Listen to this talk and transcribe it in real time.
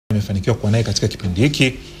nimefanikiwa kuwa naye katika kipindi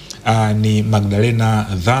hiki ni Magdalena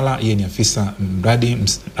Dhala. Yeye ni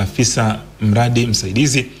afisa mradi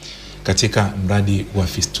msaidizi katika mradi wa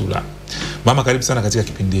fistula. Mama, karibu sana katika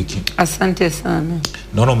kipindi hiki. Asante sana.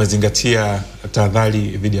 Naona umezingatia tahadhari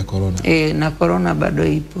dhidi ya corona. Na corona bado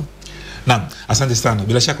ipo. Naam, asante sana.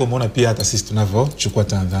 Bila shaka umeona pia hata sisi tunavyochukua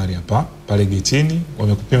tahadhari hapa pale getini.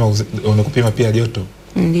 Wamekupima pia joto.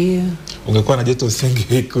 Ndio. Ungekuwa na joto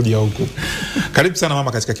usingekuja huko. Karibu sana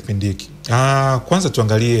mama katika kipindi hiki. Kwanza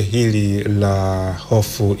tuangalie hili la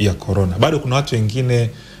hofu ya corona. Bado kuna watu wengine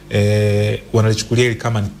wanalichukulia hili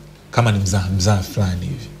kama ni mzaha fulani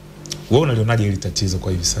hivi. Wewe unalionaje hili tatizo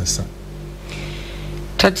kwa hivi sasa?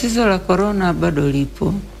 Tatizo la corona bado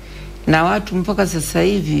lipo. Na watu mpaka sasa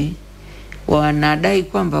hivi wanadai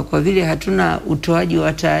kwamba kwa vile hatuna utoaji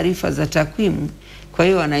wa taarifa za takwimu, kwa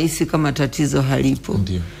hiyo wanahisi kama tatizo halipo.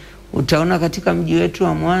 Ndio. Utaona katika mji wetu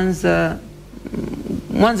wa Mwanza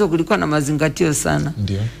kulikuwa na mazingatio sana.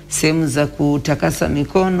 Ndio. Sehemu za kutakasa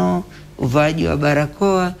mikono, uvaaji wa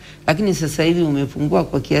barakoa, lakini sasa hivi umepungua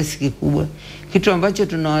kwa kiasi kikubwa. Kitu ambacho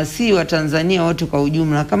tunawasihi wa Tanzania wote kwa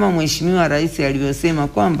ujumla, kama Mheshimiwa Rais alivyosema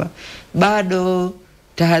kwamba bado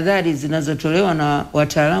tahadhari zinazotolewa na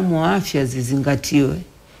wataalamu wa afya zizingatiwe,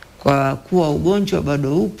 kwa kuwa ugonjwa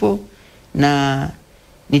bado upo na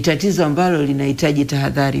ni tatizo ambalo linahitaji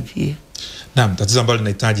tahadhari pia. Naam, tatizo ambalo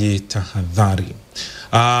linahitaji tahadhari.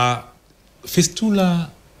 Fistula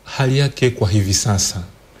hali yake kwa hivi sasa.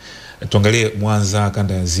 Tuangalie Mwanza,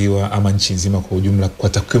 kanda ya Ziwa ama nchi nzima kwa ujumla, kwa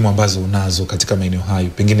takwimu ambazo unazo katika maeneo hayo.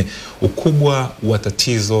 Pengine ukubwa wa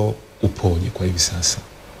tatizo upoje kwa hivi sasa?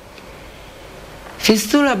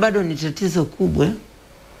 Fistula bado ni tatizo kubwa.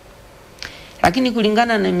 Lakini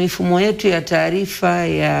kulingana na mifumo yetu ya taarifa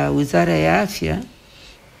ya Wizara ya Afya,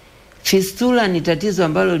 fistula ni tatizo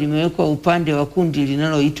ambalo limewekwa upande wa kundi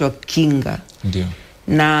linaloitwa kinga. Ndio.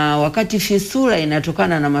 Na wakati fistula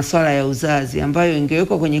inatokana na masuala ya uzazi ambayo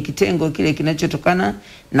ingewekwa kwenye kitengo kile kinachotokana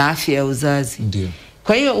na afya ya uzazi. Ndio.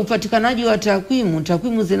 Kwa hiyo upatikanaji wa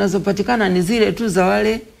takwimu zinazopatikana ni zile tu za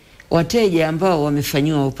wale wateja ambao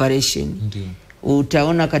wamefanyiwa operation. Ndio.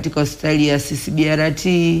 Utaona katika hospitali ya CCBRT,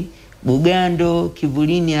 Bugando,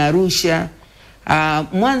 Kivulini, Arusha,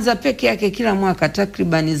 Mwanza peke yake kila mwaka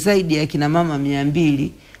takriban zaidi ya kina mama 200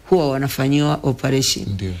 huwa wanafanyiwa operation.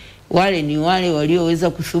 Ndio. Wale ni wale walioweza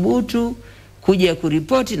kuthubutu kuja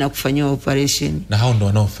kuripoti na kufanyiwa operation. Na hao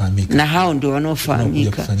ndio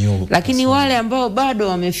wanaofahamika. Lakini wale ambao bado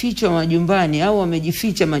wamefichwa majumbani au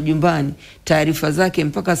wamejificha majumbani, taarifa zake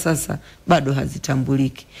mpaka sasa bado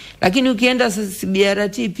hazitambuliki. Lakini ukienda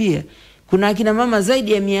CCBRT pia kuna akina mama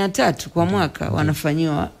zaidi ya 300 kwa mwaka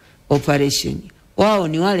wanafanyiwa operation. Wao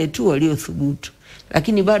ni wale tu waliothubutu,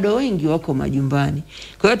 lakini bado wengi wako majumbani.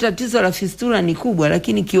 Kwa hiyo tatizo la fistula ni kubwa,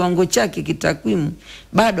 lakini kiwango chake kitakwimu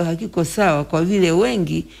bado hakiko sawa, kwa vile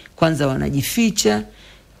wengi kwanza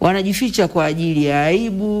wanajificha kwa ajili ya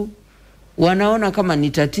aibu. Wanaona kama ni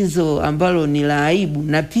tatizo ambalo ni la aibu,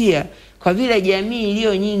 na pia kwa vile jamii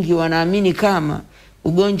iliyo nyingi wanaamini kama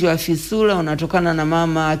ugonjwa wa fistula unatokana na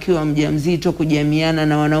mama akiwa mjamzito kujamiana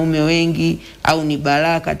na wanaume wengi, au ni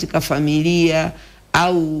balaa katika familia,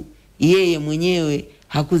 au yeye mwenyewe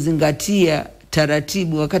hakuzingatia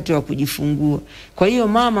taratibu wakati wa kujifungua. Kwa hiyo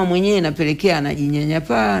mama mwenyewe inapelekea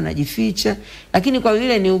anajinyanyapaa, anajificha. Lakini kwa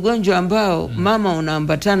vile ni ugonjwa ambao mama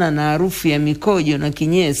unaambatana na harufu ya mikojo na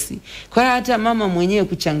kinyesi, kwa hiyo hata mama mwenyewe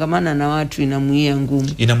kuchangamana na watu inamuia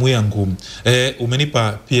ngumu.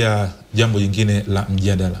 Umenipa pia jambo jingine la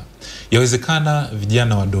mjadala. Yawezekana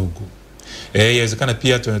vijana wadogo, yawezekana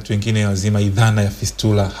pia watu wengine wazima, idhana ya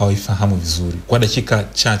fistula hawaifahamu vizuri. Kwa dakika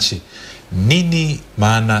chache, nini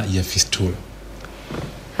maana ya fistula?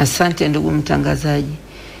 Asante ndugu mtangazaji.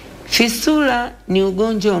 Fistula ni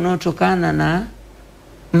ugonjwa unaotokana na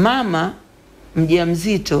mama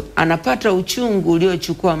mjamzito anapata uchungu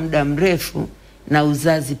uliochukua muda mrefu na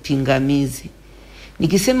uzazi pingamizi.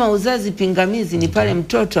 Nikisema uzazi pingamizi ni pale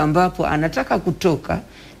mtoto ambapo anataka kutoka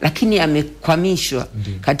lakini amekwamishwa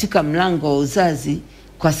katika mlango wa uzazi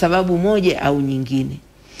kwa sababu moja au nyingine.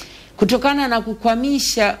 Kutokana na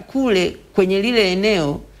kukwamisha kule kwenye lile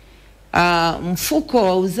eneo, mfuko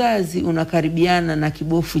wa uzazi unakaribiana na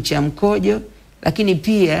kibofu cha mkojo, lakini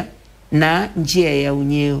pia na njia ya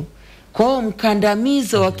unyeo. Kwa hiyo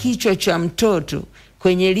mkandamizo wa kichwa cha mtoto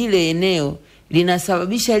kwenye lile eneo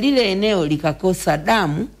linasababisha lile eneo likakosa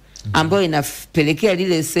damu ambayo inapelekea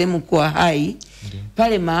lile sehemu kuwa hai.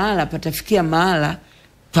 Pale mahala patafikia mahala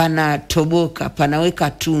panatoboka, panaweka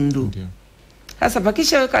tundu. Sasa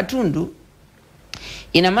pakisha weka tundu,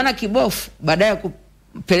 ina maana kibofu baada ya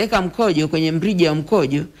unapopeleka mkojo kwenye mrija wa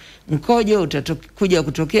mkojo, mkojo utakuja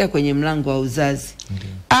kutokea kwenye mlango wa uzazi.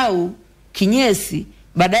 Au kinyesi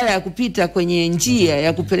badala ya kupita kwenye njia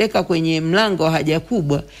ya kupeleka kwenye mlango wa haja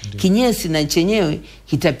kubwa, kinyesi na chenyewe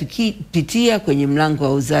kitapitia kwenye mlango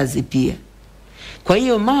wa uzazi pia. Kwa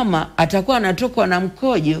hiyo mama atakuwa anatokwa na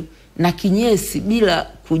mkojo na kinyesi bila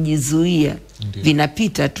kujizuia.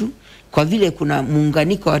 Vinapita tu kwa vile kuna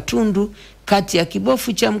muunganiko wa tundu kati ya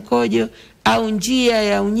kibofu cha mkojo au njia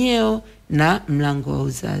ya unyeo na mlango wa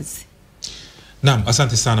uzazi. Naam,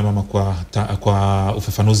 asante sana mama kwa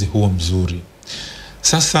ufafanuzi huo mzuri.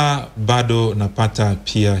 Sasa bado napata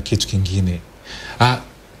pia kitu kingine.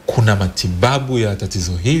 Kuna matibabu ya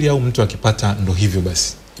tatizo hili au mtu akipata ndo hivyo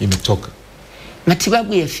basi imetoka?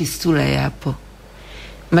 Matibabu ya fistula yapo.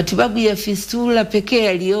 Matibabu ya fistula pekee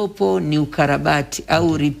yaliyopo ni ukarabati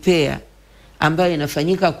au repair ambayo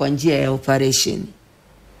inafanyika kwa njia ya operation.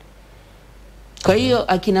 Kwa hiyo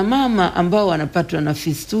akina mama ambao wanapatwa na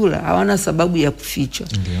fistula hawana sababu ya kufichwa.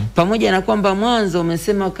 Pamoja na kwamba mwanzo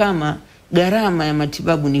umesema kama gharama ya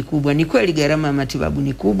matibabu ni kubwa. Ni kweli gharama ya matibabu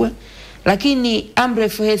ni kubwa, lakini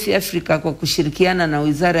Amref Health Africa kwa kushirikiana na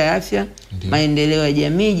Wizara ya Afya, Maendeleo ya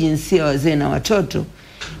Jamii, Jinsia, Wazee na Watoto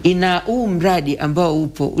ina huu mradi ambao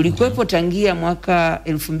ulikuwepo tangia mwaka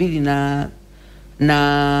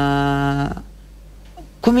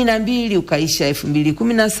 2012 ukaisha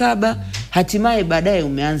 2017, hatimaye baadaye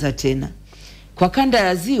umeanza tena kwa kanda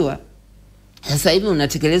ya Ziwa. Sasa hivi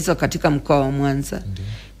unatekelezwa katika mkoa wa Mwanza.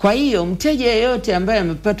 Kwa hiyo mteja yeyote ambaye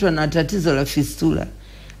amepatwa na tatizo la fistula,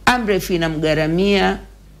 Amref inamgharamia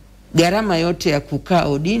gharama yote ya kukaa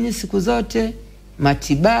odini siku zote,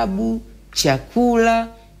 matibabu, chakula,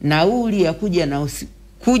 nauli ya kuja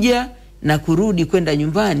na kurudi kwenda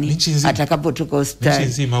nyumbani atakapotoka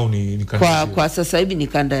hospitali. Kwa sasa hivi ni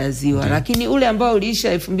kanda ya Ziwa. Lakini ule ambao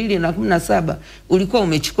uliisha 2017 ulikuwa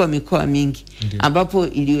umechukua mikoa mingi, ambapo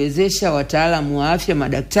iliwezesha wataalamu wa afya,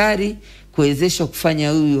 madaktari kuwezesha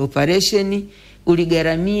kufanya huyu operation.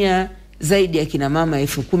 Uligharamia zaidi ya kina mama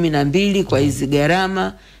 12,000 kwa hizi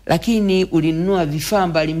gharama, lakini ulinunua vifaa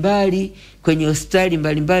mbalimbali kwenye hospitali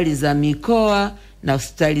mbalimbali za mikoa na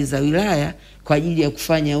hospitali za wilaya kwa ajili ya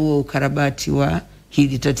kufanya huo ukarabati wa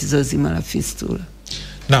hili tatizo zima la fistula.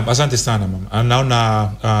 Naam, asante sana mama. Naona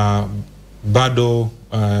bado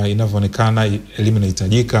inavyoonekana elimu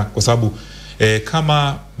inahitajika, kwa sababu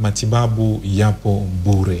kama matibabu yapo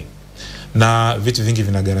bure na vitu vingi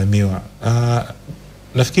vinagharamiwa,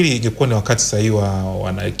 nafikiri ingekuwa ni wakati sahihi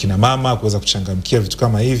wa kina mama kuweza kuchangamkia vitu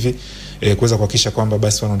kama hivi, kuweza kuhakikisha kwamba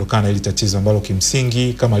basi wanaondokana ili tatizo ambalo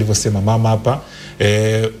kimsingi kama alivyosema mama hapa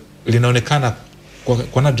linaonekana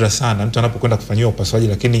kwa nadra sana mtu anapokwenda kufanyiwa upasuaji,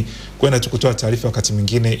 lakini kwenda tu kutoa taarifa wakati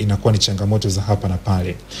mwingine inakuwa ni changamoto za hapa na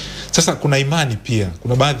pale. Sasa kuna imani pia,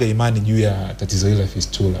 kuna baadhi ya imani juu ya tatizo hili la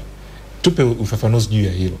fistula. Tupe ufafanuzi juu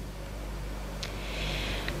ya hilo.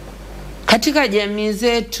 Katika jamii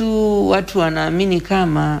zetu watu wanaamini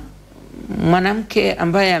kama mwanamke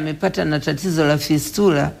ambaye amepata na tatizo la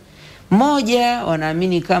fistula, moja,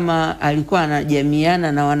 wanaamini kama alikuwa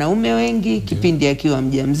anajamiana na wanaume wengi kipindi akiwa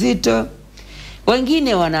mjamzito.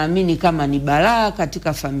 Wengine wanaamini kama ni balaa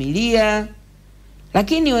katika familia.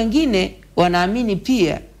 Lakini wengine wanaamini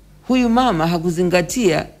pia huyu mama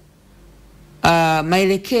hakuzingatia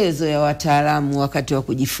maelekezo ya wataalamu wakati wa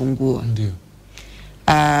kujifungua.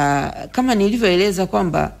 Kama nilivyoeleza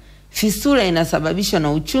kwamba fistula inasababishwa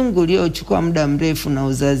na uchungu uliochukua muda mrefu na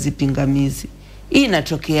uzazi pingamizi. Hii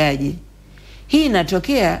inatokeaje? Hii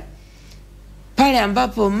inatokea pale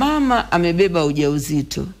ambapo mama amebeba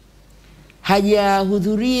ujauzito,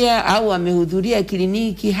 hajahudhuria au amehudhuria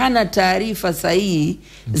kliniki, hana taarifa sahihi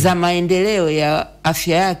za maendeleo ya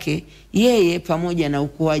afya yake yeye pamoja na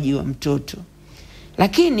ukuaji wa mtoto.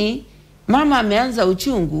 Lakini mama ameanza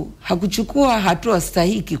uchungu, hakuchukua hatua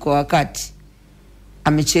stahiki kwa wakati,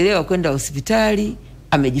 amechelewa kwenda hospitali,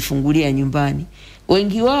 amejifungulia nyumbani.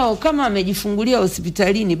 Wengi wao kama amejifungulia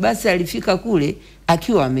hospitalini, basi alifika kule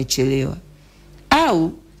akiwa amechelewa.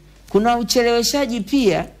 Au kuna ucheleweshaji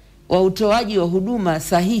pia wa utoaji wa huduma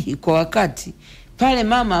sahihi kwa wakati pale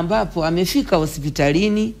mama ambapo amefika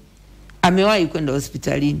hospitalini, amewahi kwenda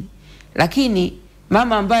hospitalini, lakini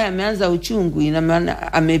mama ambaye ameanza uchungu, ina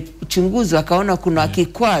maana amechunguzwa akaona kuna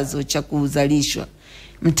kikwazo cha kuzalishwa,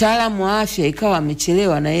 mtaalamu wa afya ikawa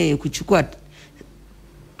amechelewa na yeye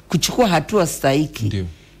kuchukua hatua stahiki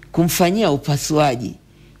kumfanyia upasuaji.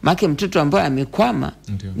 Maana mtoto ambaye amekwama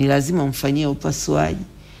ni lazima umfanyie upasuaji.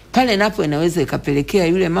 Pale napo inaweza ikapelekea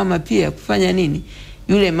yule mama pia kufanya nini?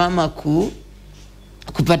 Yule mama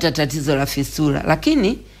kupata tatizo la fistula.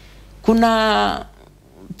 Lakini kuna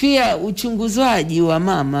pia uchunguzwaji wa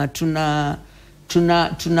mama.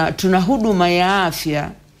 tuna huduma ya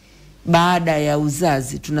afya baada ya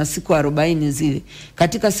uzazi. Tuna siku 40 zile.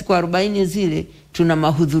 Katika siku 40 zile tuna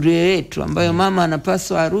mahudhurio yetu ambayo mama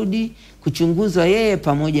anapaswa arudi kuchunguzwa yeye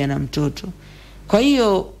pamoja na mtoto. Kwa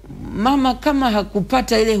hiyo mama kama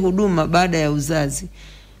hakupata ile huduma baada ya uzazi,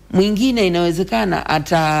 mwingine inawezekana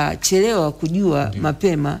atachelewa kujua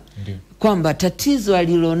mapema kwamba tatizo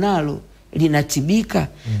alilonalo linatibika.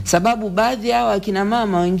 Sababu baadhi ya akina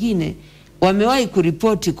mama wengine wamewahi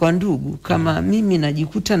kuripoti kwa ndugu kama mimi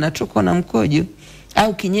najikuta natokwa na mkojo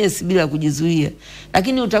au kinyesi bila kujizuia,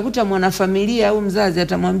 lakini utakuta mwanafamilia au mzazi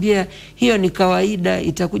atamwambia hiyo ni kawaida,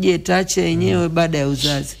 itakuja itaacha yenyewe baada ya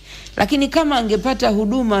uzazi. Lakini kama angepata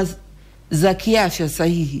huduma za kiafya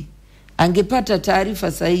sahihi, angepata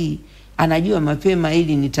taarifa sahihi, anajua mapema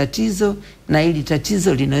hili ni tatizo na hili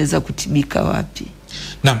tatizo linaweza kutibika wapi.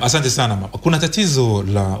 Naam, asante sana mama. Kuna tatizo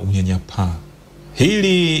la unyanyapaa.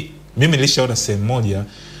 Hili mimi nilishaona sehemu moja,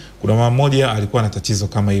 kuna mama mmoja alikuwa na tatizo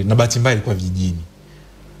kama hili, na bahati mbaya alikuwa vijijini.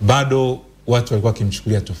 Bado watu walikuwa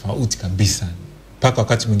kimchukulia tofauti kabisa. Paka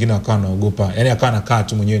wakati mwingine wakawa wanaogopa, yani akawa anakaa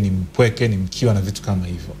tu mwenyewe ni mpweke, ni mkiwa na vitu kama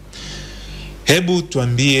hivyo. Hebu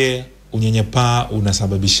tuambie unyanyapaa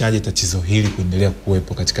unasababishaje tatizo hili kuendelea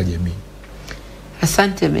kuwepo katika jamii?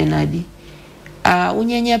 Asante Benadi.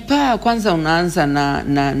 Unyanyapaa kwanza unaanza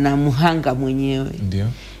na muhanga mwenyewe. Ndio.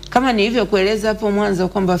 Kama nilivyo kueleza hapo mwanzo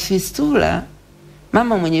kwamba fistula,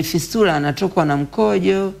 mama mwenye fistula anatokwa na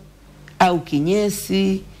mkojo au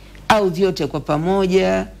kinyesi au vyote kwa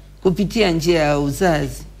pamoja kupitia njia ya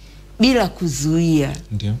uzazi bila kuzuia.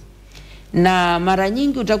 Ndio. Na mara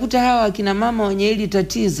nyingi utakuta hawa akina mama wenye hili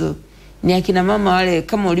tatizo ni akina mama wale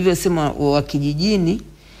kama ulivyosema wa kijijini,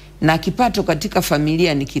 na kipato katika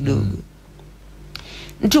familia ni kidogo.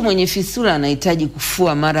 Mtu mwenye fistula anahitaji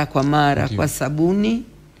kufua mara kwa mara kwa sabuni,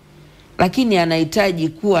 lakini anahitaji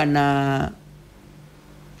kuwa na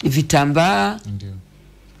vitambaa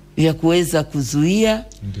vya kuweza kuzuia.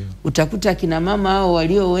 Utakuta kina mama hao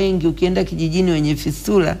walio wengi ukienda kijijini wenye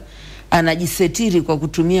fistula anajisetiri kwa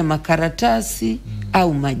kutumia makaratasi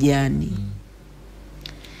au majani.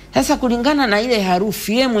 Sasa kulingana na ile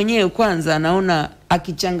harufu, yeye mwenyewe kwanza anaona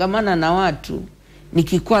akichangamana na watu ni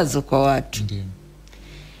kikwazo kwa watu.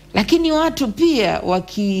 Lakini watu pia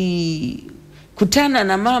wakikutana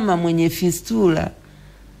na mama mwenye fistula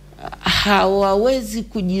hawawezi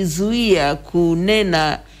kujizuia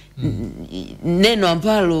kunena neno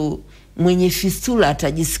ambalo mwenye fistula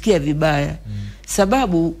atajisikia vibaya.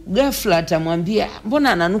 Sababu ghafla atamwambia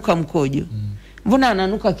mbona ananuka mkojo, mbona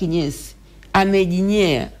ananuka kinyesi,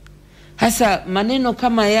 amejinyea. Hasa maneno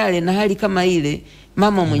kama yale na hali kama ile,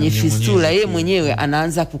 mama mwenye fistula yeye mwenyewe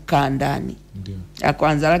anaanza kukaa ndani ya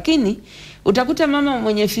kwanza. Lakini utakuta mama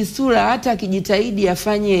mwenye fistula hata akijitahidi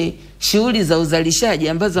afanye shughuli za uzalishaji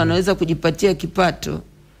ambazo anaweza kujipatia kipato,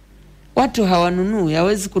 watu hawanunui.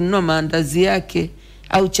 Hawezi kununua maandazi yake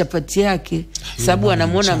au chapati yake sababu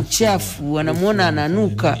wanamuona mchafu, wanamuona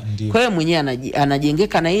ananuka. Kwa hiyo mwenyewe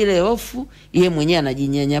anajengeka na ile hofu, yeye mwenyewe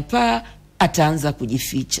anajinyanyapaa, ataanza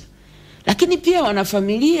kujificha. Lakini pia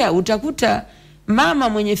wanafamilia utakuta mama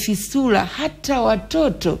mwenye fistula hata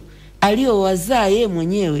watoto aliowazaa yeye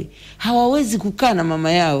mwenyewe hawawezi kukaa na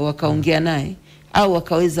mama yao wakaongea naye au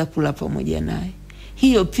wakaweza kula pamoja naye.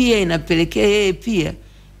 Hiyo pia inapelekea yeye pia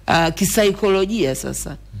kisaikolojia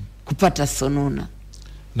sasa kupata sonona.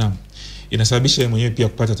 Naam. Inasababisha mwenyewe pia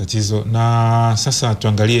kupata tatizo. Na sasa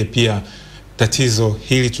tuangalie pia tatizo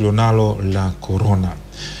hili tulionalo la corona.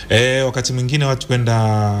 Wakati mwingine watu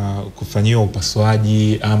kwenda kufanyiwa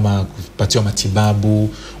upasuaji ama kupatiwa matibabu,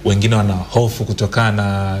 wengine wana hofu kutokana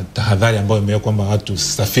na tahadhari ambayo imewekwa kwamba watu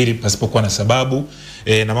safiri pasipokuwa na sababu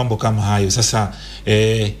na mambo kama hayo. Sasa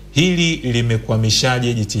hili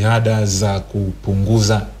limekwamishaje jitihada za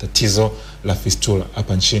kupunguza tatizo la fistula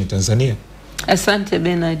hapa nchini Tanzania? Asante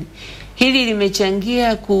Bernard. Hili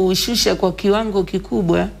limechangia kushusha kwa kiwango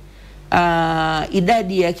kikubwa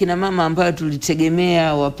idadi ya kina mama ambayo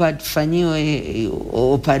tulitegemea wafanyiwe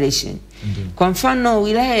operation. Kwa mfano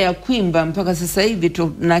wilaya ya Kwimba mpaka sasa hivi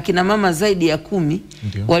na kina mama zaidi ya 10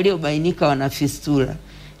 waliobainika wana fistula.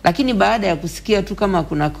 Lakini baada ya kusikia tu kama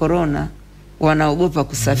kuna corona wanaogopa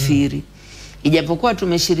kusafiri. Ijapokuwa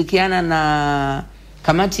tumeshirikiana na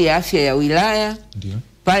kamati ya afya ya wilaya,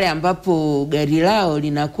 pale ambapo gari lao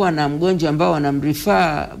linakuwa na mgonjwa ambao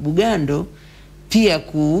wanamrifaa Bugando, pia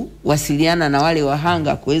kuwasiliana na wale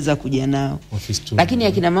wahanga kuweza kuja nao. Lakini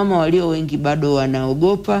akina mama walio wengi bado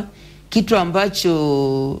wanaogopa, kitu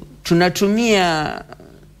ambacho tunatumia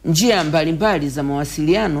njia mbalimbali za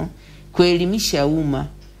mawasiliano kuelimisha umma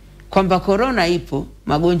kwamba corona ipo,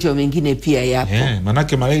 magonjwa mengine pia yapo.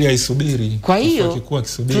 Manake malaria haisubiri. Kwa hiyo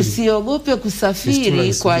tusiogope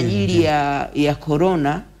kusafiri kwa ajili ya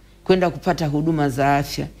corona kwenda kupata huduma za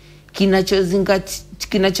afya.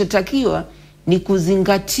 Kinachotakiwa ni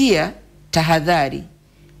kuzingatia tahadhari,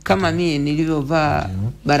 kama mimi nilivyovaa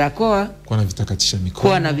barakoa, kuwa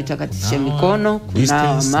na vitakatisha mikono,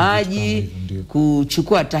 kunawa maji,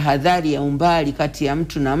 kuchukua tahadhari ya umbali kati ya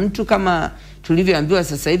mtu na mtu, kama tulivyoambiwa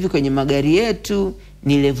sasa hivi kwenye magari yetu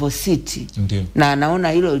ni level 6. Na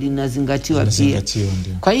naona hilo linazingatiwa pia.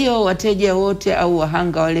 Kwa hiyo wateja wote au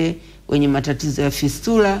wahanga wale wenye matatizo ya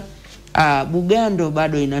fistula, Bugando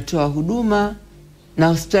bado inatoa huduma, na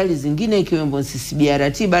hospitali zingine ikiwemo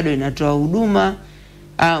CCBRT bado inatoa huduma.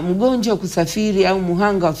 Mgonjwa kusafiri au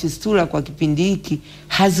muhanga wa fistula kwa kipindi hiki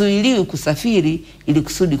hazuiliwi kusafiri ili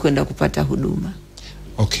kusudi kwenda kupata huduma.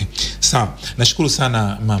 Okay. Sawa. Nashukuru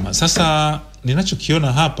sana mama. Sasa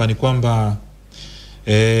ninachokiona hapa ni kwamba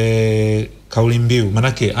kauli mbiu,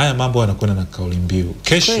 manake haya mambo yanakwenda na kauli mbiu.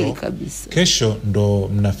 Kesho ndo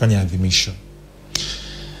mnafanya adhimisho.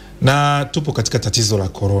 Na tupo katika tatizo la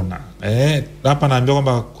corona. Hapa naambiwa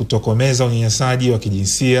kwamba kutokomeza unyanyasaji wa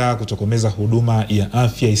kijinsia, kutokomeza huduma ya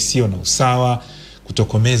afya isiyo na usawa,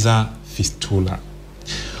 kutokomeza fistula.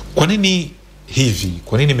 Kwa nini hivi?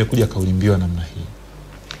 Kwa nini imekuja kauli mbiu ya namna hii?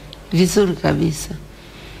 Vizuri kabisa.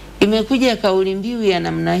 Imekuja kauli mbiu ya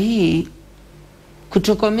namna hii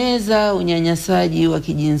kutokomeza unyanyasaji wa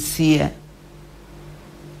kijinsia.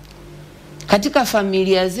 Katika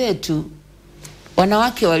familia zetu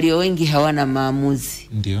wanawake walio wengi hawana maamuzi.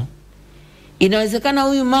 Ndio. Inawezekana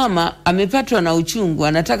huyu mama amepatwa na uchungu,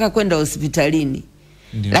 anataka kwenda hospitalini.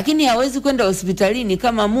 Ndiyo. Lakini hawezi kwenda hospitalini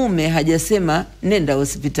kama mume hajasema nenda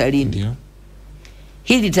hospitalini. Ndio.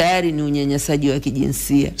 Hili tayari ni unyanyasaji wa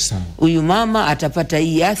kijinsia. Huyu mama atapata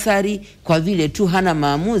hii athari kwa vile tu hana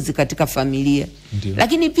maamuzi katika familia. Ndiyo.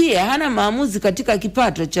 Lakini pia hana maamuzi katika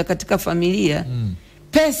kipato cha katika familia.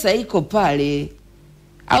 Pesa iko pale,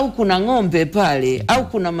 au kuna ng'ombe pale, au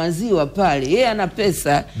kuna maziwa pale. Yeye ana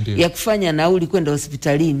pesa ya kufanya nauli kwenda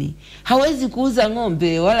hospitalini. Hawezi kuuza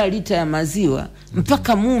ng'ombe wala lita ya maziwa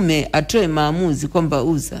mpaka mume atoe maamuzi kwamba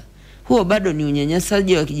uza. Huo bado ni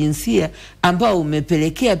unyanyasaji wa kijinsia ambao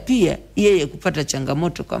umepelekea pia yeye kupata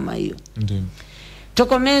changamoto kama hiyo. Ndio.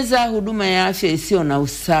 Tokomeza huduma ya afya isiyo na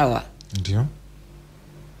usawa. Ndio.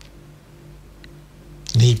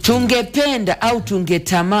 Tungependa au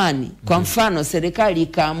tungetamani kwa mfano serikali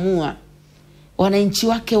ikaamua wananchi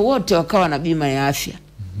wake wote wakawa na bima ya afya.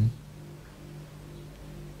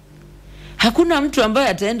 Hakuna mtu ambaye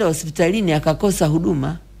ataenda hospitalini akakosa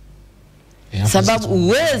huduma. Sababu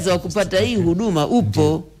uwezo wa kupata hii huduma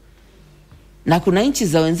upo. Na kuna nchi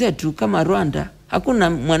za wenzetu kama Rwanda, hakuna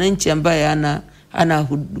mwananchi ambaye ana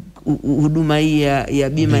huduma hii ya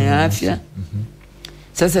bima ya afya.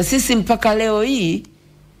 Sasa sisi mpaka leo hii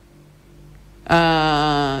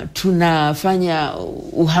tunafanya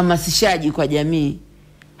uhamasishaji kwa jamii.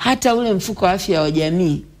 Hata ule mfuko wa afya wa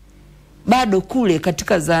jamii bado kule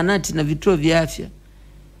katika zahanati na vituo vya afya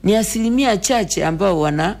ni asilimia chache ambao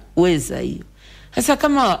wanaweza hiyo. Sasa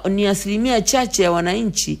kama ni asilimia chache ya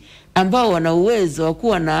wananchi ambao wana uwezo wa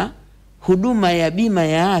kuwa na huduma ya bima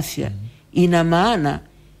ya afya, ina maana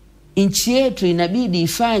nchi yetu inabidi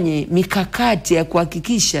ifanye mikakati ya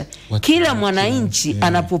kuhakikisha kila mwananchi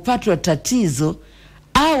anapopatwa tatizo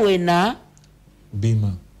awe na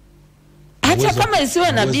bima. Hata kama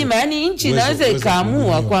isiwe na bima, yani nchi inaweza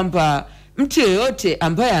ikaamua kwamba mtu yeyote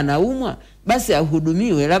ambaye anaumwa basi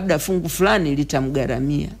ahudumiwe, labda fungu fulani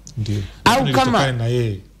litamgaramia. Ndio. Au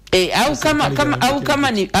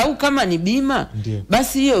kama ni bima,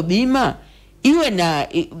 basi hiyo bima iwe na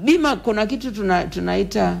bima. Kuna kitu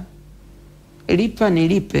tunaita lipa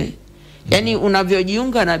nilipe. Yani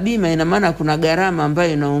unavyojiunga na bima ina maana kuna gharama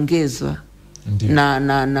ambayo inaongezwa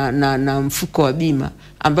na mfuko wa bima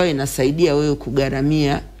ambayo inasaidia wewe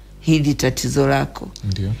kugaramia hili tatizo lako.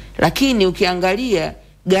 Ndiyo. Lakini ukiangalia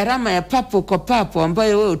gharama ya papo kwa papo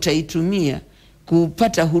ambayo wewe utaitumia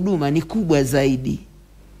kupata huduma ni kubwa zaidi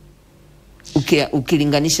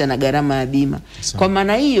ukilinganisha na gharama ya bima. Kwa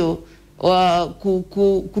maana hiyo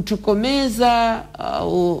kutokomeza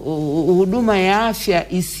huduma ya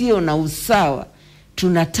afya isiyo na usawa,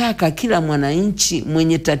 tunataka kila mwananchi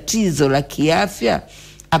mwenye tatizo la kiafya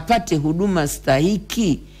apate huduma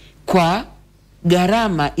stahiki kwa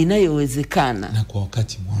gharama inayowezekana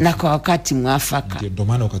na kwa wakati mwafaka. Ndio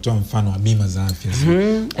maana ukatoa mfano wa bima za afya.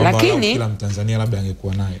 Lakini kila Mtanzania labda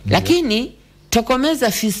angekuwa nayo. Lakini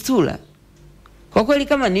tokomeza fistula Kwa kweli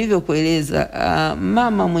kama nilivyokueleza,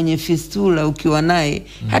 mama mwenye fistula ukiwa naye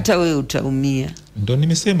hata wewe utaumia. Ndio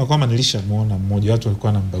nimesema kwamba nilishamuona mmoja, watu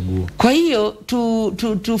walikuwa wanambagua. Kwa hiyo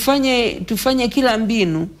tufanye kila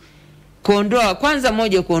mbinu kuondoa, kwanza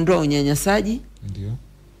moja, kuondoa unyanyasaji. Ndio.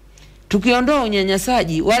 Tukiondoa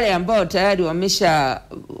unyanyasaji, wale ambao tayari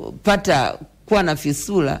wameshapata kuwa na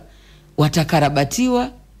fistula watakarabatiwa,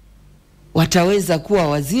 wataweza kuwa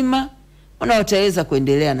wazima na wataweza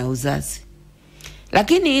kuendelea na uzazi.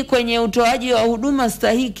 Lakini kwenye utoaji wa huduma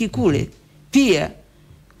stahiki kule pia,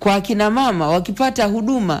 kwa akina mama wakipata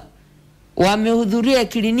huduma, wamehudhuria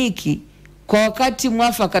kliniki kwa wakati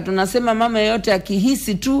mwafaka. Tunasema mama yeyote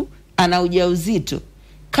akihisi tu ana ujauzito,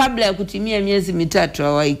 kabla ya kutimia miezi 3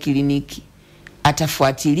 awai kliniki,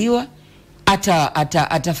 atafuatiliwa,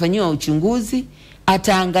 atafanyiwa uchunguzi,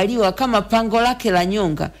 ataangaliwa kama pango lake la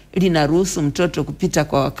nyonga linaruhusu mtoto kupita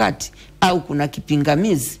kwa wakati au kuna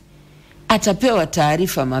kipingamizi, atapewa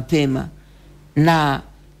taarifa mapema. Na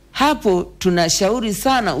hapo tunashauri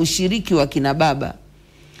sana ushiriki wa kina baba.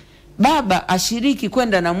 Baba ashiriki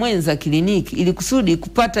kwenda na mwenza kliniki ili kusudi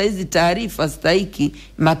kupata hizi taarifa stahiki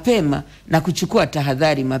mapema na kuchukua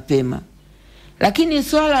tahadhari mapema. Lakini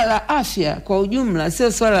swala la afya kwa ujumla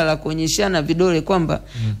sio swala la kuonyeshana vidole kwamba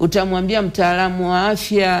utamwambia mtaalamu wa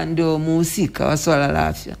afya ndio muhusika wa swala la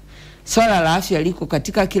afya. Swala la afya liko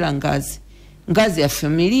katika kila ngazi. Ngazi ya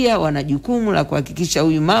familia wana jukumu la kuhakikisha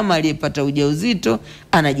huyu mama aliyepata ujauzito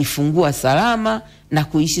anajifungua salama na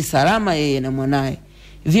kuishi salama yeye na mwanae.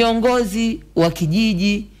 Viongozi wa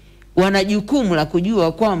kijiji wana jukumu la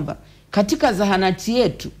kujua kwamba katika zahanati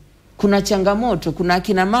yetu kuna changamoto, kuna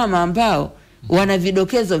akina mama ambao wana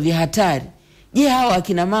vidokezo vya hatari. Je, hawa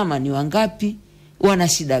akina mama ni wangapi? Wana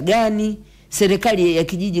shida gani? Serikali ya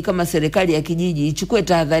kijiji kama serikali ya kijiji ichukue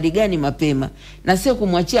tahadhari gani mapema, na sio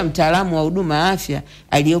kumwachia mtaalamu wa huduma ya afya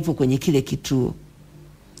aliyopo kwenye kile kituo.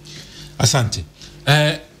 Asante.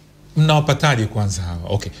 Mnawapataje kwanza hawa?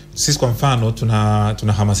 Okay. Sisi kwa mfano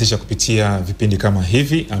tunahamasisha kupitia vipindi kama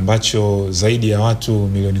hivi ambacho zaidi ya watu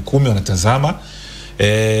milioni 10 wanatazama.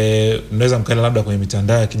 Mnaweza mkaenda labda kwenye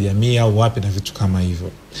mitandao ya kijamii au wapi na vitu kama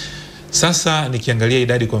hivyo. Sasa nikiangalia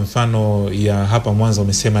idadi kwa mfano ya hapa Mwanza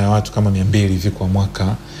umesema ya watu kama 200 hivi kwa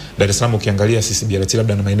mwaka. Dar es Salaam ukiangalia CCBRT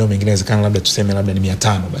labda na maeneo mengine inawezekana labda tuseme labda ni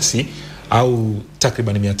 500 basi au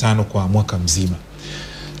takriban 500 kwa mwaka mzima.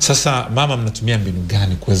 Sasa mama, mnatumia mbinu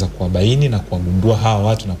gani kuweza kuwabaini na kuwagundua hawa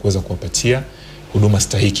watu na kuweza kuwapatia huduma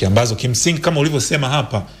stahiki ambazo kimsingi kama ulivyosema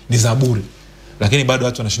hapa ni za bure, lakini bado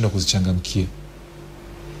watu wanashindwa kuzichangamkia?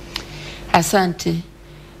 Asante.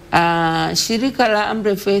 Shirika la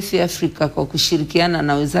Amref Afrika kwa kushirikiana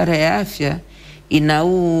na Wizara ya Afya ina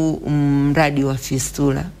huu mradi wa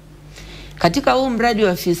fistula. Katika huu mradi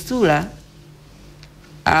wa fistula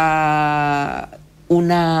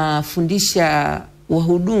unafundisha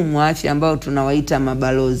wahudumu wa afya ambao tunawaita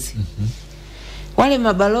mabalozi. Wale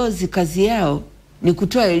mabalozi kazi yao ni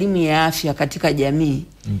kutoa elimu ya afya katika jamii.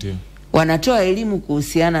 Ndio. Wanatoa elimu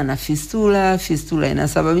kuhusiana na fistula. Fistula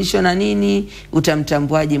inasababishwa na nini?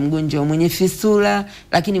 Utamtambuaje mgonjwa mwenye fistula?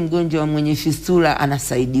 Lakini mgonjwa mwenye fistula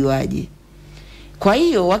anasaidiwaje? Kwa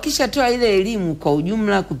hiyo wakishatoa ile elimu kwa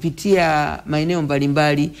ujumla kupitia maeneo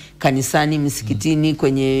mbalimbali, kanisani, misikitini,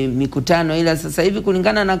 kwenye mikutano, ila sasa hivi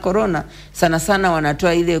kulingana na corona sana sana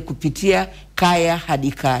wanatoa ile kupitia kaya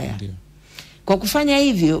hadi kaya. Kwa kufanya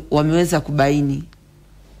hivyo wameweza kubaini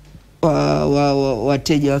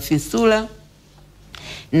wateja wa fistula,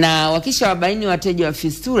 na wakisha wabaini wateja wa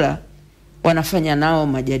fistula wanafanya nao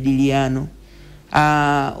majadiliano.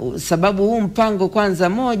 Sababu huu mpango kwanza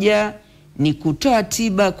moja ni kutoa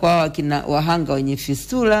tiba kwa wakina wahanga wenye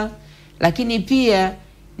fistula, lakini pia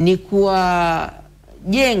ni kuwajenga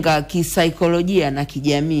kisaikolojia na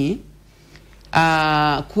kijamii,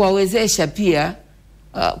 kuwawezesha pia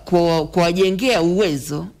kuwajengea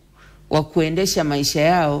uwezo wa kuendesha maisha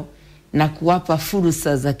yao na kuwapa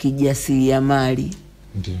fursa za kijasiriamali.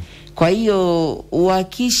 Ndio. Kwa hiyo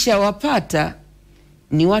wakisha wapata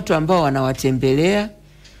ni watu ambao wanawatembelea,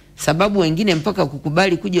 sababu wengine mpaka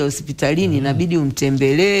kukubali kuja hospitalini inabidi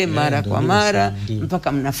umtembelee mara kwa mara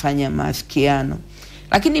mpaka mnafanya maafikiano.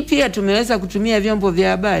 Lakini pia tumeweza kutumia vyombo vya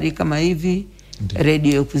habari kama hivi,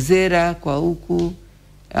 Radio Kwizera kwa huku,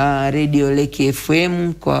 Radio Leki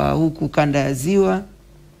FM kwa huku kanda ya Ziwa,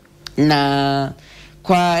 na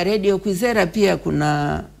kwa Radio Kwizera pia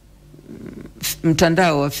kuna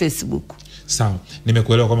mtandao wa Facebook. Sawa.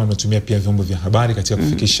 Nimekuelewa kwamba mnatumia pia vyombo vya habari katika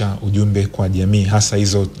kufikisha ujumbe kwa jamii, hasa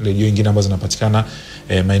hizo redio nyingine ambazo zinapatikana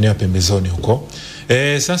maeneo ya pembezoni huko.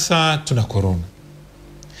 Sasa tuna corona.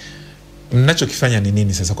 Mnachokifanya ni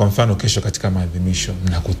nini sasa? Kwa mfano kesho katika maadhimisho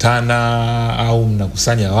mnakutana au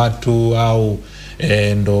mnakusanya watu au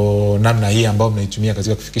ndo namna hii ambayo mnaitumia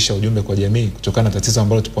katika kufikisha ujumbe kwa jamii kutokana na tatizo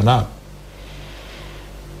ambalo tupo nalo?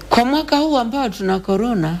 Kwa mwaka huu ambao tuna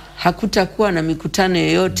corona, hakutakuwa na mikutano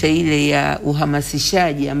yoyote ile ya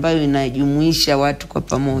uhamasishaji ambayo inajumuisha watu kwa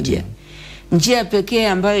pamoja. Njia pekee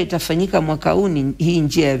ambayo itafanyika mwaka huu ni hii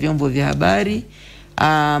njia ya vyombo vya habari,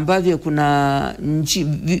 ambavyo kuna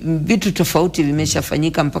vitu tofauti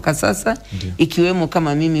vimeshafanyika mpaka sasa. Ikiwemo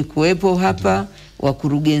kama mimi kuwepo hapa,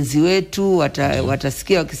 wakurugenzi wetu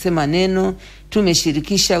watasikia wakisema neno.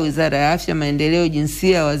 Tumeshirikisha Wizara ya Afya, Maendeleo,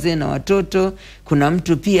 Jinsia, Wazee na Watoto. Kuna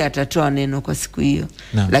mtu pia atatoa neno kwa siku hiyo.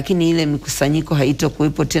 Lakini ile mikusanyiko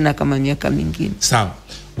haitakuwepo tena kama miaka mingine. Sawa.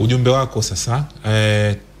 Ujumbe wako sasa,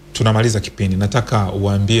 tunamaliza kipindi. Nataka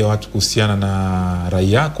uambie watu kuhusiana na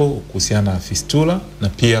rai yako, kuhusiana na fistula na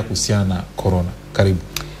pia kuhusiana na corona. Karibu.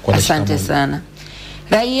 Asante sana.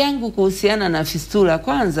 Rai yangu kuhusiana na fistula,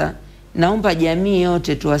 kwanza naomba jamii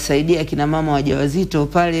yote tuwasaidie akina mama wajawazito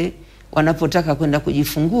pale wanapotaka kwenda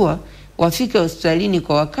kujifungua, wafike hospitalini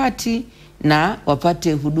kwa wakati na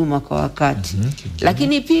wapate huduma kwa wakati.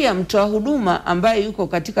 Lakini pia mtoa huduma ambaye yuko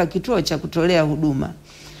katika kituo cha kutolea huduma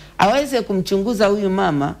aweze kumchunguza huyu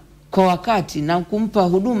mama kwa wakati na kumpa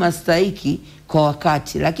huduma stahiki kwa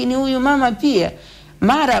wakati. Lakini huyu mama pia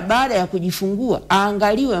mara baada ya kujifungua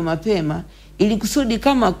aangaliwe mapema, ili kusudi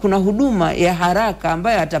kama kuna huduma ya haraka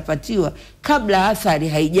ambayo atapatiwa kabla athari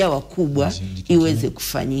haijawa kubwa iweze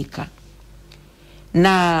kufanyika.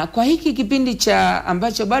 Na kwa hiki kipindi cha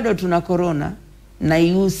ambacho bado tuna corona,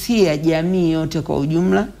 naihusia jamii yote kwa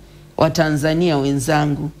ujumla, wa Tanzania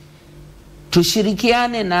wenzangu,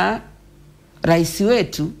 tushirikiane na rais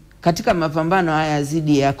wetu katika mapambano haya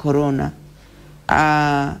dhidi ya corona.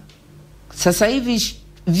 Sasa hivi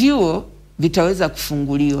vyuo vitaweza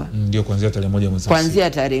kufunguliwa. Ndio kuanzia tarehe 1 mwezi. Kuanzia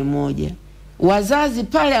tarehe 1. Wazazi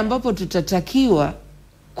pale ambapo tutatakiwa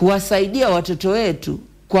kuwasaidia watoto wetu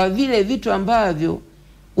kwa vile vitu ambavyo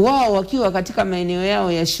wao wakiwa katika maeneo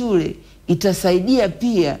yao ya shule, itasaidia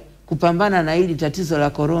pia kupambana na hili tatizo la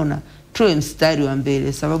corona. Tuwe mstari wa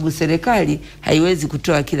mbele, sababu serikali haiwezi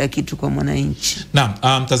kutoa kila kitu kwa mwananchi.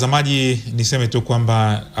 Naam, mtazamaji, niseme tu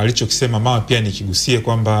kwamba alichokisema mama pia nikigusie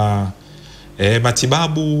kwamba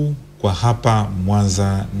matibabu kwa hapa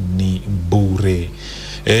Mwanza ni bure.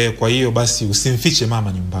 Kwa hiyo basi usimfiche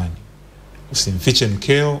mama nyumbani. Usimfiche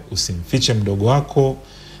mkeo, usimfiche mdogo wako,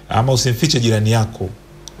 ama usimfiche jirani yako.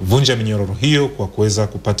 Vunja minyororo hiyo kwa kuweza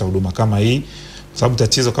kupata huduma kama hii. Sababu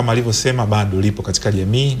tatizo kama alivyosema bado lipo katika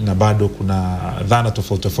jamii, na bado kuna dhana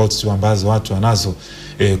tofauti ambazo watu wanazo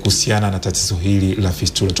kuhusiana na tatizo hili la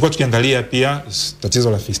fistula. Tulikuwa tukiangalia pia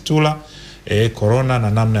tatizo la fistula, corona na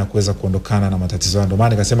namna ya kuweza kuondokana na matatizo hayo. Ndio maana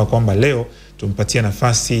nikasema kwamba leo tumpatie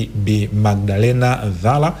nafasi Bi Magdalena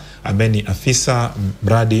Dhala ambaye ni afisa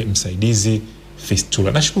mradi msaidizi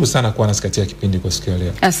fistula. Nashukuru sana kwa nasi katika kipindi kwa siku ya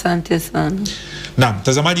leo. Asante sana. Naam,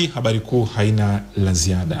 mtazamaji, habari kuu haina la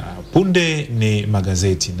ziada. Punde ni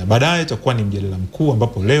magazeti na baadaye tutakuwa ni mjadala mkuu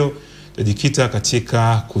ambapo leo tutajikita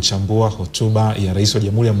katika kuchambua hotuba ya Rais wa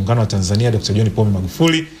Jamhuri ya Muungano wa Tanzania Dr. John Pombe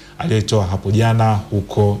Magufuli aliyotoa hapo jana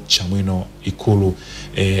huko Chamwino Ikulu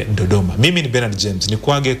Dodoma. Mimi ni Bernard James,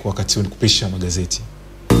 nikuage kwa wakati huu nikupisha magazeti.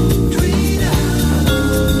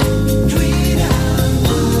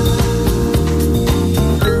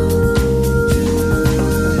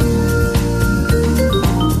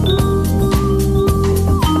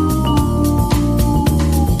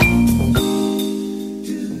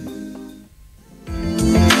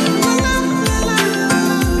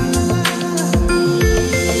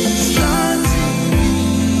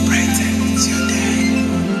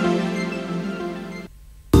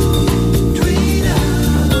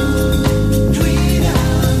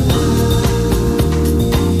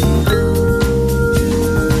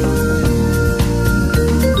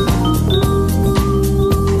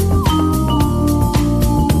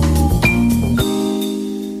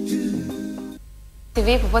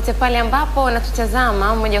 Popote pale ambapo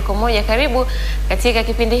unatutazama moja kwa moja, karibu katika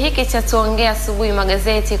kipindi hiki cha Tuongee Asubuhi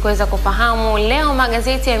magazeti, kuweza kufahamu leo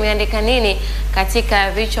magazeti yameandika nini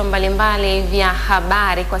katika vichwa mbalimbali vya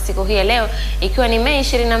habari kwa siku hii leo, ikiwa ni Mei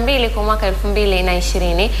 22 kwa mwaka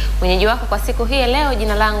 2020. Mwenyeji wako kwa siku hii leo,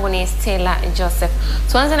 jina langu ni Stella Joseph.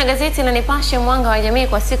 Tuanze na gazeti la Nipashe Mwanga wa Jamii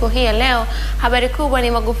kwa siku hii leo. Habari kubwa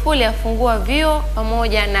ni Magufuli afungua vyuo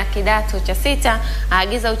pamoja na kidato cha 6,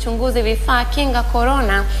 aagiza uchunguzi vifaa kinga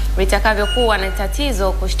corona vitakavyokuwa na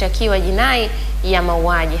tatizo kushtakiwa jinai ya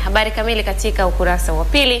mauaji. Habari kamili katika ukurasa wa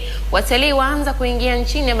pili. Watalii waanza kuingia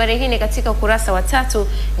nchini. Habari hii ni katika ukurasa wa 3.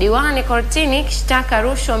 Diwani kortini kishtaka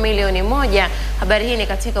rushwa milioni 1. Habari hii ni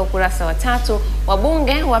katika ukurasa wa 3.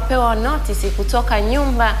 Wabunge wapewa notisi kutoka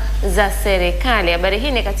nyumba za serikali. Habari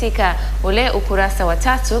hii ni katika ule ukurasa wa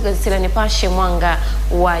 3. Gazeti la Nipashe mwanga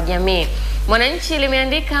wa jamii. Mwananchi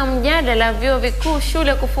limeandika mjadala vyuo vikuu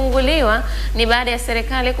shule kufunguliwa ni baada ya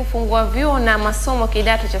serikali kufungua vyuo na masomo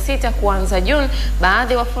kidato cha 6 kuanza Juni.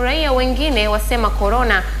 Baadhi wafurahia, wengine wasema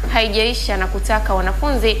corona haijaisha na kutaka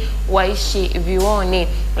wanafunzi waishi vyuoni.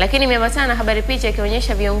 Lakini imeambatana na habari picha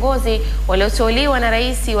ikionyesha viongozi walioteuliwa na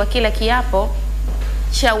rais wa kila kiapo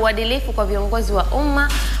cha uadilifu kwa viongozi wa umma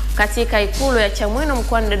katika ikulu ya Chamwino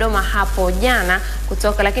mkoani Dodoma hapo jana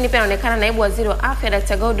kutoka. Lakini pia anaonekana naibu waziri wa afya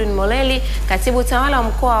Dr. Godwin Moleli, katibu utawala wa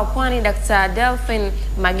mkoa wa Pwani Dr. Delphin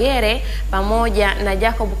Magere pamoja na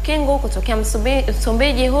Jacob Kingu kutokea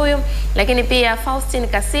Msumbiji huyu, lakini pia Faustin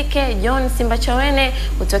Kasike, John Simbachawene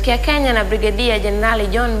kutokea Kenya na Brigadier General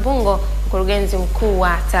John Bungo, mkurugenzi mkuu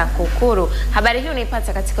wa TAKUKURU. Habari hiyo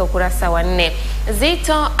unaipata katika ukurasa wa 4.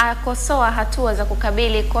 Zito akosoa hatua za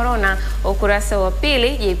kukabili corona, ukurasa wa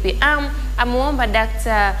 2. JPM amuomba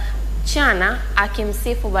Dr. Chana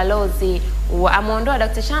akimsifu balozi wa amuondoa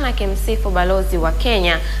Dr. Chana akimsifu balozi wa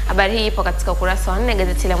Kenya. Habari hii ipo katika ukurasa wa 4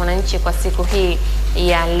 gazeti la Mwananchi kwa siku hii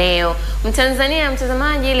ya leo. Mtanzania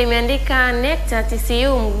mtazamaji limeandika NECTA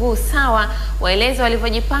TCU mguu sawa, waeleza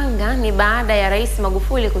walivyojipanga ni baada ya Rais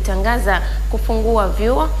Magufuli kutangaza kufungua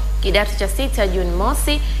vyuo kidato cha 6 Juni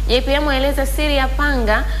mosi. JPM aeleza siri ya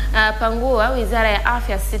pangua. Wizara ya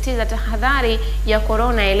afya sisitiza tahadhari ya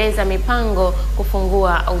corona, eleza mipango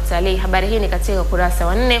kufungua utalii. Habari hii ni katika ukurasa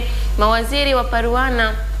wa 4. Mawaziri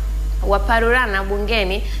waparurana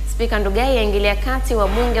bungeni. Spika Ndugai aingilia kati,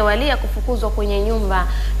 wabunge walia kufukuzwa kwenye nyumba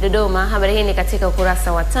Dodoma. Habari hii ni katika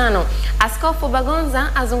ukurasa wa 5. Askofu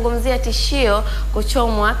Bagonza azungumzia tishio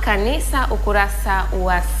kuchomwa kanisa, ukurasa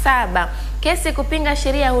wa 7. Kesi kupinga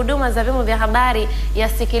sheria ya huduma za vyombo vya habari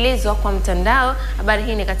yasikilizwa kwa mtandao. Habari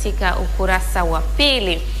hii ni katika ukurasa wa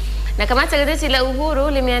 2. Na kamata gazeti la Uhuru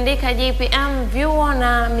limeandika JPM vyuo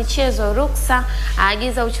na michezo ruksa,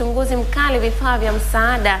 aagiza uchunguzi mkali vifaa vya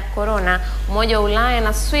msaada corona. Umoja wa Ulaya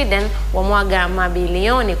na Sweden wamwaga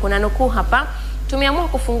mabilioni. Kuna nukuu hapa: tumeamua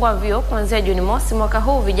kufungua vyuo kuanzia Juni mosi mwaka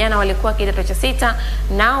huu. Vijana walikuwa kidato cha 6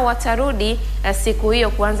 nao watarudi siku hiyo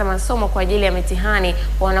kuanza masomo kwa ajili ya mitihani.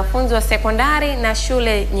 Wanafunzi wa sekondari na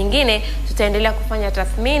shule nyingine tutaendelea kufanya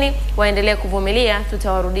tathmini, waendelee kuvumilia,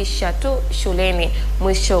 tutawarudisha tu shuleni.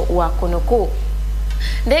 Mwisho wa kunukuu.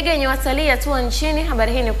 Ndege yenye watalii yatua nchini.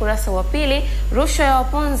 Habari hii ni ukurasa wa 2. Rushwa ya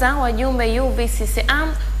waponza wajumbe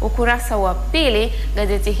UVCCM, ukurasa wa 2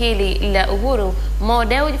 gazeti hili la Uhuru. Mo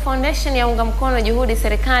Dewji Foundation yaunga mkono juhudi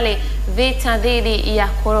serikali vita dhidi ya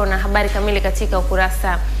corona. Habari kamili katika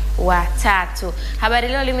ukurasa wa 3. Habari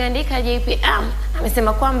Leo limeandika JPM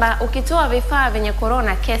amesema kwamba ukitoa vifaa vyenye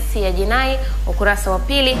corona kesi ya jinai, ukurasa wa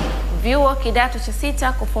 2. Vyuo kidato cha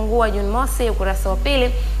 6 kufungua Juni mosi, ukurasa wa 2.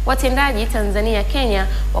 Watendaji Tanzania Kenya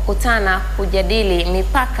wakutana kujadili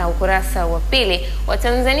mipaka, ukurasa wa 2.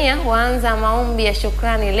 Watanzania waanza maombi ya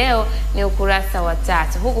shukrani leo, ni ukurasa wa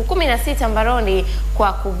 3. Huku 16 mbaroni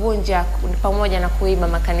kwa kuvunja pamoja na kuiba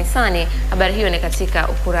makanisani. Habari hiyo ni katika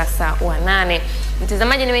ukurasa wa 8.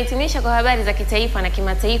 Mtazamaji, nimehitimisha kwa habari za kitaifa na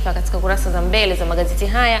kimataifa katika kurasa za mbele za magazeti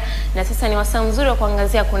haya, na sasa ni wasaa mzuri wa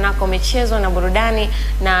kuangazia kunako michezo na burudani,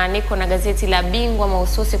 na niko na gazeti la Bingwa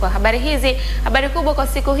mahususi kwa habari hizi. Habari kubwa kwa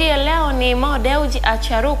siku hii leo ni Mo Dewji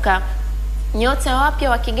acharuka, nyota wapya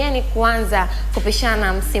wa kigeni kuanza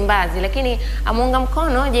kupishana Msimbazi, lakini amuunga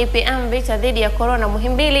mkono JPM vita dhidi ya corona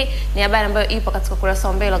Muhimbili. Ni habari ambayo ipo katika kurasa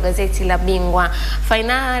wa mbele wa gazeti la Bingwa.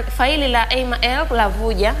 Faili la AML la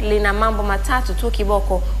vuja lina mambo matatu tu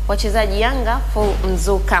kiboko, wachezaji Yanga full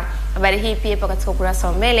mzuka. Habari hii pia ipo katika ukurasa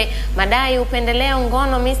wa mbele. Madai upendeleo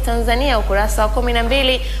ngono Miss Tanzania, ukurasa wa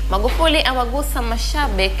 12. Magufuli awagusa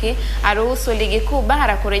mashabiki, aruhusu ligi kuu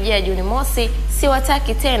bara kurejea Juni mosi, si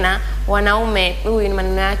wataki tena wanaume. Huyu ni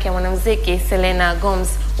maneno yake ya mwanamuziki Selena Gomez,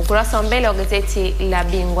 ukurasa wa mbele wa gazeti la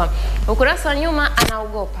Bingwa. Ukurasa wa nyuma,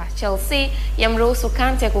 anaogopa Chelsea yamruhusu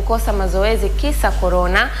Kante kukosa mazoezi kisa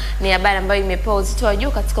corona. Ni habari ambayo imepewa uzito wa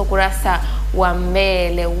juu katika ukurasa wa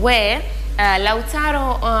mbele.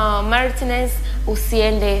 Lautaro Martinez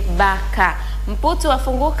usiende baka. Mputu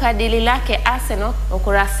afunguka dili lake Arsenal,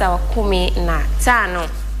 ukurasa wa 15.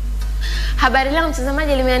 Habari Leo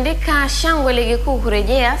mtazamaji limeandika shangwe ligi kuu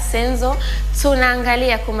kurejea Senzo,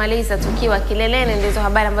 tunaangalia kumaliza tukiwa kileleni. Ndizo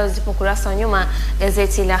habari ambazo zipo kurasa wa nyuma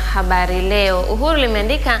gazeti la Habari Leo. Uhuru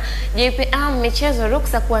limeandika JPM michezo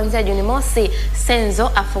ruksa kuanzia Juni mosi,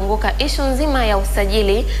 Senzo afunguka ishu nzima ya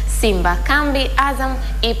usajili Simba, kambi Azam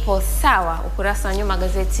ipo sawa. Ukurasa wa nyuma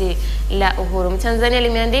gazeti la Uhuru. Tanzania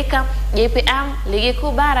limeandika JPM ligi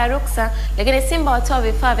kuu bara ruksa, lakini Simba watoa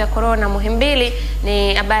vifaa vya corona Muhimbili.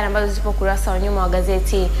 Ni habari ambazo zipo kurasa wa nyuma wa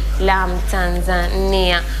gazeti la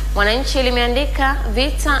Tanzania. Mwananchi limeandika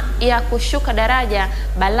vita ya kushuka daraja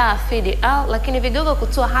balaa FDL, lakini vigogo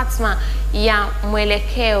kutoa hatma ya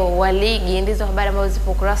mwelekeo wa ligi. Ndizo habari ambazo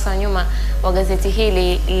zipo kurasa wa nyuma wa gazeti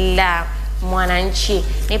hili la Mwananchi.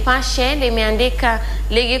 Nipashe limeandika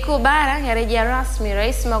ligi kuu bara yarejea rasmi,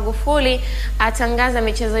 Rais Magufuli atangaza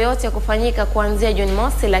michezo yote kufanyika kuanzia Juni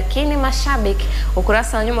mosi, lakini mashabiki.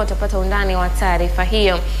 Ukurasa wa nyuma utapata undani wa taarifa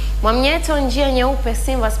hiyo. Mwamnyeto njia nyeupe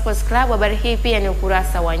Simba Sports Club, habari hii pia ni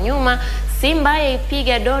ukurasa wa nyuma. Simba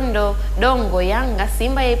yaipiga dongo Yanga,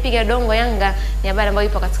 Simba yaipiga dongo Yanga, ni habari ambayo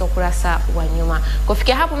ipo katika ukurasa wa nyuma.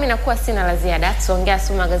 Kufikia hapo mimi nakuwa sina la ziada. Tuongea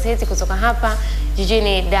Asubuhi magazeti kutoka hapa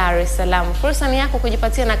jijini Dar es Salaam. Fursa ni yako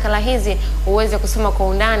kujipatia nakala hizi uweze kusoma kwa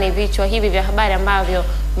undani vichwa hivi vya habari ambavyo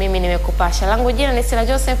mimi nimekupasha. Langu jina ni Sila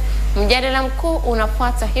Joseph. Mjadala mkuu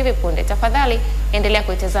unafuata hivi punde. Tafadhali endelea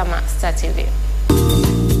kuitazama Star TV.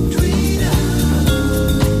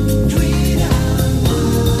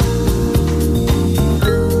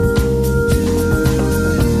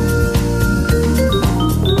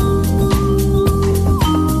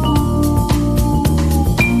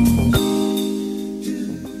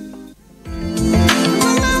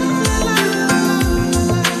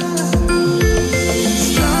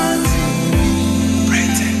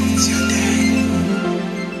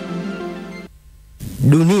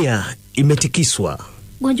 Dunia imetikiswa.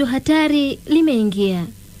 Gonjwa hatari limeingia.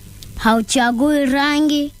 Hauchagui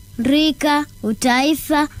rangi, rika,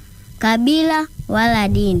 utaifa, kabila wala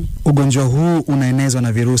dini. Ugonjwa huu unaenezwa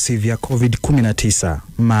na virusi vya COVID-19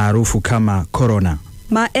 maarufu kama corona.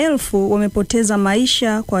 Maelfu wamepoteza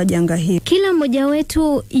maisha kwa janga hili. Kila mmoja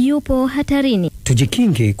wetu yupo hatarini.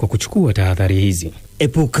 Tujikinge kwa kuchukua tahadhari hizi.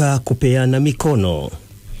 Epuka kupeana mikono.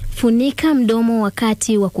 Funika mdomo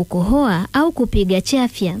wakati wa kukohoa au kupiga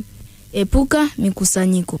chafya. Epuka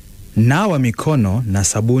mikusanyiko. Nawa mikono na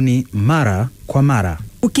sabuni mara kwa mara.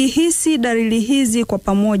 Ukihisi dalili hizi kwa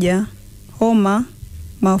pamoja: homa,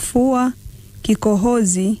 mafua,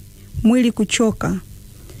 kikohozi, mwili kuchoka,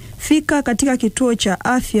 fika katika kituo cha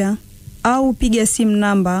afya au piga simu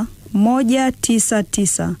namba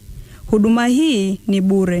 199. Huduma hii ni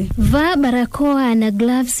bure. Vaa barakoa na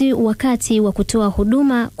gloves wakati wa kutoa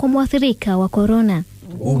huduma kwa mwathirika wa corona.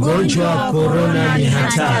 Ugonjwa wa corona ni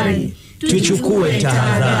hatari. Tuchukue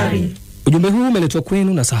tahadhari. Ujumbe huu umeletwa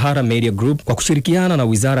kwenu na Sahara Media Group kwa kushirikiana na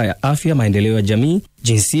Wizara ya Afya, Maendeleo ya Jamii,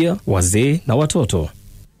 Jinsia, Wazee na Watoto.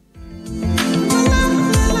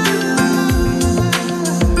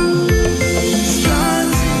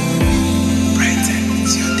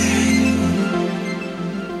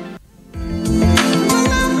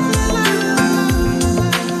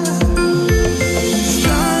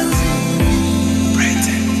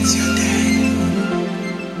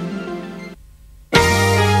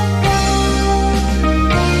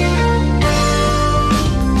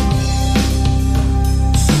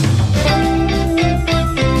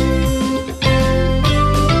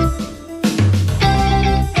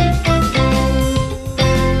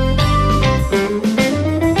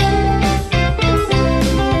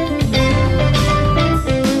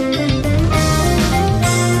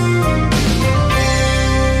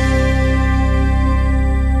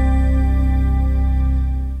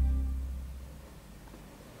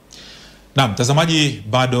 Na mtazamaji,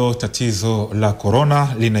 bado tatizo la corona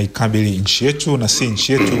linaikabili nchi yetu, na si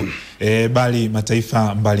nchi yetu bali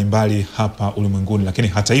mataifa mbalimbali hapa ulimwenguni. Lakini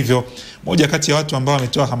hata hivyo, moja kati ya watu ambao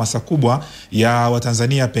wametoa hamasa kubwa ya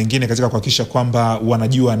Watanzania pengine katika kuhakikisha kwamba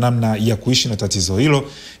wanajua namna ya kuishi na tatizo hilo,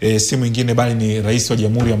 si mwingine bali ni Rais wa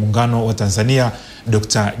Jamhuri ya Muungano wa Tanzania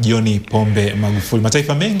Dr. John Pombe Magufuli.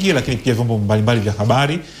 Mataifa mengi lakini pia vyombo mbalimbali vya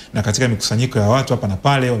habari na katika mikusanyiko ya watu hapa na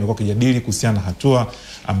pale wamekuwa kijadili kuhusiana na hatua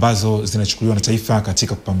ambazo zinachukuliwa na taifa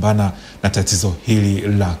katika kupambana na tatizo hili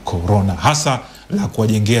la corona, hasa la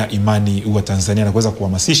kuwajengea imani wa Tanzania na kuweza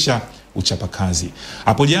kuhamasisha uchapakazi.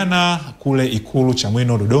 Hapo jana kule Ikulu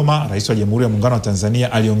Chamwino Dodoma, Rais wa Jamhuri ya Muungano wa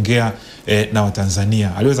Tanzania aliongea na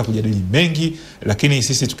Watanzania. Aliweza kujadili mengi, lakini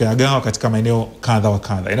sisi tukayagawa katika maeneo kadha wa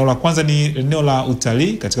kadha. Eneo la kwanza ni eneo la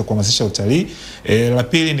utalii, katika kuhamasisha utalii. La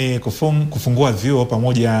pili ni kufungua vyuo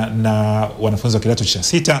pamoja na wanafunzi wa kidato cha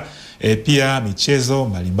 6. Pia michezo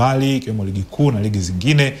mbalimbali ikiwemo ligi kuu na ligi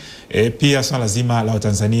zingine. Pia swala zima la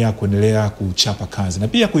Watanzania kuendelea kuchapa kazi na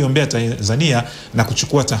pia kuiombea Tanzania na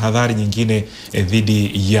kuchukua tahadhari nyingine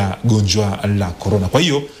dhidi ya gonjwa la corona. Kwa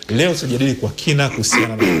hiyo leo tutajadili kwa kina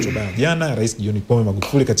kuhusiana na hotuba ya jana ya Rais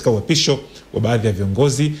Magufuli katika uapisho wa baadhi ya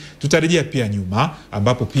viongozi. Tutarejea pia nyuma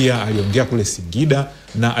ambapo pia aliongea kule Singida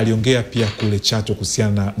na aliongea pia kule Chato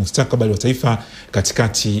kuhusiana na mustakabali wa taifa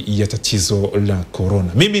katikati ya tatizo la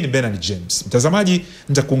corona. Mimi ni Bernard James. Mtazamaji,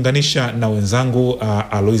 nitakuunganisha na wenzangu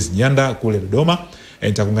Alois Nyanda kule Dodoma,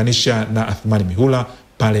 nitakuunganisha na Athmani Mihula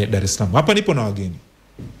pale Dar es Salaam. Hapa nipo na wageni.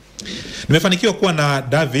 Nimefanikiwa kuwa na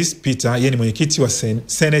Davis Peter, yeye ni mwenyekiti wa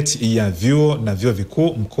Senate ya Vyuo na Vyuo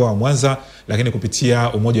Vikuu mkoa wa Mwanza, lakini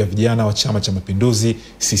kupitia umoja wa vijana wa Chama cha Mapinduzi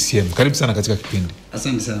CCM. Karibu sana katika kipindi.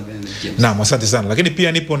 Asante sana James. Naam, asante sana. Lakini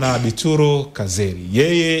pia nipo na Bituro Kazeri.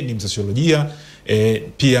 Yeye ni msosiolojia,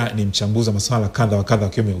 pia ni mchambuzi wa masuala kadha wa kadha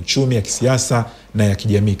ikiwemo ya uchumi, ya kisiasa na ya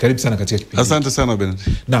kijamii. Karibu sana katika kipindi. Asante sana Ben.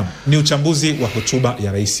 Naam, ni uchambuzi wa hotuba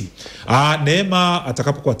ya Rais. Neema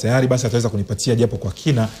atakapokuwa tayari basi ataweza kunipatia japo kwa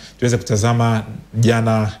kina tuweze kutazama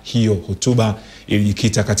jana hiyo hotuba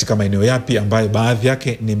ilijikita katika maeneo yapi ambayo baadhi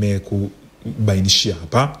yake nimekubainishia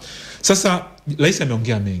hapa. Sasa Rais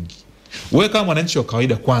ameongea mengi. Wewe kama mwananchi wa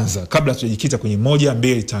kawaida, kwanza kabla tujikita kwenye 1,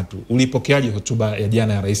 2, 3, ulipokeaje hotuba ya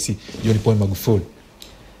jana ya Rais Magufuli?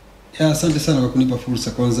 Asante sana kwa kunipa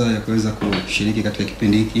fursa kwanza ya kuweza kushiriki katika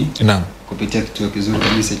kipindi hiki. Naam. Kupitia kituo kizuri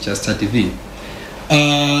kabisa cha Star TV.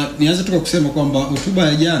 Nianze tu kwa kusema kwamba hotuba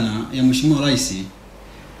ya jana ya Mheshimiwa Rais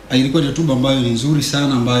ilikuwa ni hotuba ambayo ni nzuri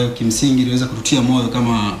sana, ambayo kimsingi iliweza kututia moyo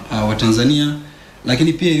kama Watanzania,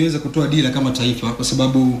 lakini pia iliweza kutoa dira kama taifa, kwa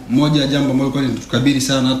sababu moja ya jambo ambalo kwa linatukabili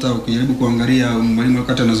sana, hata ukijaribu kuangalia mwalimu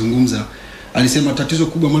wakati anazungumza alisema tatizo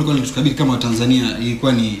kubwa ambalo kwa linatukabili kama Watanzania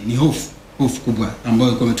ilikuwa ni hofu kubwa ambayo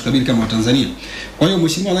ilikuwa imetukabili kama Watanzania. Kwa hiyo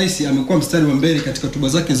Mheshimiwa Rais amekuwa mstari wa mbele katika hotuba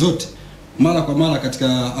zake zote, mara kwa mara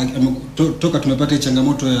katika toka tumepata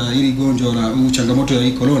changamoto ya hili gonjwa la changamoto ya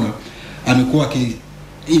hii corona, amekuwa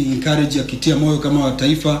encourage, akitia moyo kama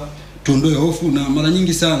taifa tuondoe hofu, na mara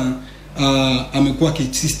nyingi sana amekuwa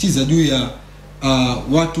akisisitiza juu ya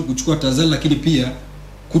watu kuchukua tahadhari, lakini pia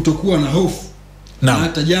kutokuwa na hofu. Na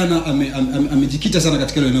hata jana amejikita sana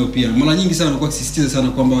katika hilo eneo pia. Mara nyingi sana amekuwa akisisitiza sana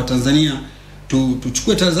kwamba Watanzania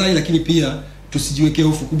tuchukue tahadhari, lakini pia tusijiwekee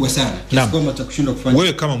hofu kubwa sana kwamba tutakushindwa kufanya.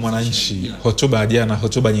 Wewe kama mwananchi, hotuba ya jana,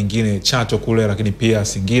 hotuba nyingine Chato kule, lakini pia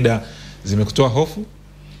Singida, zimekutoa hofu?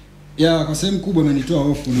 Kwa sehemu kubwa imenitoa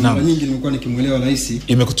hofu, na mara nyingi nimekuwa nikimuelewa Rais.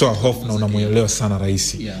 Imekutoa hofu na unamuelewa sana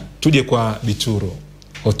Rais. Tuje kwa Bituro.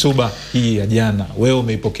 Hotuba hii ya jana wewe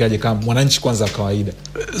umeipokeaje kama mwananchi kwanza kawaida?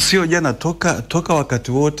 Sio jana, toka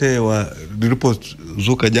wakati wote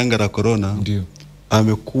lilipozuka janga la corona, ndio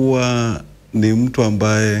amekuwa ni mtu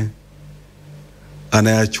ambaye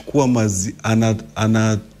anayachukua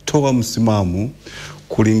anatoa msimamo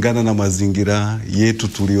kulingana na mazingira yetu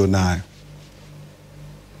tulionayo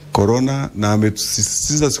corona, na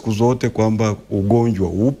ametusisitiza siku zote kwamba ugonjwa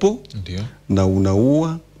upo, ndio, na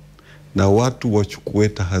unaua na watu wachukue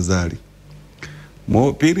tahadhari.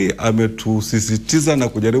 Pili, ametusisitiza na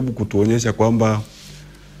kujaribu kutuonyesha kwamba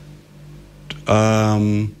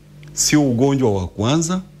sio ugonjwa wa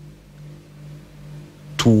kwanza,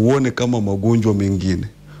 tuone kama magonjwa mengine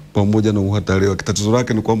pamoja na uhatari wake. Tatizo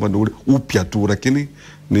lake ni kwamba ni upya tu, lakini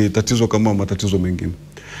ni tatizo kama matatizo mengine.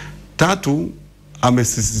 Tatu,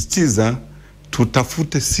 amesisitiza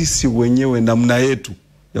tutafute sisi wenyewe namna yetu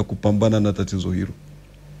ya kupambana na tatizo hilo,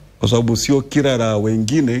 kwa sababu sio kila la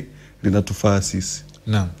wengine linatufaa sisi.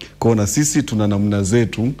 Naam. Kwa na sisi tuna namna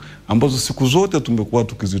zetu ambazo siku zote tumekuwa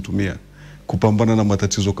tukizitumia kupambana na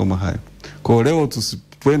matatizo kama haya. Kwa leo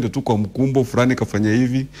tusipende tu kwa mkumbo fulani kafanya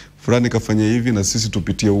hivi, fulani kafanya hivi, na sisi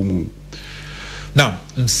tupitie humu. Naam,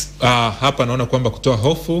 hapa naona kwamba kutoa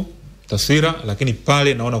hofu taswira, lakini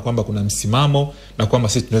pale naona kwamba kuna msimamo na kwamba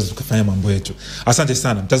sisi tunaweza tukafanya mambo yetu. Asante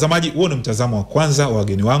sana mtazamaji, huo ni mtazamo wa kwanza wa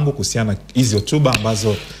wageni wangu kuhusiana hizi hotuba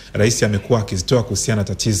ambazo Rais amekuwa akizitoa kuhusiana na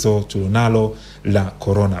tatizo tulionalo la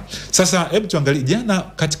corona. Sasa hebu tuangalie jana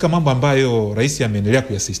katika mambo ambayo Rais ameendelea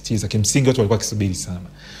kuyasisitiza. Kimsingi watu walikuwa kisubiri sana.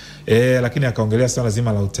 Lakini akaongelea swala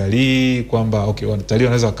zima la utalii kwamba watalii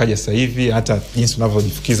wanaweza wakaja sasa hivi, hata jinsi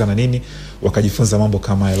unavyojifukiza na nini wakajifunza mambo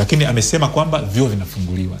kama haya. Lakini amesema kwamba vyuo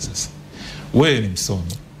vinafunguliwa sasa. Wewe ni msomi,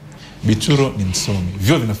 Bituro ni msomi.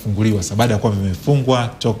 Vyuo vinafunguliwa sasa baada ya kuwa vimefungwa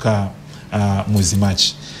toka mwezi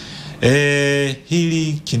Machi.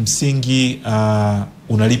 Hili kimsingi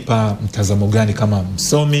unalipa mtazamo gani kama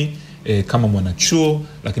msomi, kama mwanachuo,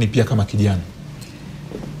 lakini pia kama kijana?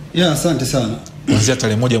 Asante sana. Kuanzia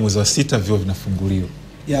tarehe 1 mwezi wa 6 vyuo vinafunguliwa.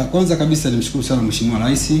 Kwanza kabisa nimshukuru sana Mheshimiwa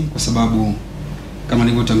Rais kwa sababu kama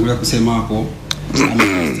nilivyotangulia kusema hapo,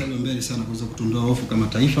 amestahili mbele sana kuweza kutuondoa hofu kama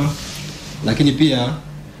taifa, lakini pia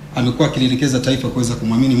amekuwa akilielekeza taifa kuweza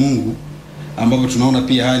kumwamini Mungu, ambapo tunaona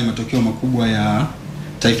pia haya ni matokeo makubwa ya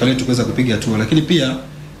taifa letu kuweza kupiga hatua. Lakini pia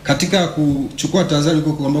katika kuchukua tahadhari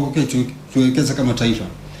huko ambako tuwekeza kama taifa,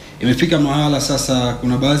 imefika mahala sasa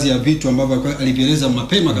kuna baadhi ya vitu ambavyo alivieleza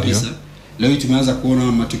mapema kabisa. Leo tumeanza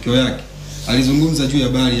kuona matokeo yake. Alizungumza juu ya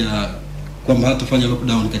habari ya kwamba hatafanya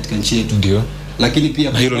lockdown katika nchi yetu. Ndio. Lakini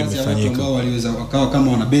pia kuna baadhi ya watu ambao waliweza wakawa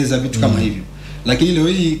kama wanabeza vitu kama hivyo. Lakini leo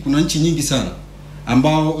hii kuna nchi nyingi sana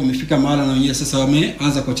ambao imefika mahala na wenyewe sasa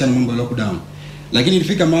wameanza kuachana mambo ya lockdown. Lakini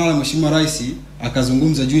ilifika mahala Mheshimiwa Rais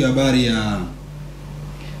akazungumza juu ya habari ya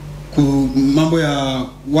mambo ya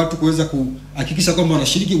watu kuweza kuhakikisha kwamba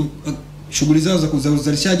wanashiriki shughuli zao za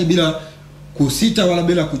uzalishaji bila kusita wala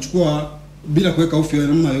bila kuweka hofu ya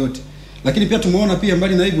namna yoyote. Lakini pia tumeona pia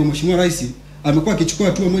mbali na hivyo Mheshimiwa Rais amekuwa akichukua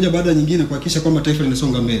hatua moja baada ya nyingine kuhakikisha kwamba taifa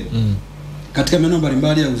linasonga mbele. Katika maeneo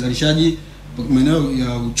mbalimbali ya uzalishaji, maeneo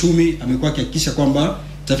ya uchumi, amekuwa akihakikisha kwamba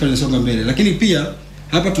taifa linasonga mbele. Lakini pia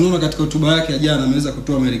hapa tunaona katika hotuba yake ya jana ameweza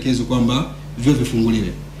kutoa maelekezo kwamba vyuo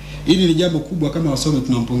vifunguliwe. Hili ni jambo kubwa, kama wasomi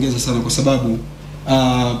tunampongeza sana kwa sababu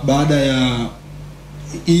baada ya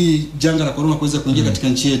hii janga la corona kuweza kuingia katika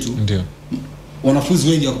nchi yetu, ndio wanafunzi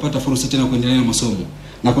wengi wakapata fursa tena kuendelea na masomo.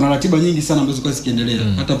 Na kuna ratiba nyingi sana ambazo kwa zikiendelea.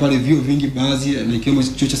 Hata pale vyuo vingi baadhi na ikiwemo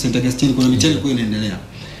chuo cha St. Augustine kuna mitihani kwa inaendelea.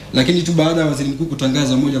 Lakini tu baada ya waziri mkuu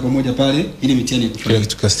kutangaza moja kwa moja pale ili mitihani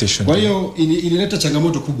kufanyika. Kwa hiyo ilileta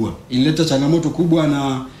changamoto kubwa. Ilileta changamoto kubwa,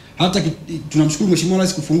 na hata tunamshukuru Mheshimiwa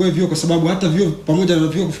Rais kufungua vyuo kwa sababu hata vyuo pamoja na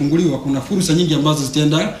vyuo kufunguliwa kuna fursa nyingi ambazo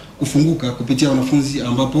zitaenda kufunguka kupitia wanafunzi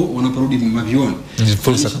ambapo wanaporudi mavyuoni.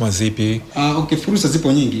 Fursa kama zipi? Fursa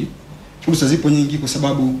zipo nyingi. Fursa zipo nyingi kwa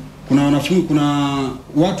sababu kuna wanafunzi, kuna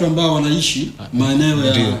watu ambao wanaishi maeneo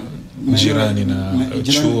ya jirani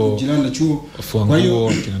na chuo. Kwa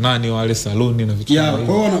hiyo kina nani wale saluni na vitu kama hivyo.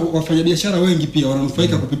 Kwa hiyo wafanyabiashara wengi pia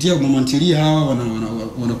wananufaika kupitia mamantilia hawa,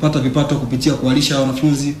 wanapata vipato kupitia kuwalisha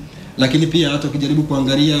wanafunzi. Lakini pia hata ukijaribu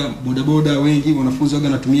kuangalia bodaboda wengi wanafunzi waga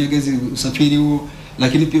natumia gesi usafiri huo.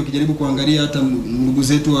 Lakini pia ukijaribu kuangalia hata ndugu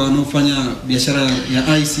zetu wanaofanya biashara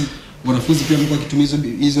ya ice, wanafunzi pia wamekuwa wakitumia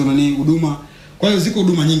hizo huduma. Kwa hiyo ziko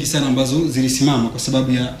huduma nyingi sana ambazo zilisimama kwa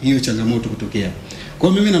sababu ya hiyo changamoto kutokea. Kwa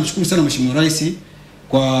hiyo mimi namshukuru sana Mheshimiwa Rais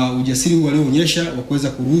kwa ujasiri huu alioonyesha wa kuweza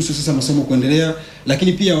kuruhusu sasa masomo kuendelea.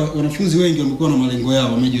 Lakini pia wanafunzi wengi wamekuwa na malengo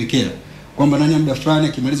yao wamejiwekea kwamba ndani ya muda fulani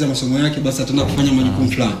akimaliza masomo yake basi ataenda kufanya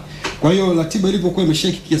majukumu fulani. Kwa hiyo ratiba ilipokuwa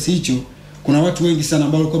imeshaki kiasi hicho, kuna watu wengi sana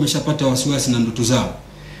ambao walikuwa wameshapata wasiwasi na ndoto zao.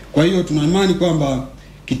 Kwa hiyo tuna imani kwamba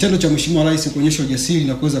kitendo cha Mheshimiwa Rais kuonyesha ujasiri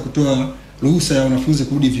na kuweza kutoa ruhusa ya wanafunzi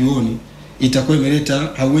kurudi vyuoni itakuwa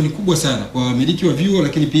imeleta ahueni kubwa sana kwa wamiliki wa vyuo,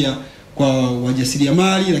 lakini pia kwa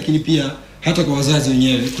wajasiriamali, lakini pia hata kwa wazazi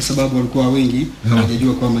wenyewe, kwa sababu walikuwa wengi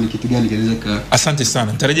hawajajua kwamba ni kitu gani kinaweza. Asante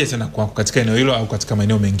sana. Nitarejea tena kwa katika eneo hilo au katika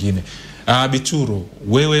maeneo mengine. Bituro,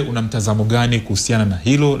 wewe una mtazamo gani kuhusiana na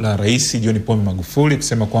hilo la Rais John Pombe Magufuli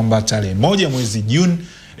kusema kwamba tarehe 1 mwezi Juni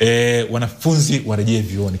wanafunzi warejee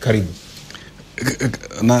vyuoni? Karibu.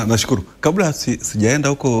 Nashukuru. Kabla sijaenda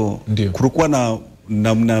huko, kulikuwa na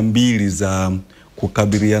namna mbili za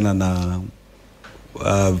kukabiliana na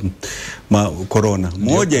corona.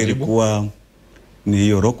 Moja ilikuwa ni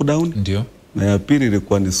hiyo lockdown, ndio, na ya pili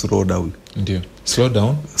ilikuwa ni slow down. Ndio.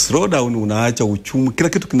 Slow down unaacha uchumi, kila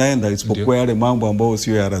kitu kinaenda isipokuwa yale mambo ambayo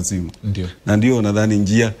sio ya lazima. Ndio. Na ndio nadhani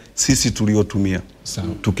njia sisi tuliotumia. Sawa.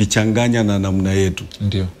 Tukichanganya na namna yetu.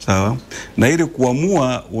 Ndio. Sawa. Na ili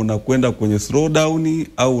kuamua unakwenda kwenye slow down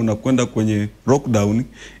au unakwenda kwenye lockdown,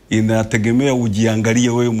 inategemea ujiangalie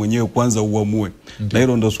wewe mwenyewe kwanza uamue. Na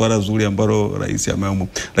hilo ndio swala zuri ambalo Rais ameamua.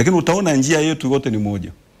 Lakini utaona njia yetu yote ni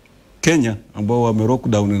moja. Kenya ambao wame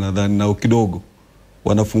lockdown nadhani nao kidogo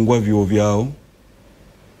wanafungua vyuo vyao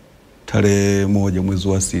tarehe 1 mwezi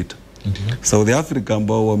wa 6. Ndio. South Africa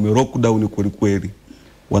ambao wame lockdown kweli kweli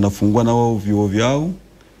wanafungua na wao vyuo vyao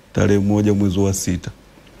tarehe 1 mwezi wa 6.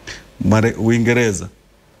 Uingereza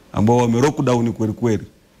ambao wame lockdown kweli kweli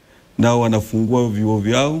nao wanafungua vyuo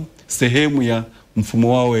vyao sehemu ya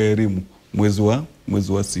mfumo wao wa elimu mwezi wa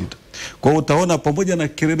 6. Kwa hiyo utaona pamoja na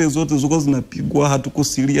kelele zote zilizo zinapigwa, hatuko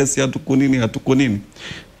serious, hatuko nini,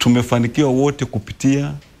 tumefanikiwa wote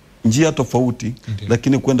kupitia njia tofauti,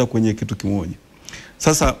 lakini kwenda kwenye kitu kimoja.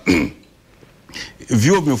 Sasa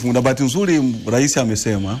vyuo vimefungwa. Bahati nzuri Rais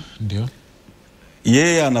amesema, ndio,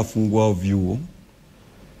 yeye anafungua vyuo,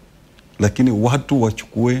 lakini watu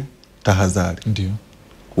wachukue tahadhari. Ndio.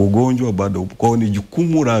 Ugonjwa bado upo. Kwa hiyo ni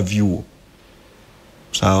jukumu la vyuo,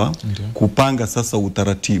 sawa, kupanga sasa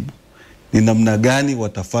utaratibu ni namna gani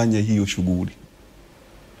watafanya hiyo shughuli,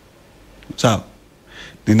 sawa.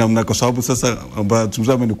 Ni namna, kwa sababu sasa ambaye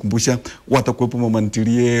tumzame nikumbusha, watakuwepo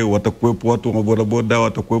mamantilie, watakuwepo watu wa bodaboda,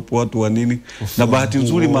 watakuwepo watu wa nini, na bahati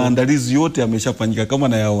nzuri maandalizi yote yameshafanyika kama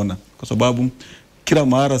nayaona, kwa sababu kila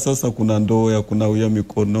mara sasa kuna ndoo ya kunawia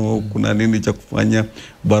mikono, kuna nini cha kufanya,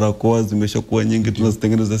 barakoa zimeshakuwa nyingi,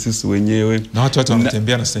 tunazitengeneza sisi wenyewe, na watu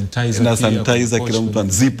wanatembea na sanitizer, na sanitizer kila mtu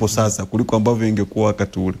zipo sasa kuliko ambavyo ingekuwa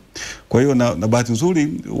wakati ule. Kwa hiyo na bahati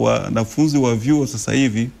nzuri wanafunzi wa vyuo sasa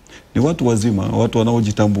hivi ni watu wazima, watu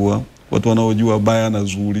wanaojitambua, watu wanaojua baya na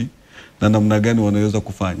zuri na namna gani wanaweza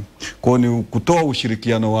kufanya. Kwa hiyo ni kutoa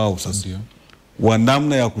ushirikiano wao sasa wa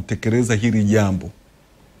namna ya kutekeleza hili jambo,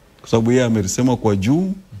 kwa sababu yeye amelisema kwa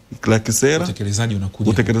juu la kisera,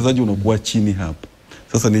 utekelezaji unakuwa chini hapa.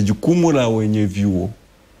 Sasa ni jukumu la wenye vyuo,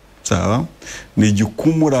 sawa, ni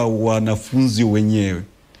jukumu la wanafunzi wenyewe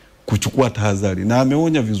kuchukua tahadhari, na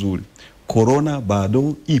ameonya vizuri, corona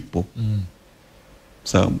bado ipo.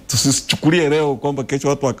 Sawa, tusichukulie leo kwamba kesho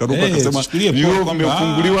watu wakaruka kusema vyuo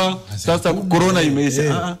vimefunguliwa sasa corona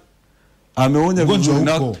imeisha. Ameonya vizuri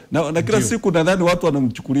na kila siku nadhani watu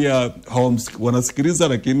wanamchukulia, wanasikiliza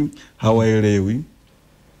lakini hawaelewi,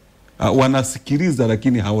 wanasikiliza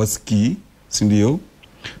lakini hawasikii, si ndio?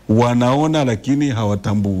 Wanaona lakini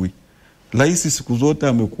hawatambui. Rais siku zote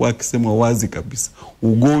amekuwa akisema wazi kabisa,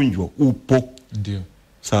 ugonjwa upo, ndio,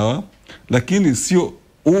 sawa, lakini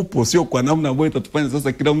upo sio kwa namna ambayo itatufanya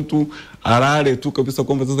sasa kila mtu alale tu kabisa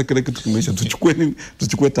kwamba sasa kila kitu kimeisha.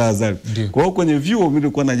 Tuchukue tahadhari. Kwa hiyo kwenye vyuo mimi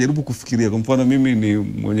nilikuwa najaribu kufikiria, kwa mfano mimi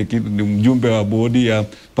ni mjumbe wa bodi ya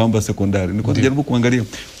Pamba Sekondari, nilikuwa najaribu kuangalia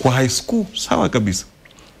kwa high school, sawa kabisa,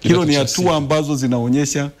 hilo ni hatua ambazo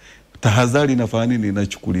zinaonyesha tahadhari inafanya nini,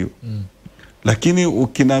 inachukuliwa. Lakini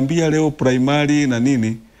ukiniambia leo primary na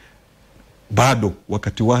nini, bado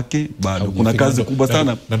wakati wake bado kuna kazi kubwa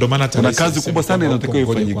sana, kuna kazi kubwa sana inatakiwa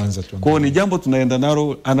ifanyike. Kwa hiyo ni jambo tunaenda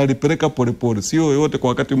nalo, analipeleka polepole, sio yote kwa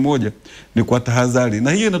wakati mmoja, ni kwa tahadhari.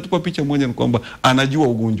 Na hiyo inatupa picha moja, ni kwamba anajua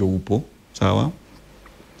ugonjwa upo, sawa,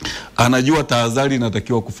 anajua tahadhari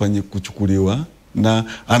inatakiwa kuchukuliwa, na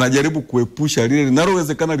anajaribu kuepusha lile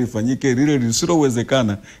linalowezekana lifanyike, lile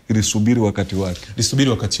lisilowezekana lisubiri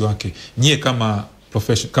wakati wake. Nyie kama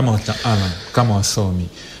professional, kama wataalamu, kama wasomi,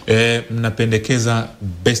 mnapendekeza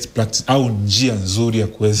best practice au njia nzuri ya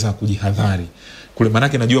kuweza kujihadhari kule?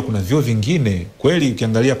 Manake najua kuna vyuo vingine kweli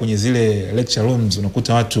ukiangalia kwenye zile lecture rooms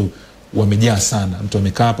unakuta watu wamejaa sana, mtu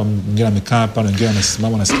amekaa hapa, mwingine amekaa hapa, na wengine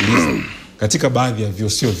wanasimama wanasikiliza. Katika baadhi ya vyuo,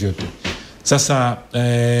 sio vyote. Sasa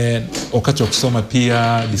wakati wa kusoma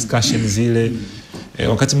pia discussion zile,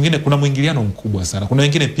 wakati mwingine kuna mwingiliano mkubwa sana. Kuna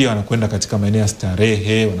wengine pia wanakwenda katika maeneo ya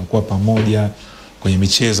starehe, wanakuwa pamoja kwenye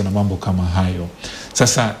michezo na mambo kama hayo.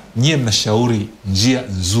 Sasa nyie mnashauri njia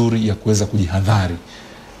nzuri ya kuweza kujihadhari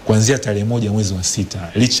kuanzia tarehe 1 mwezi wa 6,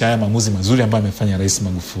 licha ya maamuzi mazuri ambayo amefanya Rais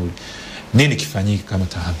Magufuli, nini kifanyike kama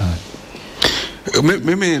tahadhari?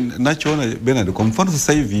 Mimi nachoona Bernard, kwa mfano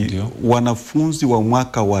sasa hivi wanafunzi wa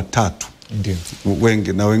mwaka wa 3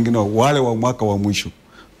 wengi na wengine wale wa mwaka wa mwisho,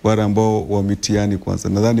 wale ambao wa mitihani kwanza,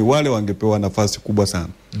 nadhani wale wangepewa nafasi kubwa sana.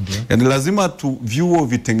 Yaani lazima vyuo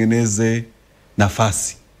vitengeneze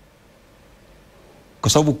nafasi, kwa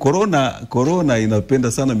sababu corona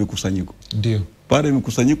inapenda sana mikusanyiko. Ndio. Pale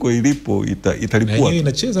mikusanyiko ilipo italipua,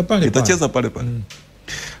 itacheza pale.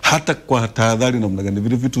 Hata kwa tahadhari na namna gani,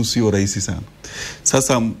 vile vitu sio rahisi sana.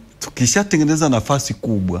 Sasa tukishatengeneza nafasi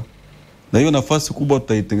kubwa, na hiyo nafasi kubwa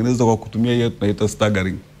tutaitengeneza kwa kutumia hiyo tunaita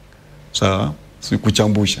staggering, sawa, si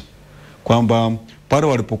kuchambusha, kwamba pale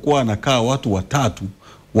walipokuwa wanakaa watu 3,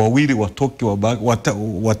 2 watoke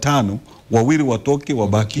watano, 2 watoke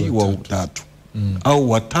wabaki wa 3, au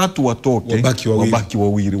 3 watoke wabaki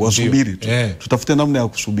 2, wasubiri tu. Tutafute namna ya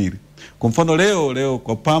kusubiri. Kwa mfano leo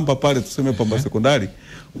kwa Pamba pale, tuseme Pamba Sekondari,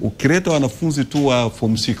 ukileta wanafunzi tu wa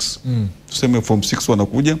form 6, tuseme form 6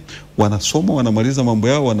 wanakuja, wanasoma, wanamaliza mambo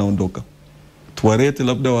yao, wanaondoka. Tuwalete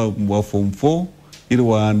labda wa form 4 ili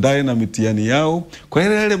waandae na mitihani yao. Kwa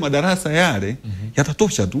hiyo yale madarasa yale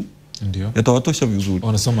yatatosha tu. Ndio. Yatawatosha vizuri.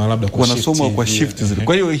 Wanasoma labda kwa shift zile.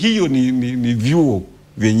 Kwa hiyo ni vyuo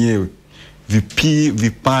vyenyewe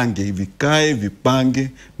vipange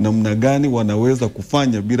namna gani wanaweza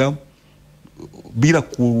kufanya bila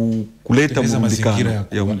kuleta mrundikano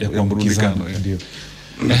ya mrundikano. Ndio.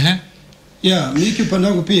 Mimi kiupande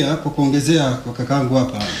wangu pia, kwa kuongezea kwa kakaangu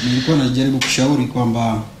hapa, nilikuwa najaribu kushauri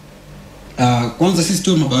kwamba kwanza sisi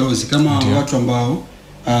tu mabalozi kama watu ambao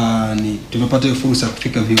tumepata hiyo fursa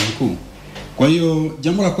kufika vyuo vikuu. Kwa hiyo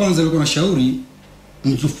jambo la kwanza nilikuwa nashauri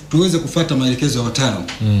tuweze kufuata maelekezo ya wataalamu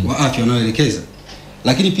wa afya wanaoelekeza,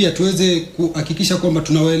 lakini pia tuweze kuhakikisha kwamba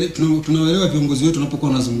tunawaelewa viongozi wetu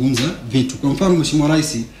wanapokuwa wanazungumza vitu. Kwa mfano Mheshimiwa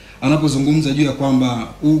Rais anapozungumza juu ya kwamba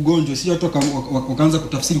ugonjwa si watu wakaanza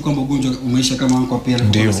kutafsiri kwamba ugonjwa umeisha, kama anko pia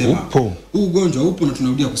anasema ugonjwa upo na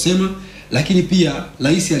tunarudia kusema, lakini pia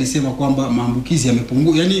Rais alisema kwamba maambukizi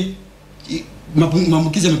yamepungua, yani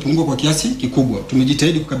maambukizi yamepungua kwa kiasi kikubwa,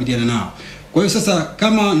 tumejitahidi kukabiliana nao. Kwa hiyo sasa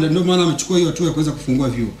kama ndio maana amechukua hiyo hatua ya kuweza kufungua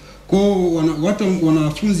vyuo. Kwa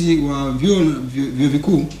wanafunzi wa vyuo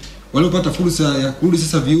vikuu waliopata fursa ya kurudi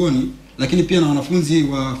sasa vyuoni, lakini pia na wanafunzi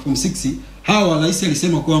wa form 6, hawa Rais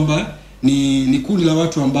alisema kwamba ni kundi la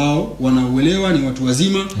watu ambao wanauelewa, ni watu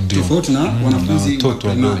wazima tofauti na wanafunzi wa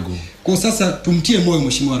primary. Kwa sasa tumtie moyo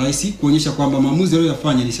Mheshimiwa Rais kuonyesha kwamba maamuzi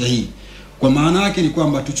aliyofanya ni sahihi. Kwa maana yake ni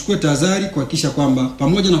kwamba tuchukue tahadhari kuhakikisha kwamba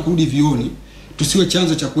pamoja na kurudi vyuoni tusiwe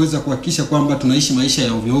chanzo cha kuweza kuhakikisha kwamba tunaishi maisha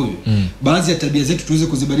ya ovyo ovyo. Baadhi ya tabia zetu tuweze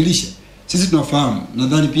kuzibadilisha. Sisi tunafahamu,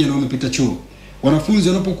 nadhani pia na wamepita chuo, wanafunzi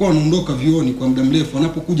wanapokuwa wanaondoka vyuoni kwa muda mrefu,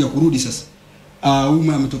 wanapokuja kurudi sasa,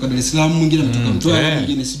 ametoka Dar es Salaam, mwingine ametoka Mtwara,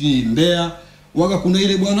 mwingine sijui Mbeya, waga kuna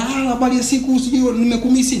ile bwana habari ya siku sijui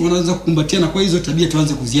nimekumisi, wanaanza kukumbatiana. Kwa hizo tabia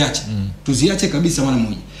tuanze kuziacha, tuziache kabisa mara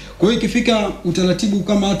moja. Kwa hiyo ikifika utaratibu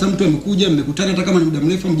kama hata mtu amekuja mmekutana, hata kama ni muda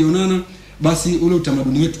mrefu mjaonana, basi ule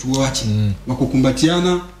utamaduni wetu tuuache wa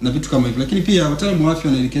kukumbatiana na vitu kama hivyo. Lakini pia wataalamu wa afya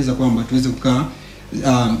wanaelekeza kwamba tuweze kukaa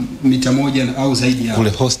mita moja au zaidi ya kule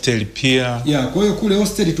hostel pia. Kwa hiyo kule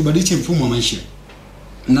hostel tubadilishe mfumo wa maisha.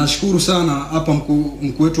 Nashukuru sana hapa mkuu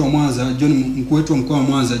wetu wa Mwanza, mkuu wetu wa mkoa wa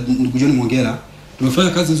Mwanza, ndugu John Mwongela. Tumefanya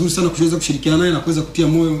kazi nzuri sana kuweza kushirikiana naye na kuweza kutia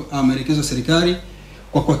moyo maelekezo ya serikali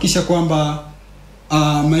kwa kuhakikisha kwamba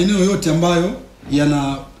maeneo yote ambayo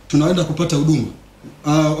tunaenda kupata huduma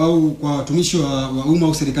au kwa watumishi wa umma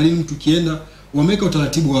au serikalini, mtu kienda wameweka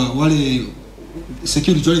utaratibu wa wale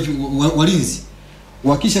security walinzi,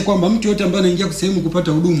 kuhakikisha kwamba mtu yote ambaye anaingia sehemu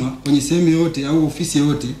kupata huduma kwenye sehemu yote au ofisi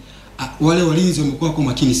yote, wale walinzi wamekuwa kwa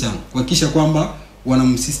makini sana kuhakikisha kwamba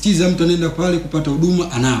wanamsisitiza mtu anaenda pale kupata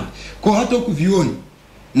huduma anawe. Kwa hata huku vyuoni,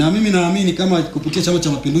 na mimi naamini kama kupitia Chama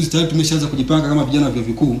cha Mapinduzi tayari tumeshaanza kujipanga kama vijana wa vyuo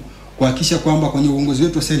vikuu kuhakikisha kwamba kwenye uongozi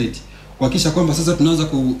wetu wa Senate, kuhakikisha kwamba sasa tunaanza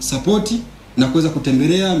kusupport na kuweza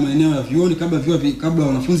kutembelea maeneo ya vyuoni kabla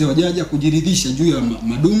wanafunzi wajaja, kujiridhisha juu ya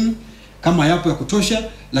madumu kama yapo ya kutosha,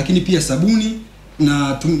 lakini pia sabuni.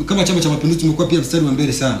 Na kama Chama cha Mapinduzi tumekuwa pia mstari wa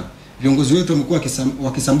mbele sana. Viongozi wetu wamekuwa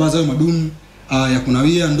wakisambaza hayo madumu ya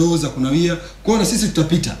kunawia, ndoo za kunawia. Kwa na sisi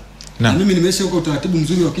tutapita. Na mimi nimeshaweka utaratibu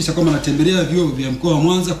mzuri kuhakikisha kwamba natembelea vyuo vya mkoa wa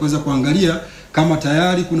Mwanza kuweza kuangalia kama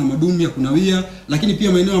tayari kuna madumu ya kunawia, lakini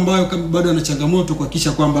pia maeneo ambayo bado yana changamoto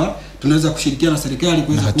kuhakikisha kwamba tunaweza kushirikiana na serikali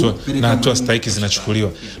kuweza kupeleka hatua stahiki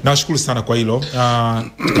zinachukuliwa. Nawashukuru sana kwa hilo.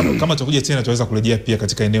 Kama tutakuja tena tutaweza kurejea pia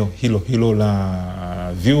katika eneo hilo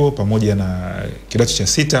la vyuo pamoja na kidato cha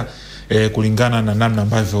 6 kulingana na namna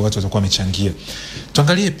ambavyo watu watakuwa wamechangia.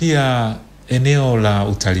 Tuangalie pia eneo la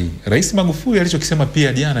utalii. Rais Magufuli alichokisema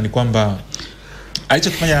pia jana ni kwamba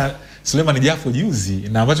alichokifanya Suleiman Jafo juzi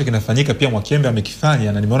na ambacho kinafanyika pia Mwakembe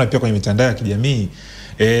amekifanya, na nimeona pia kwenye mitandao ya kijamii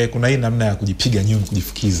kuna hii namna ya kujipiga nyumu,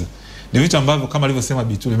 kujifukiza. Ni vitu ambavyo kama alivyosema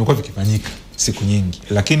Bitu vimekuwa vikifanyika siku nyingi,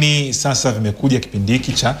 lakini sasa vimekuja kipindi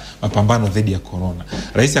hiki cha mapambano dhidi ya corona.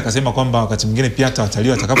 Rais akasema kwamba wakati mwingine pia hata watalii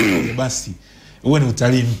watakapokuja basi uwe ni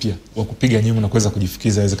utalii mpya wa kupiga nyumu na kuweza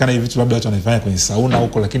kujifukiza. Inawezekana hivi vitu labda watu wanafanya kwenye sauna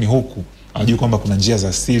huko, lakini huku hawajui kwamba kuna njia za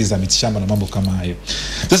asili za mitishamba na mambo kama hayo.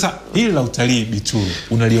 Sasa hili la utalii Bitu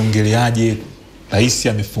unaliongeleaje? Rais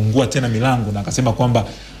amefungua tena milango na akasema kwamba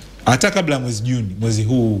hata kabla mwezi Juni, mwezi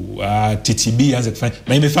huu TTB aanze kufanya,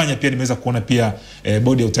 na imefanya pia, nimeweza kuona pia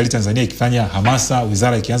bodi ya utalii Tanzania ikifanya hamasa,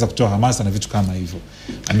 wizara ikianza kutoa hamasa na vitu kama hivyo.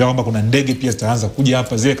 Ambia kwamba kuna ndege pia zitaanza kuja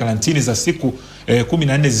hapa, zile karantini za siku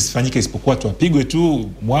 14 zisifanyike, isipokuwa tuapigwe tu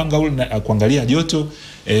mwanga ule na kuangalia joto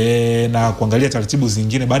na kuangalia taratibu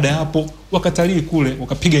zingine. Baada ya hapo wakatalii kule,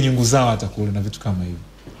 wakapiga nyungu zao hata kule na vitu kama hivyo.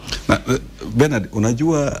 Na Bernard,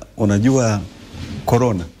 unajua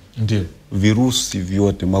corona ndio virusi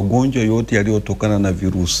vyote, magonjwa yote yaliyotokana na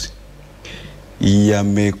virusi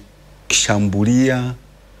yameshambulia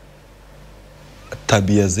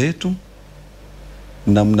tabia zetu,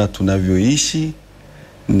 namna tunavyoishi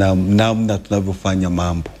na namna tunavyofanya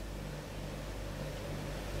mambo.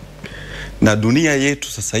 Na dunia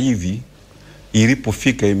yetu sasa hivi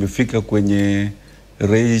imefika kwenye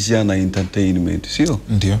leisure na entertainment, sio?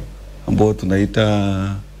 Ndio ambao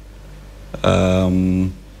tunaita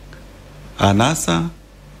anasa,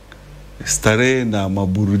 starehe na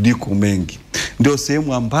maburudiko mengi. Ndio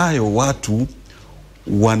sehemu ambayo watu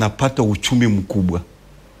wanapata uchumi mkubwa.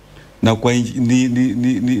 na kwa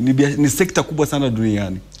ni sekta kubwa sana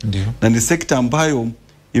duniani. Ndio. Na ni sekta ambayo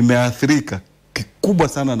imeathirika kikubwa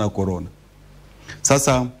sana na corona.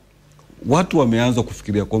 Sasa watu wameanza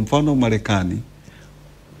kufikiria, kwa mfano Marekani,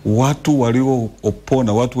 watu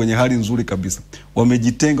walioopona, watu wenye hali nzuri kabisa,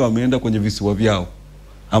 wamejitenga, wameenda kwenye visiwa vyao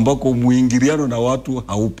ambako muingiliano na watu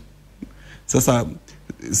haupo. Sasa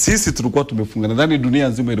sisi tulikuwa tumefunga, nadhani dunia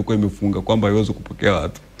nzima ilikuwa imefunga kwamba haiwezi kupokea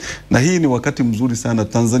watu. Na hii ni wakati mzuri sana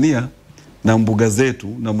Tanzania na mbuga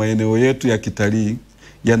zetu na maeneo yetu ya kitalii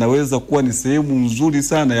yanaweza kuwa ni sehemu nzuri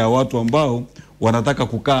sana ya watu ambao wanataka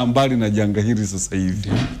kukaa mbali na janga hili sasa hivi.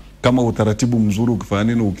 Kama utaratibu mzuri ukifanya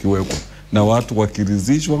nini ukiwekwa na watu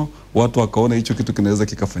wakiridhishwa, watu wakaona hicho kitu kinaweza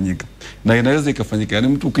kikafanyika. Na inaweza ikafanyika. Yaani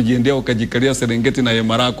mtu ukijiendea ukajikalia Serengeti na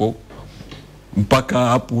hema lako mpaka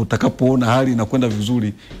hapo utakapoona hali inakwenda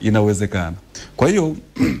vizuri, inawezekana. Kwa hiyo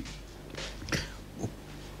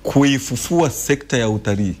kuifufua sekta ya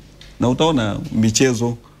utalii, na utaona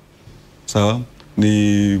michezo, sawa,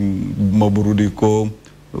 ni maburudiko,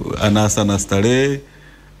 anasa na starehe,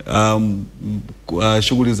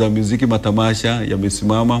 shughuli za muziki, matamasha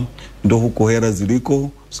yamesimama, ndo huko hera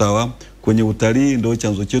ziliko, sawa. Kwenye utalii ndo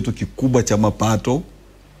chanzo chetu kikubwa cha mapato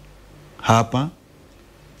hapa,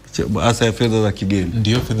 hasa ya fedha za kigeni.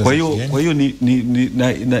 Ndio, fedha za kigeni. Kwa hiyo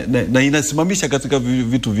na inasimamisha katika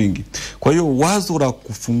vitu vingi. Kwa hiyo wazo la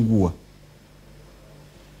kufungua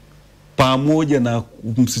pamoja na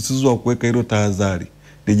msisitizo wa kuweka hilo tahadhari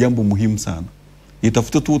ni jambo muhimu sana.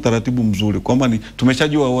 Itafute tu utaratibu mzuri kwamba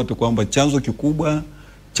tumeshajua wote kwamba chanzo kikubwa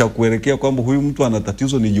cha kuelekea kwamba huyu mtu ana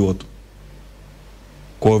tatizo ni joto.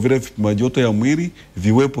 Kwa vile vipima joto ya mwili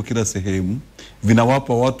viwepo kila sehemu,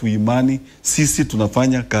 vinawapa watu imani sisi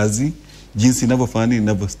tunafanya kazi jinsi inavyofanya,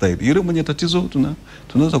 inavyostahili. Yule mwenye tatizo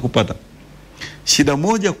tunaweza kupata. Shida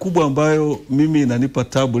moja kubwa ambayo mimi inanipa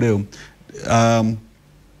tabu leo,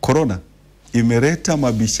 corona imeleta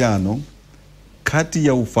mabishano kati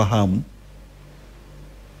ya ufahamu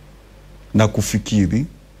na kufikiri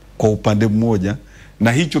kwa upande mmoja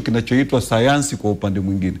na hicho kinachoitwa sayansi kwa upande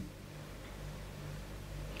mwingine.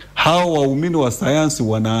 Hao waumini wa sayansi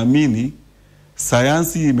wanaamini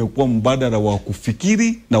sayansi imekuwa mbadala wa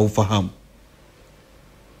kufikiri na ufahamu.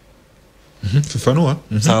 Tufanua.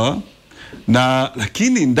 Sawa? Na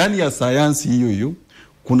lakini ndani ya sayansi hiyo hiyo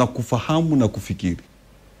kuna kufahamu na kufikiri.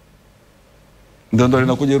 Ndio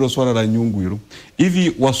linakuja hilo swala la nyungu hilo.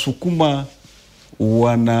 Hivi Wasukuma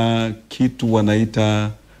wana kitu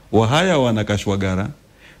wanaita Wahaya wana kashwagara.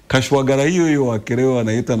 Kashwagara hiyo hiyo Wakerewe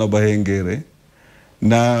wanaita na bahengere.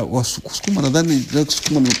 Na Wasukuma nadhani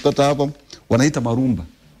Wasukuma nimepata hapa wanaita marumba.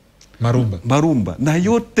 Marumba. Na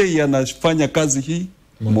yote yanafanya kazi hii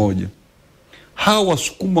moja. Hawa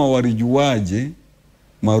Wasukuma walijuaje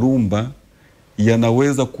marumba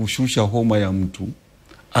yanaweza kushusha homa ya mtu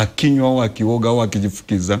akinywa au akioga au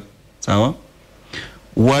akijifukiza? Sawa?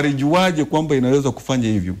 Walijuaje kwamba inaweza kufanya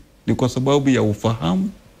hivyo? Ni kwa sababu ya ufahamu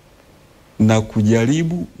na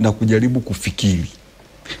kujaribu kufikiri.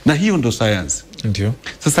 Na hiyo ndo sayansi. Ndio.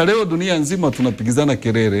 Sasa leo dunia nzima tunapigizana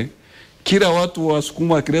kelele. Kila watu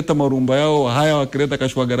Wasukuma wakileta marumba yao, Wahaya wakileta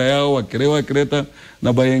kashwagara yao, Wakerewe wakileta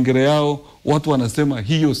na bayengere yao, watu wanasema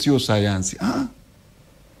hiyo sio sayansi.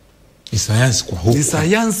 Ni sayansi kwa huku. Ni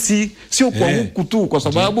sayansi sio kwa huku tu, kwa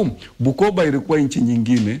sababu Bukoba ilikuwa nchi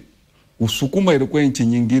nyingine, Usukuma ilikuwa nchi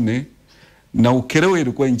nyingine, na Ukerewe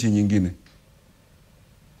ilikuwa nchi nyingine.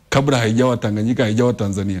 Kabla haijawa Tanganyika, haijawa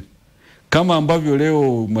Tanzania. Kama ambavyo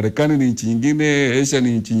leo Marekani ni nchi nyingine, Asia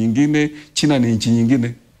ni nchi nyingine, China ni nchi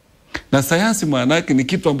nyingine. Na sayansi maana yake ni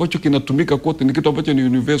kitu ambacho kinatumika kote, ni kitu ambacho ni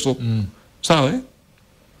universal. Sawa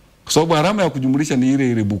Kwa sababu alama ya kujumlisha ni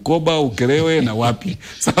ile ile Bukoba, Ukerewe na wapi.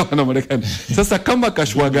 Sawa na Marekani. Sasa kama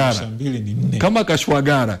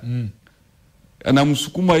kashwagara. Na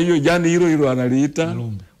Msukuma hiyo jani hilo analiita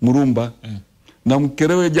murumba. Na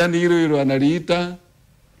Mkerewe jani hilo analiita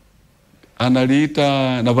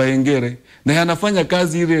na bayengere. Na yanafanya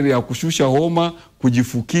kazi ile ya kushusha homa,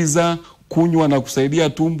 kujifukiza, kunywa na kusaidia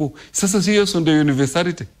tumbo. Sasa hiyo ndio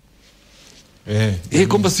universality.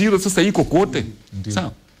 Kwamba sio sasa iko kote.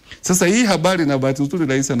 Sawa. Sasa hii habari na bahati nzuri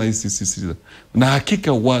Rais anaisisitiza. Na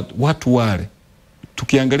hakika watu wale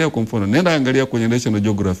tukiangalia kwa mfano, nenda angalia kwenye National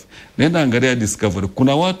Geography, nenda angalia Discovery.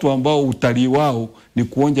 Kuna watu ambao utalii wao ni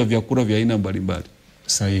kuonja vyakula vya aina mbalimbali.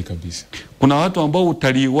 Sahihi kabisa. Kuna watu ambao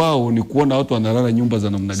utalii wao ni kuona watu wanalala nyumba za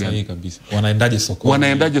namna gani. Sahihi kabisa.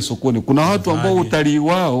 Wanaendaje sokoni. Kuna watu ambao utalii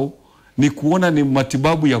wao ni kuona ni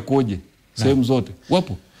matibabu yakoje sehemu zote.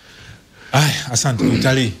 Wapo. Asante.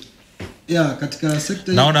 Utalii. Katika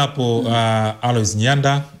sekta naona hapo Alois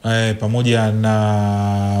Nyanda pamoja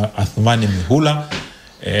na Athumani Mihula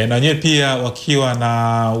na wenyewe pia wakiwa na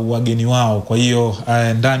wageni wao. Kwa hiyo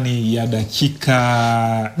ndani ya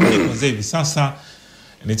dakika kwanza hivi sasa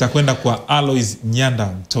nitakwenda kwa Alois Nyanda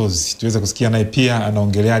Mtozi tuweze kusikia naye pia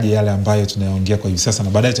anaongeleaje yale ambayo tunayaongea kwa hivi sasa, na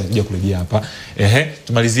baadaye tutakuja kurejea hapa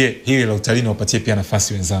tumalizie hili la utalii na wapatie pia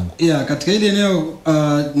nafasi wenzangu. Katika hili eneo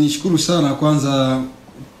nishukuru sana kwanza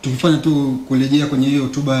tukifanya tu kurejea kwenye hiyo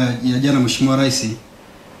hotuba ya jana Mheshimiwa Rais.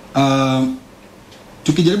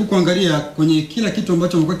 Tukijaribu kuangalia kwenye kila kitu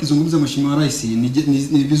ambacho amekuwa kizungumza Mheshimiwa Rais,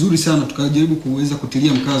 ni vizuri sana tukajaribu kuweza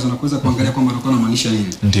kutilia mkazo na kuweza kuangalia kwamba anakuwa anamaanisha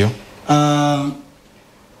nini. Ndio.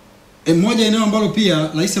 Moja eneo ambalo pia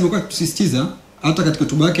Rais amekuwa akitusisitiza hata katika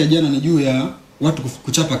hotuba yake ya jana ni juu ya watu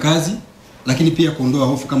kuchapa kazi, lakini pia kuondoa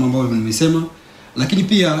hofu kama ambavyo nimesema. Lakini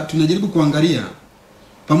pia tunajaribu kuangalia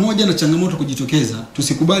pamoja na changamoto kujitokeza,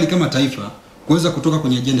 tusikubali kama taifa kuweza kutoka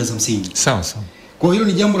kwenye ajenda za msingi. Sawa sawa. Kwa hiyo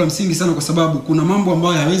ni jambo la msingi sana kwa sababu kuna mambo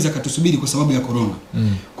ambayo hayawezi kutusubiri kwa sababu ya corona.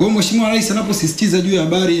 Kwa hiyo Mheshimiwa Rais anaposisitiza juu ya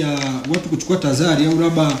habari ya watu kuchukua tahadhari au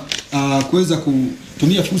labda kuweza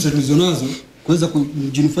kutumia fursa tulizonazo kuweza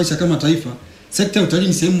kujinufaisha kama taifa, sekta ya utalii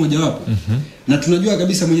ni sehemu moja wapo. Na tunajua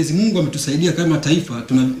kabisa Mwenyezi Mungu ametusaidia kama taifa,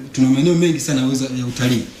 tuna maeneo mengi sana ya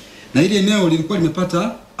utalii. Na ile eneo lilikuwa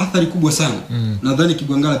limepata athari kubwa sana. Nadhani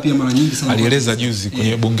Kigwangala pia mara nyingi sana alieleza juzi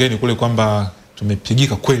kwenye bungeni kule kwamba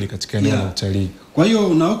tumepigika kweli katika eneo la utalii. Kwa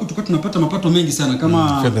hiyo na huko tulikuwa tunapata mapato mengi sana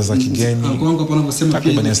kama fedha za kigeni. Kwangu hapo anavyosema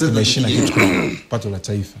pia ni fedha 20 kitu kwa pato la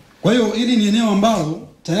taifa. Kwa hiyo hili ni eneo ambalo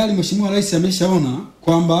tayari Mheshimiwa Rais ameshaona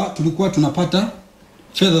kwamba tulikuwa tunapata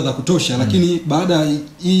fedha za kutosha, lakini baada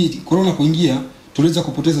hii corona kuingia tuliweza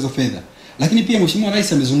kupoteza hizo fedha. Lakini pia Mheshimiwa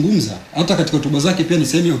Rais amezungumza hata katika hotuba zake pia ni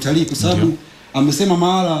sehemu ya utalii kwa sababu amesema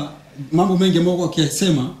mahala mambo mengi ambayo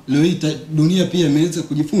akisema leo hii dunia pia imeweza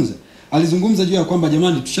kujifunza. Alizungumza juu ya kwamba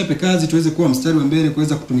jamani tushape kazi tuweze kuwa mstari wa mbele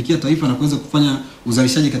kuweza kutumikia taifa na kuweza kufanya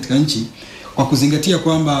uzalishaji katika nchi kwa kuzingatia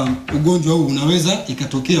kwamba ugonjwa huu unaweza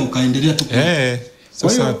ikatokea ukaendelea tu.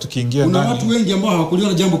 Sasa tukiingia ndani kuna watu wengi ambao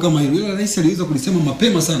hawakuliona jambo kama hilo. Ila Rais aliweza kulisema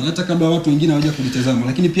mapema sana hata kabla watu wengine hawaja kulitazama.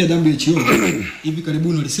 Lakini pia WHO hivi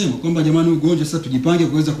karibuni walisema kwamba jamani ugonjwa sasa tujipange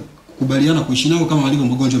kuweza kukubaliana kuishi nao kama walivyo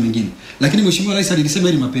magonjwa mengine. Lakini Mheshimiwa Rais alisema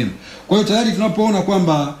hili mapema. Kwa hiyo tayari tunapoona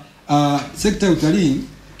kwamba sekta ya utalii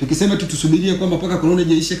tukisema tu tusubirie kwamba mpaka corona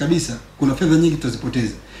iishe kabisa, kuna fedha nyingi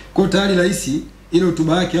tutazipoteza. Kwa hiyo tayari Rais ile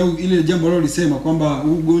hotuba yake au ile jambo ambalo alisema kwamba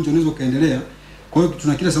huu ugonjwa unaweza kaendelea. Kwa hiyo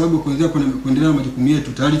tuna kila sababu kuendelea na majukumu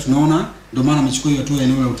yetu. Tayari tunaona ndio maana amechukua hiyo hatua ya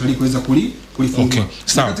eneo la utalii kuweza kulifungua.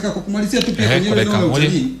 Katika kumalizia tu pia kwenye eneo la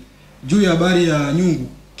utalii juu ya habari ya nyungu.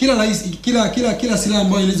 Kila rais kila silaha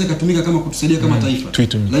ambayo inaweza kutumika kama kutusaidia kama taifa.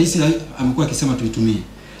 Rais amekuwa akisema tuitumie.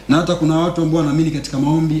 Na hata kuna watu ambao wanaamini katika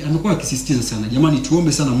maombi amekuwa akisisitiza sana. Jamani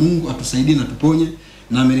tuombe sana Mungu atusaidie na tuponye,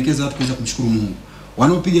 na ameelekeza watu kuweza kumshukuru Mungu.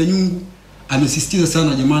 Wanaopiga nyungu amesisitiza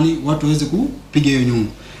sana jamani watu waweze kupiga hiyo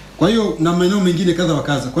nyungu. Kwa hiyo na maeneo mengine kadha wa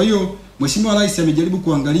kadha. Kwa hiyo Mheshimiwa Rais amejaribu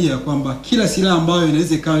kuangalia kwamba kila silaha ambayo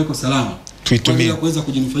inaweza ikawa iko salama tuitumie kuweza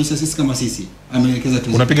kujinufaisha sisi kama sisi. Ameelekeza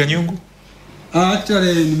tu. Unapiga nyungu?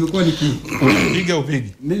 Actually nimekuwa unapiga upigi.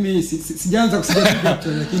 Mimi sijaanza kusijapiga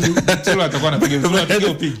lakini Telo atakuwa anapiga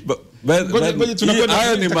upigi.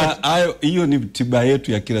 Hiyo ni tiba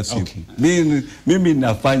yetu ya kila siku. Mimi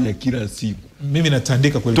nafanya kila siku. Mimi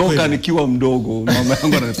natandika kweli kweli. Toka nikiwa mdogo mama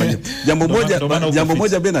yangu ananifanyia. Jambo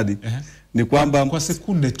moja Bernard ni kwamba kwa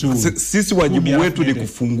sekunde tu sisi wajibu wetu ni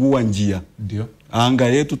kufungua njia. Ndio. Anga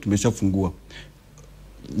yetu tumeshafungua.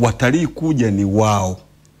 Watalii kuja ni wao.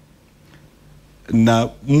 Na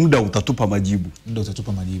muda utatupa majibu.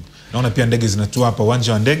 Naona pia ndege zinatua hapa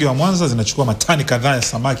uwanja wa ndege wa Mwanza zinachukua matani kadhaa ya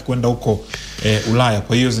samaki kwenda huko Ulaya.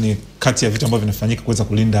 Kwa hiyo ni kati ya vitu ambavyo vinafanyika kuweza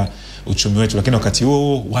kulinda uchumi wetu, lakini wakati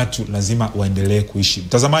huo watu lazima waendelee kuishi.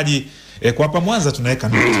 Mtazamaji, kwa hapa Mwanza tunaweka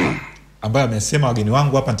nukta ambayo amesema wageni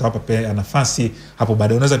wangu hapa, nitawapa pia nafasi hapo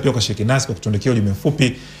baadaye. Unaweza pia ukashiriki nasi kwa kutuandikia ujumbe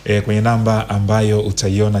mfupi kwenye namba ambayo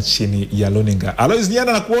utaiona chini ya Loninga. Alois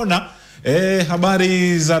Nyanda na kuona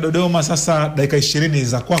habari za Dodoma. Sasa dakika 20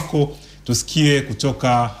 za kwako, tusikie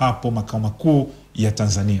kutoka hapo makao makuu ya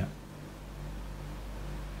Tanzania.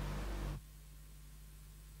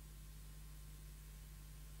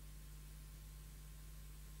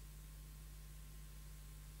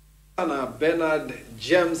 Na Bernard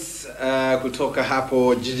James kutoka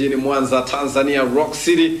hapo jijini Mwanza, Tanzania, Rock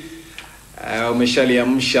City.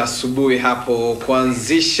 Umeshaliamsha asubuhi hapo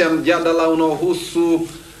kuanzisha mjadala unaohusu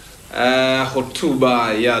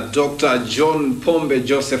hotuba ya Dr. John Pombe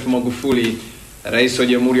Joseph Magufuli, Rais wa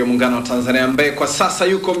Jamhuri ya Muungano wa Tanzania, ambaye kwa sasa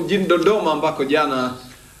yuko mjini Dodoma ambako jana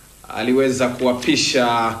aliweza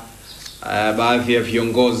kuwapisha baadhi ya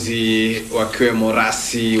viongozi wakiwemo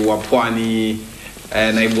Rasi wa Pwani,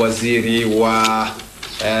 naibu waziri wa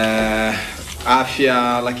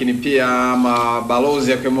afya, lakini pia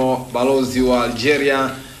mabalozi akiwemo balozi wa Algeria,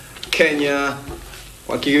 Kenya,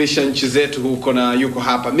 wakilisha nchi zetu huko na yuko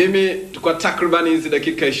hapa. Mimi kwa takriban hizi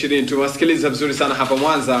dakika 20 tumewasikiliza vizuri sana hapa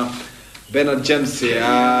Mwanza Bernard James.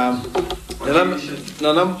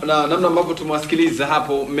 Namna ambavyo tumewasikiliza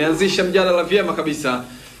hapo, mmeanzisha mjadala vyema kabisa.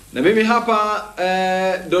 Na mimi hapa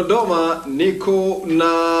Dodoma niko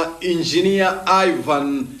na engineer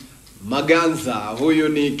Ivan Maganza. Huyu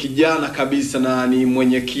ni kijana kabisa na ni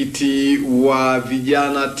mwenyekiti wa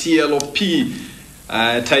vijana TLP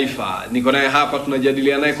taifa. Niko naye hapa,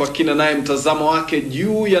 tunajadiliana naye kwa kina, naye mtazamo wake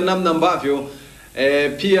juu ya namna ambavyo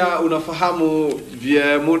pia unafahamu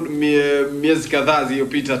miezi kadhaa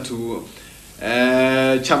zilizopita tu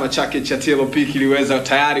chama chake cha TLP kiliweza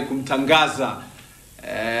tayari kumtangaza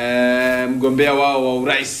mgombea wao wa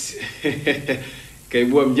urais.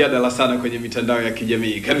 Kaibua mjadala sana kwenye mitandao ya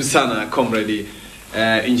kijamii. Karibu sana comrade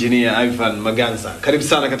engineer Ivan Maganza. Karibu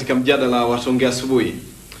sana katika mjadala wa Tuongee Asubuhi.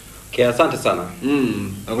 Okay, asante sana.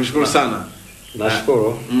 Nakushukuru sana.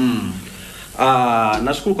 Nashukuru.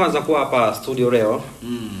 Nashukuru kwanza kuwa hapa studio leo.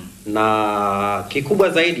 Na kikubwa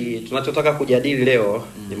zaidi tunachotaka kujadili leo,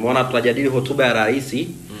 nimeona tunajadili hotuba ya Rais.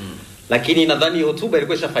 Lakini nadhani hotuba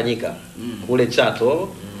ilikuwa ishafanyika kule Chato.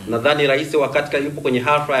 Nadhani Rais wakati yupo kwenye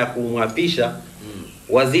hafla ya kumwapisha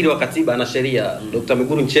waziri wa katiba na sheria Dr.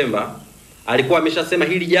 Mwigulu Nchemba, alikuwa ameshasema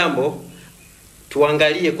hili jambo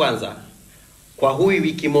tuangalie kwanza kwa huyu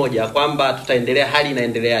wiki moja kwamba tutaendelea, hali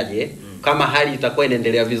inaendeleaje. Kama hali itakuwa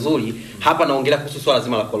inaendelea vizuri, hapa naongelea kuhusu swala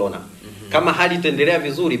zima la corona. Kama hali itaendelea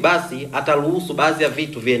vizuri, basi ataruhusu baadhi ya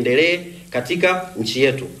vitu viendelee katika nchi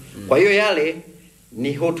yetu. Kwa hiyo yale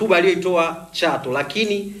ni hotuba aliyoitoa Chato,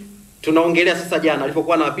 lakini tunaongelea sasa jana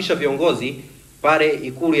alipokuwa anaapisha viongozi pale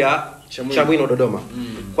ikulu ya Chamwino Dodoma.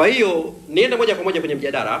 Kwa hiyo niende moja kwa moja kwenye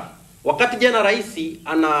mjadala. Wakati jana Rais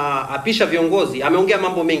anaapisha viongozi, ameongea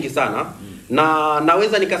mambo mengi sana. Na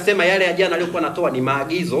naweza nikasema yale ya jana aliyokuwa anatoa ni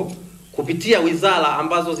maagizo kupitia wizara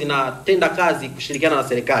ambazo zinatenda kazi kushirikiana na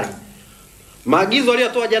serikali. Maagizo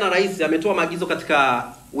aliyotoa jana Rais, ametoa maagizo katika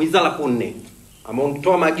wizara 4.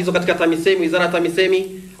 Ametoa maagizo katika TAMISEMI, wizara ya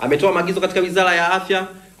TAMISEMI, ametoa maagizo katika wizara ya afya,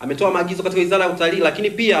 ametoa maagizo katika wizara ya utalii,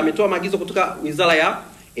 lakini pia ametoa maagizo kutoka wizara ya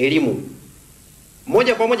elimu.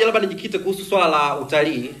 Moja kwa moja labda nijikite kuhusu swala la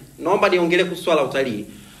utalii. Naomba niongelee kuhusu swala la utalii.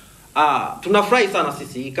 Tunafurahi sana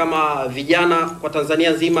sisi kama vijana kwa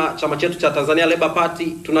Tanzania nzima, chama chetu cha Tanzania Labour Party,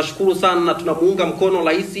 tunashukuru sana na tunamuunga mkono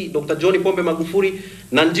Rais Dr. John Pombe Magufuli,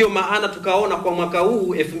 na ndio maana tukaona kwa mwaka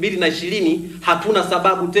huu 2020 hatuna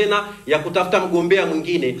sababu tena ya kutafuta mgombea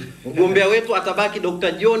mwingine. Mgombea wetu atabaki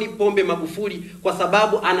Dr. John Pombe Magufuli kwa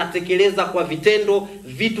sababu anatekeleza kwa vitendo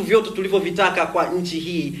vitu vyote tulivyovitaka kwa nchi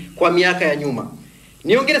hii kwa miaka ya nyuma.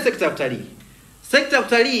 Niongelee sekta ya utalii. Sekta ya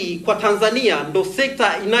utalii kwa Tanzania ndo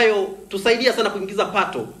sekta inayotusaidia sana kuingiza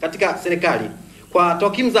pato katika serikali. Kwa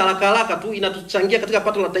takwimu za haraka tu inatuchangia katika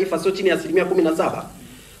pato la taifa sio chini ya 17%.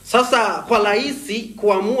 Sasa kwa Rais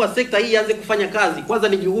kuamua sekta hii ianze kufanya kazi, kwanza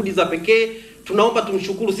ni juhudi za pekee. Tunaomba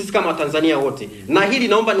tumshukuru sisi kama Watanzania wote. Na hili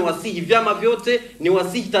naomba niwasihi vyama vyote,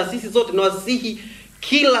 niwasihi taasisi zote, niwasihi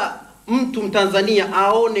kila mtu Mtanzania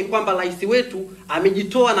aone kwamba Rais wetu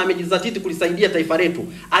amejitoa na amejizatiti kulisaidia taifa letu.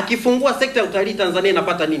 Akifungua sekta ya utalii, Tanzania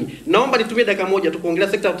inapata nini? Naomba nitumie dakika moja tu kuongelea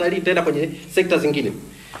sekta ya utalii, nitaenda kwenye sekta zingine.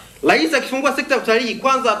 Rais akifungua sekta ya utalii,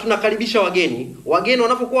 kwanza tunakaribisha wageni. Wageni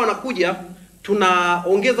wanapokuwa wanakuja,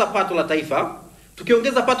 tunaongeza pato la taifa.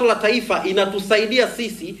 Tukiongeza pato la taifa, inatusaidia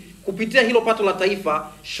sisi kupitia hilo pato la taifa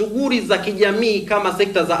shughuli za kijamii kama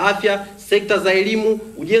sekta za afya, sekta za elimu,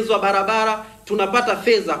 ujenzi wa barabara. Tunapata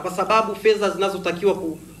fedha kwa sababu fedha zinazotakiwa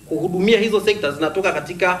kuhudumia hizo sekta zinatoka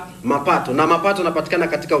katika mapato, na mapato yanapatikana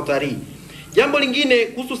katika utalii. Jambo lingine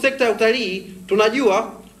kuhusu sekta ya utalii,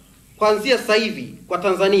 tunajua kuanzia sasa hivi kwa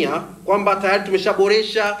Tanzania kwamba tayari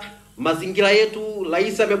tumeshaboresha mazingira yetu.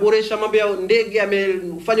 Rais ameboresha mambo ya ndege,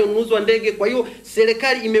 amefanya ununuzi wa ndege. Kwa hiyo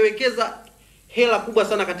serikali imewekeza hela kubwa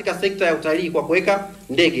sana katika sekta ya utalii kwa kuweka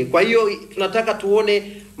ndege. Kwa hiyo tunataka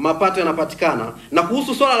tuone mapato yanapatikana. Na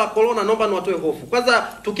kuhusu swala la corona, naomba niwatoe hofu. Kwanza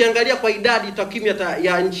tukiangalia kwa idadi takwimu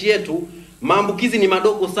ya nchi yetu, maambukizi ni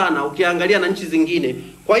madogo sana ukiangalia na nchi zingine.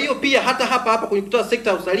 Kwa hiyo pia hata hapa kwenye kutoa sekta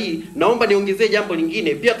ya utalii, naomba niongezee jambo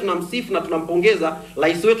lingine. Pia tunamsifu na tunampongeza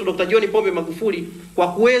Rais wetu Dr. John Pombe Magufuli kwa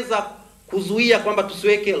kuweza kuzuia kwamba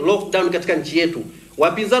tusiweke lockdown katika nchi yetu.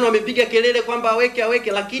 Wapinzani wamepiga kelele kwamba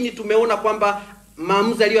aweke, lakini tumeona kwamba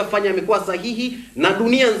maamuzi aliyofanya yamekuwa sahihi, na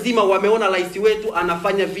dunia nzima wameona Rais wetu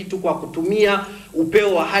anafanya vitu kwa kutumia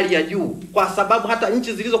upeo wa hali ya juu, kwa sababu hata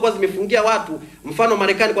nchi zilizokuwa zimefungia watu, mfano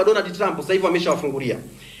Marekani kwa Donald Trump, sasa hivi wameshawafungulia.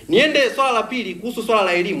 Niende swala la pili kuhusu swala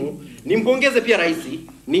la elimu. Nimpongeze pia Rais,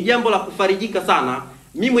 ni jambo la kufarijika sana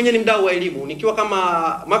mimi mwenyewe ni mdau wa elimu, nikiwa kama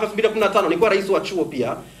mwaka 2015 nilikuwa rais wa chuo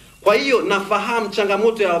pia. Kwa hiyo nafahamu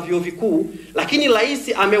changamoto ya vyuo vikuu, lakini rais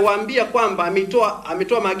amewaambia kwamba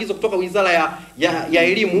ametoa maagizo kutoka Wizara ya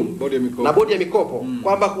Elimu na Bodi ya Mikopo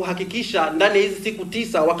kwamba kuhakikisha ndani ya hizi siku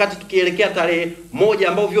 9 wakati tukielekea tarehe 1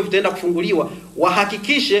 ambao vyuo vitaenda kufunguliwa,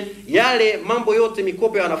 wahakikishe yale mambo yote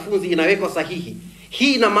mikopo ya wanafunzi inawekwa sahihi.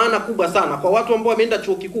 Hii ina maana kubwa sana kwa watu ambao wameenda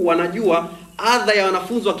chuo kikuu, wanajua adha ya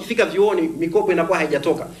wanafunzi wakifika vyuoni mikopo inakuwa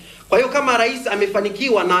haijatoka. Kwa hiyo kama rais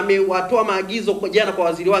amefanikiwa na amewatoa maagizo kwa jana kwa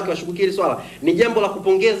waziri wake washughulikie hili swala, ni jambo la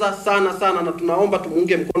kupongeza sana sana, na tunaomba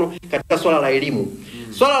tumuunge mkono katika swala la elimu.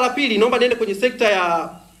 Swala la pili, naomba niende kwenye sekta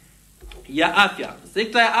ya afya.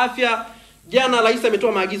 Sekta ya afya, jana rais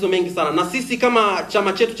ametoa maagizo mengi sana, na sisi kama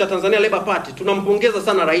chama chetu cha Tanzania Labour Party tunampongeza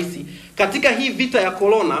sana rais. Katika hii vita ya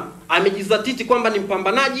corona amejizatiti kwamba ni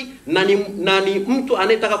mpambanaji na ni mtu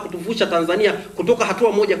anayetaka kutuvusha Tanzania kutoka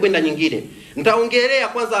hatua moja kwenda nyingine. Nitaongelea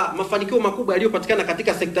kwanza mafanikio makubwa yaliyopatikana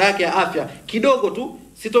katika sekta yake ya afya kidogo tu.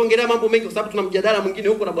 Sitaongelea mambo mengi kwa sababu tuna mjadala mwingine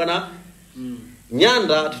huko na bwana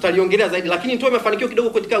Nyanda, tutaliongelea zaidi, lakini nitoe mafanikio kidogo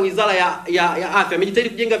katika Wizara ya Afya. Amejitahidi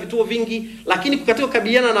kujenga vituo vingi, lakini katika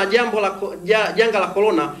kukabiliana na janga la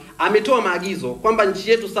corona ametoa maagizo kwamba nchi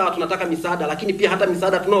yetu sawa tunataka misaada, lakini pia hata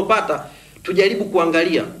misaada tunaopata tujaribu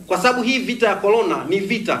kuangalia, kwa sababu hii vita ya corona ni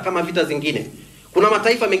vita kama vita zingine. Kuna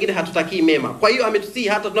mataifa mengine hatutakii mema. Kwa hiyo ametusii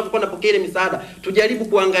hata tunapokuwa tunapokea ile misaada tujaribu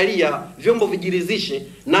kuangalia vyombo vijiridhishe,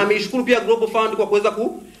 na ameishukuru pia Global Fund kwa kuweza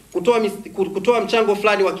kutoa mchango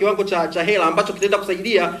fulani wa kiwango cha hela ambacho kitaenda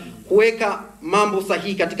kusaidia kuweka mambo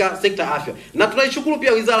sahihi katika sekta ya afya. Na tunaishukuru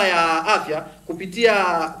pia Wizara ya Afya kupitia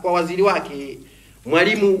kwa waziri wake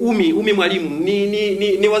Mwalimu Mwalimu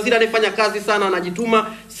ni waziri anayefanya kazi sana, anajituma.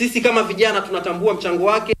 Sisi kama vijana tunatambua mchango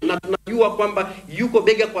wake na tunajua kwamba yuko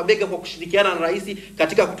bega kwa bega kwa kushirikiana na rais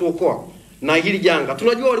katika kutuokoa na hili janga.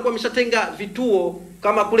 Tunajua walikuwa wameshatenga vituo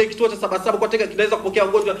kama kule kituo cha Sabasaba kwa tenga kinaweza kupokea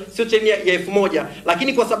wagonjwa sio chini ya 1000,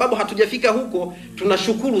 lakini kwa sababu hatujafika huko,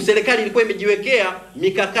 tunashukuru serikali ilikuwa imejiwekea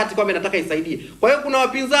mikakati kwamba inataka isaidie. Kwa hiyo kuna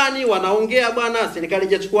wapinzani wanaongea bwana serikali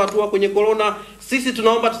haijachukua hatua kwenye corona. Sisi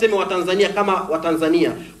tunaomba tuseme Watanzania kama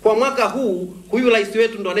Watanzania, kwa mwaka huu huyu rais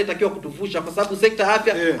wetu ndo anayetakiwa kutuvusha, kwa sababu sekta ya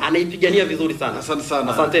afya anaipigania vizuri sana. Asante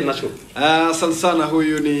sana. Asante, nashukuru. Asante sana.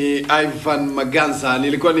 Huyu ni Ivan Maganza.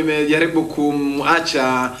 Nilikuwa nimejaribu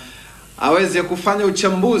kumacha aweze kufanya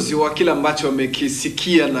uchambuzi wa kile ambacho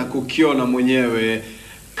amekisikia na kukiona mwenyewe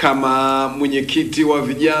kama mwenyekiti wa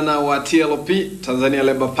vijana wa TLP, Tanzania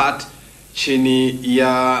Labour Party, chini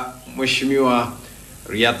ya Mheshimiwa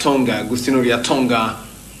Agustino Ryatonga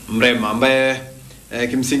Mrema, ambaye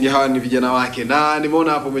kimsingi hawa ni vijana wake. Na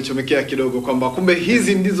nimeona hapo umechomekea kidogo kwamba kumbe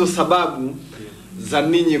hizi ndizo sababu za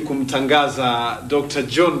ninyi kumtangaza Dr.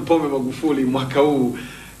 John Pombe Magufuli mwaka huu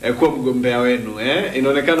kuwa mgombea wenu.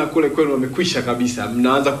 Inaonekana kule kwenu wamekwisha kabisa,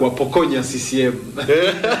 mnaanza kuwapokonya CCM.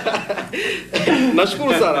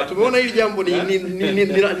 Nashukuru sana. Tumeona hili jambo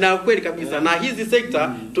na kweli kabisa, na hizi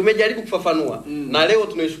sekta tumejaribu kufafanua, na leo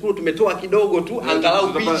tunashukuru tumetoa kidogo tu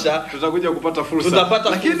angalau picha, tutakuja kupata fursa.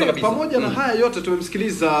 Lakini pamoja na haya yote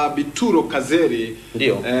tumemsikiliza Bituro Kazeri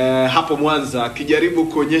hapo Mwanza akijaribu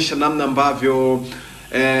kuonyesha namna ambavyo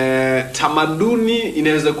tamaduni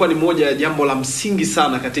inaweza kuwa ni moja ya jambo la msingi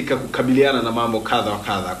sana katika kukabiliana na mambo kadha wa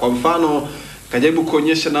kadha. Kwa mfano, kajaribu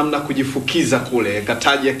kuonyesha namna kujifukiza kule,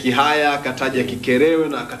 kataja Kihaya, kataja Kikerewe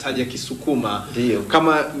na kataja Kisukuma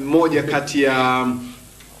kama moja kati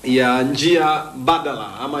ya njia badala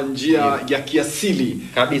ama njia ya kiasili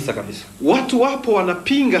kabisa. Watu wapo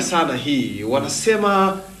wanapinga sana hii,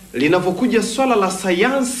 wanasema linavyokuja swala la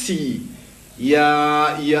sayansi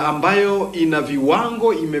ya ambayo ina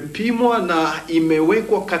viwango, imepimwa na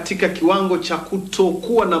imewekwa katika kiwango cha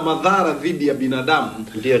kutokuwa na madhara dhidi ya binadamu.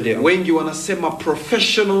 Ndio. Wengi wanasema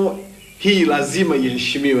professional hii lazima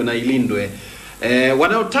iheshimiwe na ilindwe.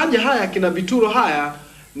 Wanaotaja haya kina Bituro haya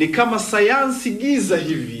ni kama sayansi giza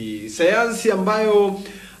hivi, sayansi ambayo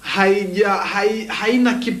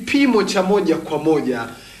haina kipimo cha moja kwa moja.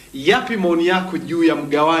 Yapi maoni yako juu ya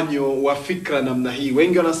mgawanyo wa fikra namna hii?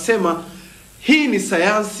 Wengi wanasema hii ni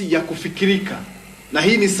sayansi ya kufikirika, na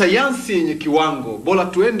hii ni sayansi yenye kiwango. Bora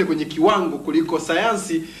tuende kwenye kiwango kuliko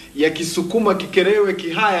sayansi ya Kisukuma, Kikerewe,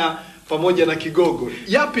 Kihaya pamoja na Kigogo.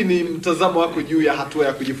 Yapi ni mtazamo wako juu ya hatua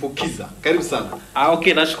ya kujifukiza? Karibu sana.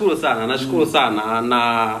 Okay, nashukuru sana.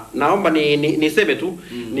 Na naomba niseme tu,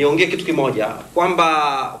 niongee kitu kimoja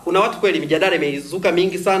kwamba kuna watu kweli mijadala imeizuka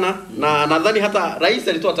mingi sana, na nadhani hata rais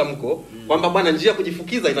alitoa tamko kwamba bwana njia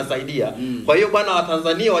kujifukiza inasaidia. Kwa hiyo bwana wa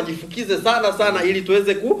Tanzania wajifukize sana ili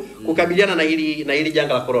tuweze kukabiliana na hili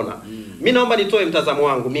janga la corona. Mimi naomba nitoe mtazamo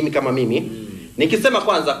wangu mimi kama mimi. Nikisema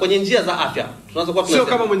kwanza kwenye njia za afya tunaanza kwa sio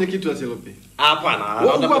kama mwenyekiti wa TLP.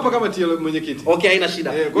 Hapana. Uko hapa kama mwenyekiti. Okay, haina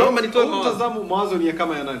shida. Naomba nitoe mtazamo mawazo ni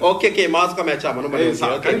kama ya nani? Okay, mawazo kama ya chama. Naomba niongee.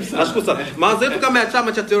 Okay. Nashukuru sana. Mawazo yetu kama ya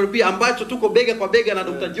chama cha TLP ambacho tuko bega kwa bega na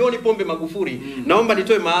Dr. John Pombe Magufuli. Naomba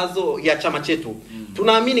nitoe mawazo ya chama chetu.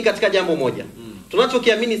 Tunaamini katika jambo moja.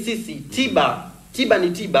 Tunachokiamini sisi, tiba ni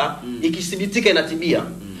tiba, ikithibitika inatibia.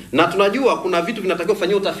 Na tunajua kuna vitu vinatakiwa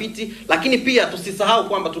kufanyia utafiti, lakini pia tusisahau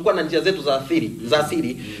kwamba tulikuwa na njia zetu za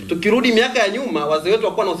asili. Tukirudi miaka ya nyuma, wazee wetu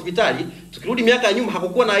walikuwa na hospitali. Tukirudi miaka ya nyuma,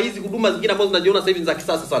 hakukuwa na hizi huduma zingine ambazo tunajiona sasa hivi za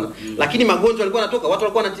kisasa sana. Lakini magonjwa yalikuwa yanatoka, watu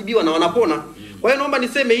walikuwa wanatibiwa na wanapona. Kwa hiyo naomba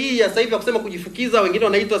niseme hii ya sasa hivi ya kusema kujifukiza, wengine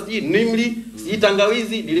wanaitwa siji nimli, siji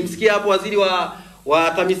tangawizi. Nilimsikia hapo waziri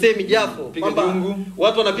wa TAMISEMI Jafo kwamba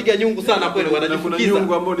watu wanapiga nyungu sana kweli, wanajifukiza. Kuna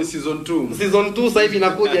nyungu ambayo ni season 2. Season 2 sasa hivi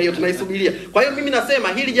inakuja hiyo, tunaisubiria. Kwa hiyo mimi nasema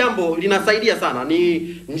hili jambo linasaidia sana. Ni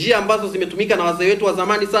njia ambazo zimetumika na wazee wetu wa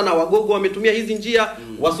zamani sana. Wagogo wametumia hizi njia,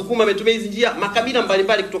 Wasukuma wametumia hizi njia, makabila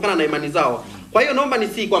mbalimbali kutokana na imani zao. Kwa hiyo naomba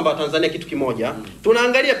nisi kwamba Tanzania kitu kimoja.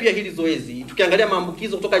 Tunaangalia pia hili zoezi, tukiangalia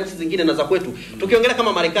maambukizo kutoka nchi zingine na za kwetu. Tukiongelea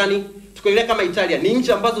kama Marekani, tukiongelea kama Italia, ni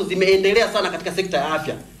nchi ambazo zimeendelea sana katika sekta ya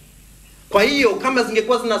afya. Kwa hiyo kama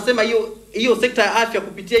zingekuwa zinasema hiyo sekta ya afya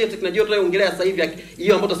kupitia hiyo teknolojia tunayoongelea sasa hivi,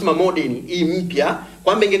 hiyo ambayo tunasema modern, hii mpya,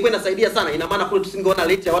 kwamba ingekuwa inasaidia sana, ina maana kule tusingeona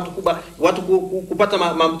rate ya watu kupata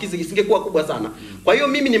maambukizi isingekuwa kubwa sana. Kwa hiyo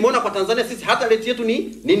mimi nimeona kwa Tanzania sisi hata rate yetu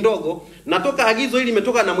ni ndogo. Natoka agizo hili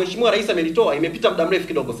limetoka na Mheshimiwa Rais amelitoa, imepita muda mrefu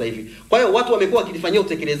kidogo sasa hivi. Kwa hiyo watu wamekuwa wakilifanyia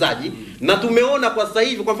utekelezaji na tumeona kwa sasa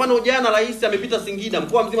hivi, kwa mfano jana Rais amepita Singida,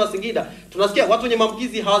 mkoa mzima wa Singida, tunasikia watu wenye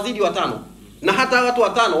maambukizi hawazidi 5. Na hata watu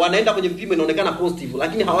 5 wanaenda kwenye vipimo inaonekana positive,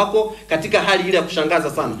 lakini hawako katika hali ile ya kushangaza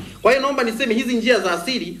sana. Kwa hiyo naomba niseme hizi njia za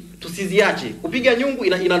asili tusiziache. Kupiga nyungu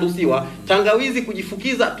inaruhusiwa, tangawizi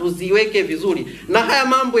kujifukiza tuziweke vizuri. Na haya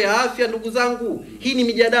mambo ya afya ndugu zangu, hii ni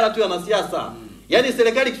mijadala tu ya wanasiasa. Yaani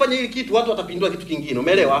serikali ikifanya hili kitu watu watapindua kitu kingine,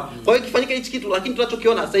 umeelewa? Kwa hiyo ikifanyika hichi kitu, lakini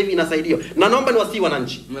tunachokiona sasa hivi inasaidia. Na naomba niwasii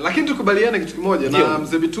wananchi. Lakini tukubaliane kitu kimoja. Na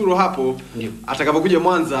mzee Bituro hapo atakapokuja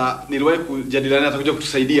Mwanza niliwahi kujadiliana atakuja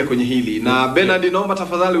kutusaidia kwenye hili. Na Bernard, naomba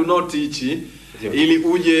tafadhali unoti hichi ili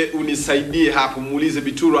uje unisaidie hapo, muulize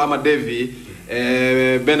Bituro ama Devi.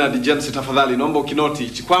 Bernard James tafadhali naomba ukinoti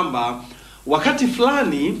hichi kwamba wakati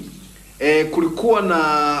fulani kulikuwa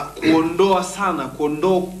na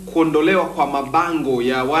kuondolewa kwa mabango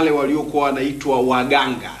ya wale waliokuwa wanaitwa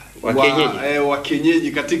waganga wa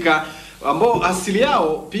kienyeji katika ambao asili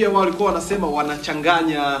yao pia walikuwa wanasema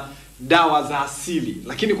wanachanganya dawa za asili,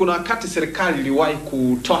 lakini kuna wakati serikali iliwahi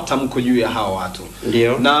kutoa tamko juu ya hawa watu.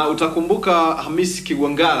 Ndio. Na utakumbuka Hamisi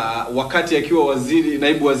Kigwangala wakati akiwa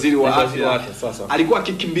naibu waziri wa afya alikuwa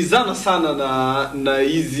akikimbizana sana na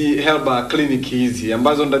hizi herbal clinic hizi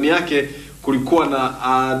ambazo ndani yake kulikuwa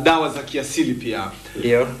na dawa za kiasili pia.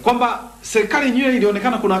 Ndio. Kwamba serikali yenyewe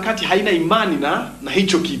ilionekana kuna wakati haina imani na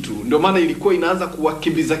hicho kitu. Ndio maana ilikuwa inaanza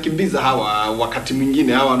kuwakimbiza hawa wakati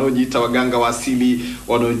mwingine hawa wanaojiita waganga wa asili,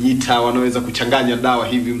 wanaojiita wanaweza kuchanganya dawa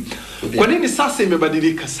hivi. Kwa nini sasa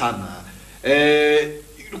imebadilika sana?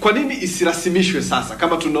 Kwa nini isirasimishwe sasa?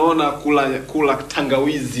 Kama tunaona kula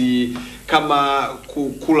tangawizi, kama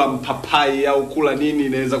kula mpapai au kula nini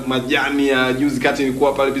inaweza majani ya juzi kati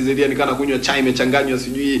nilikuwa pale pizzeria nikana kunywa chai imechanganywa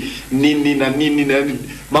sijui nini na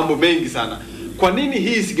mambo mengi sana. Kwa nini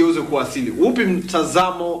hii isigeuzwe kuwa asili? Upi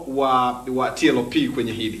mtazamo wa TLP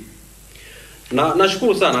kwenye hili?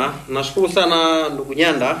 Nashukuru sana ndugu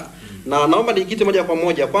Nyanda. Na naomba nikite moja kwa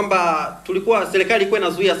moja kwamba serikali ilikuwa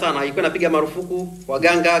inazuia sana, ilikuwa inapiga marufuku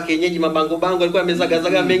waganga kienyeji, bango ilikuwa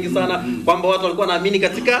imezagazaga mengi sana kwamba watu walikuwa wanaamini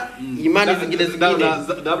katika imani zingine.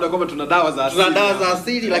 Labda kwamba tuna dawa za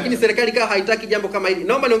asili. Lakini serikali kaa haitaki jambo kama hili.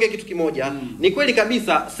 Naomba niongee kitu kimoja. Ni kweli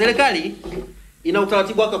kabisa serikali ina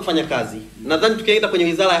utaratibu wake wa kufanya kazi. Nadhani tukienda kwenye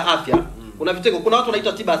Wizara ya Afya kuna vitengo, kuna watu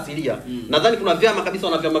wanaitwa tiba asilia. Nadhani kuna vyama kabisa,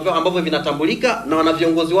 wana vyama vyao ambavyo vinatambulika na wana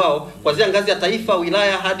viongozi wao kuanzia ngazi ya taifa,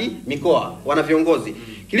 wilaya hadi mikoa, wana viongozi.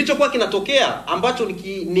 Kilichokuwa kinatokea ambacho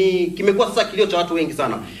kimekuwa sasa kilio cha watu wengi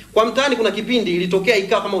sana. Kwa mtaani kuna kipindi ilitokea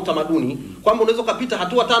ikawa kama utamaduni kwamba unaweza kupita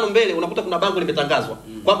hatua 5 mbele unakuta kuna bango limetangazwa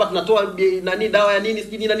kwamba tunatoa dawa ya nini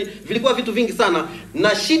sijui nini. Vilikuwa vitu vingi sana,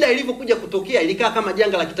 na shida ilivyokuja kutokea ilikaa kama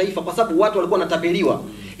janga la kitaifa kwa sababu watu walikuwa wanatapeliwa.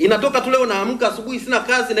 Inatoka tu leo naamka asubuhi sina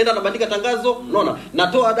kazi naenda nabandika tangazo, unaona,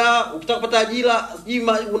 natoa dawa ukitaka kupata ajira sijui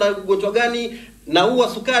una ugonjwa gani na huwa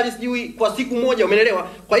sukari sijui kwa siku moja, umeelewa?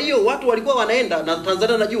 Kwa hiyo watu walikuwa wanaenda, na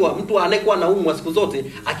Tanzania najua mtu anayekuwa anaumwa siku zote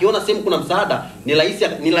akiona sehemu kuna msaada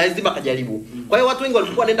ni lazima kajaribu. Kwa hiyo watu wengi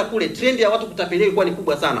walikuwa wanaenda kule, trend ya watu kutapeliwa ilikuwa ni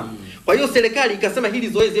kubwa sana. Kwa hiyo serikali ikasema hili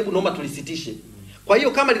zoezi hebu naomba tulisitishe. Kwa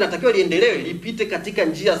hiyo kama linatakiwa liendelee lipite katika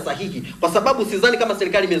njia sahihi, kwa sababu sidhani kama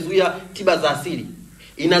serikali imezuia tiba za asili.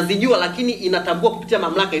 Inazijua lakini inatambua kupitia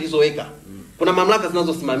mamlaka ilizoweka. kuna mamlaka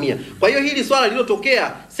zinazosimamia. Kwa hiyo hili swala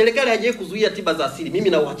lililotokea, serikali haijawahi kuzuia tiba za asili. Mimi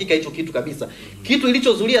na uhakika hicho kitu kabisa. Kitu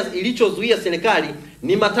ilichozuia serikali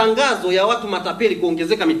ni matangazo ya watu matapeli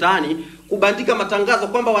kuongezeka mitaani, kubandika matangazo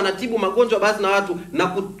kwamba wanatibu magonjwa baadhi na watu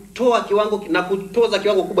na kutoza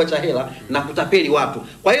kiwango kubwa cha hela na kutapeli watu.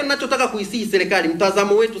 Kwa hiyo ninachotaka kuisihi serikali,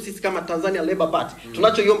 mtazamo wetu sisi kama Tanzania Labour Party,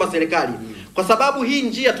 tunachoiomba serikali, kwa sababu hii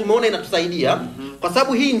njia tumeona inatusaidia, kwa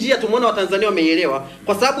sababu hii njia tumeona Watanzania wameielewa,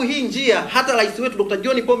 kwa sababu hii njia hata rais wetu Dr.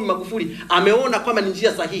 John Pombe Magufuli ameona kwamba ni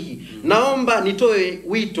njia sahihi. Naomba nitoe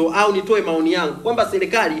wito au nitoe maoni yangu kwamba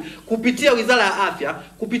serikali kupitia Wizara ya Afya,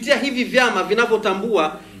 kupitia hivi vyama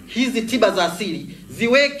vinavyotambua hizi tiba za asili,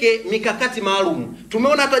 ziweke mikakati maalum.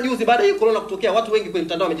 Tumeona hata juzi baada ya corona kutokea, watu wengi kwenye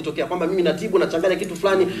mtandao wamejitokea kwamba mimi natibu na changanya kitu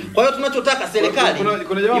fulani. Kwa hiyo tunachotaka serikali,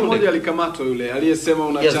 kuna jamaa mmoja alikamatwa yule aliyesema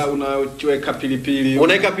unaweka pilipili,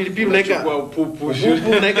 unaweka pilipili, unaweka upupu,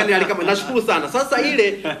 unaweka ni alikama. Nashukuru sana. Sasa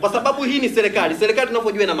ile kwa sababu hii ni serikali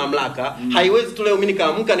tunapojua na mamlaka, haiwezi tu leo mimi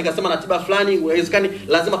nikaamka nikasema na tiba fulani, haiwezekani,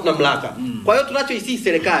 lazima tuna mamlaka. Kwa hiyo tunachoisii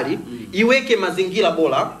serikali iweke mazingira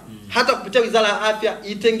bora, hata kupitia Wizara ya Afya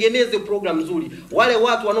itengeneze program nzuri. Wale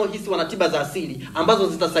watu wanaohisi wana tiba za asili ambazo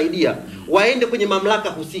zitasaidia, waende kwenye mamlaka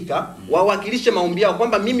husika, wawakilishe maombi yao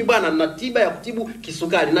kwamba mimi bwana na tiba ya kutibu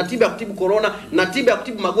kisukari, na tiba ya kutibu corona, na tiba ya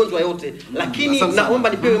kutibu magonjwa yote, lakini naomba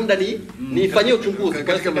nipewe muda nifanyie uchunguzi.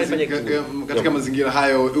 Katika mazingira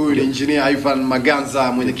hayo, huyu ni engineer Ivan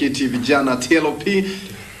Maganza, mwenyekiti vijana TLP.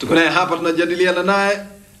 Tuko naye hapa tunajadiliana naye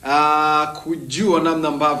kujua namna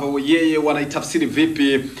ambavyo yeye wanaitafsiri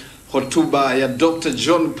vipi hotuba ya Dr.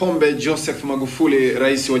 John Pombe Joseph Magufuli,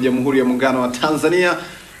 rais wa Jamhuri ya Muungano wa Tanzania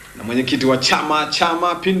na mwenyekiti wa Chama cha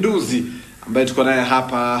Mapinduzi, ambaye tuko naye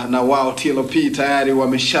hapa. Na wao TLP tayari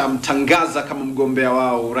wameshamtangaza kama mgombea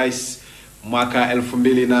wao rais mwaka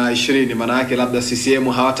 2020. Maana yake labda CCM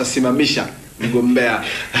hawatasimamisha mgombea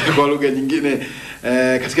kwa lugha nyingine.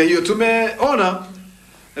 Katika hiyo tumeona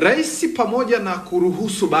rais pamoja na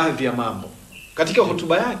kuruhusu baadhi ya mambo katika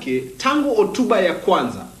hotuba yake, tangu hotuba ya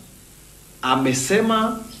kwanza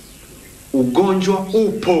amesema ugonjwa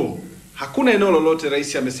upo. Hakuna eneo lolote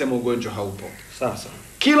rais amesema ugonjwa haupo. Sasa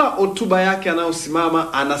kila hotuba yake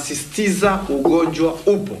anayosimama anasisitiza ugonjwa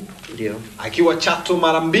upo. Ndio. Akiwa Chato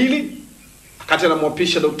mara 2 wakati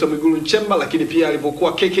anamwapisha Dr. Mwigulu Nchemba, lakini pia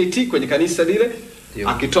alipokuwa KKT kwenye kanisa lile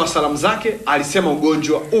akitoa salamu zake alisema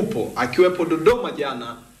ugonjwa upo. Akiwepo Dodoma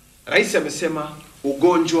jana, rais amesema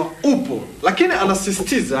ugonjwa upo, lakini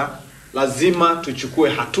anasisitiza lazima tuchukue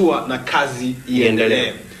hatua na kazi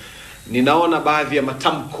iendelee. Ninaona baadhi ya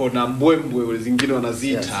matamko na mbwembwe wale zingine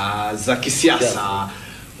wanaziita za kisiasa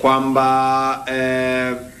kwamba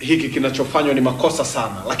hiki kinachofanywa ni makosa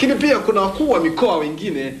sana. Lakini pia kuna wakuu wa mikoa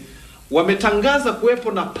wengine wametangaza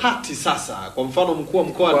kuwepo na party sasa. Kwa mfano mkuu wa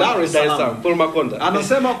mkoa wa Dar es Salaam Paul Makonda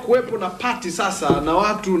anasema kuwepo na party sasa na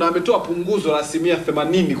watu, na ametoa punguzo la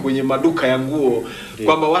 80% kwenye maduka ya nguo,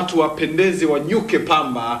 kwamba watu wapendeze, wanyuke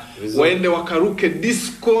pamba, waende wakaruke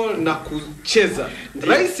disco na kucheza.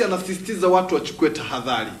 Rais anasisitiza watu wachukue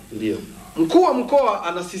tahadhari. Ndio. Mkuu wa mkoa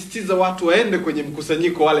anasisitiza watu waende kwenye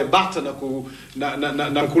mkusanyiko wale bata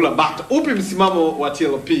na kula bata. Upi msimamo wa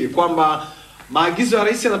TLP kwamba maagizo ya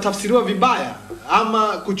rais yanatafsiriwa vibaya ama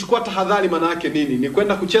kuchukua tahadhari maana yake nini? Ni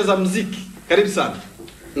kwenda kucheza muziki? Karibu sana.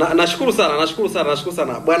 Nashukuru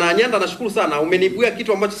sana. Bwana Nyanda, nashukuru sana. Umenibuia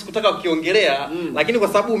kitu ambacho sikutaka kukiongelea, lakini kwa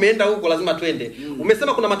sababu umeenda huko lazima twende.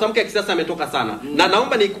 Umesema kuna matamko ya kisiasa yametoka sana. Na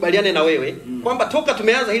naomba nikubaliane na wewe kwamba toka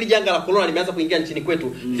tumeanza hili janga la corona limeanza kuingia nchini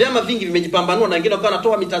kwetu, vyama vingi vimejipambanua na wengine wakawa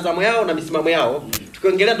wanatoa mitazamo yao na misimamo yao.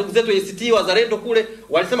 Tukiongelea ndugu zetu ACT Wazalendo kule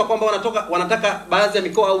walisema kwamba wanataka baadhi ya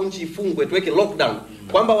mikoa au nchi ifungwe, tuweke lockdown,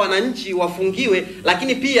 kwamba wananchi wafungiwe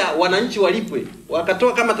lakini pia wananchi walipwe.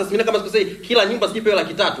 Wakatoa kama tathmini kama sikusei kila nyumba sijipewe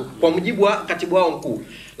 300 kwa mujibu wa katibu wao mkuu.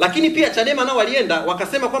 Lakini pia Chadema nao walienda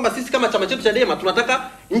wakasema kwamba sisi kama chama chetu Chadema tunataka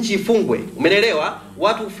nchi ifungwe. Umeelewa?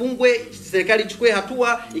 Watu ufungwe, serikali ichukue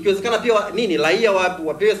hatua, ikiwezekana pia raia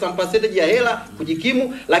wapewe some percentage ya hela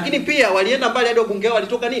kujikimu. Lakini pia walienda mbali hadi wabunge wao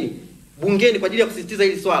walitoka bungeni kwa ajili ya kusisitiza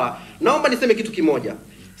hili swala. Naomba niseme kitu kimoja.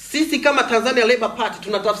 Sisi kama Tanzania Labour Party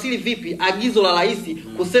tunatafsiri vipi agizo la rais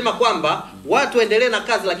kusema kwamba watu waendelee na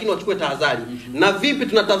kazi lakini wachukue tahadhari? Na vipi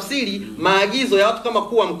tunatafsiri maagizo ya watu kama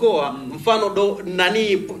kuwa mkoa mfano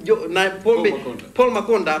Paul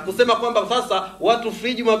Makonda kusema kwamba sasa watu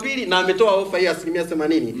free Jumapili na ametoa ofa hii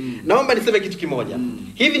 80%? Naomba niseme kitu kimoja.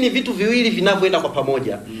 Hivi ni vitu viwili vinavyoenda kwa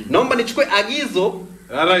pamoja. Naomba nichukue agizo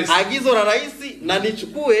Agizo la rais na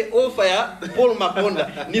nichukue ofa ya Paul Makonda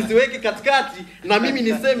nisiweke katikati na mimi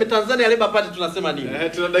niseme Tanzania Labour Party tunasema nini.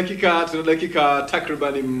 Tuna dakika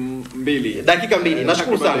takriban 2. Dakika 2.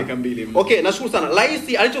 Nashukuru sana. Okay, nashukuru sana. Rais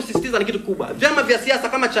alichosisitiza ni kitu kubwa. Vyama vya siasa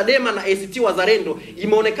kama Chadema na ACT Wazalendo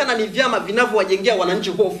imeonekana ni vyama vinavyowajengea wananchi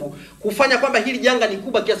hofu, kufanya kwamba hili janga ni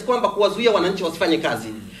kubwa kiasi kwamba kuwazuia wananchi wasifanye kazi.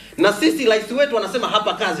 Na sisi rais wetu anasema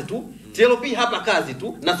hapa kazi tu, TLP hapa kazi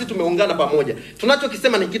tu, na sisi tumeungana pamoja.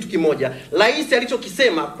 Tunachokisema ni kitu kimoja. Rais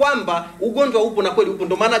alichokisema kwamba ugonjwa upo na kweli upo.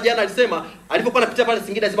 Ndio maana jana alisema alipokuwa anapitia pale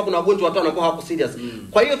Singida alisema kuna wagonjwa watano ambao hawako serious.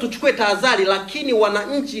 Kwa hiyo tuchukue tahadhari, lakini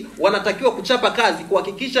wananchi wanatakiwa kuchapa kazi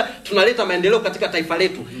kuhakikisha tunaleta maendeleo katika taifa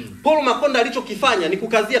letu. Paul Makonda alichokifanya ni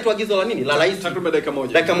kukazia tu agizo la nini? La rais. Takriban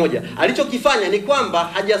dakika moja. Alichokifanya ni kwamba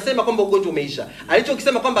hajasema kwamba ugonjwa umeisha.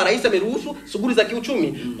 Alichokisema kwamba rais ameruhusu shughuli za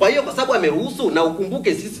kiuchumi. Kwa hiyo kwa sababu ameruhusu, na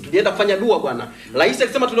ukumbuke sisi tulienda kufanya dua bwana. Rais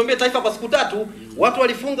alisema tuliombee taifa kwa siku 3. Watu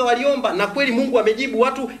walifunga, waliomba, na kweli Mungu amejibu,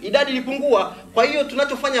 watu idadi ilipungua. Kwa hiyo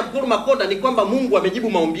tunachofanya Paul Makonda ni kwamba Mungu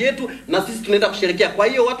amejibu maombi yetu na sisi tunaenda kusherehekea. Kwa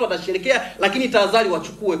hiyo watu watasherehekea, lakini tahadhari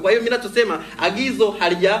wachukue. Kwa hiyo mimi ninachosema agizo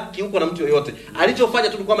halijakiuka na mtu yoyote. Alichofanya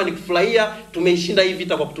tu kwamba ni kufurahia tumeishinda hii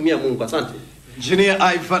vita kwa kutumia Mungu. Asante.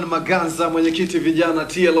 Engineer Ivan Maganza, mwenyekiti vijana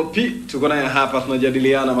TLP, tuko naye hapa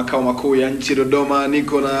tunajadiliana makao makuu ya nchi Dodoma.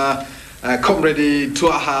 Niko na comrade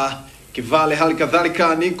Twaha Kivale, hali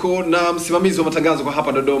kadhalika niko na msimamizi wa matangazo kwa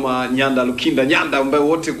hapa Dodoma Nyanda Lukinda Nyanda, ambaye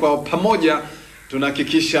wote kwa pamoja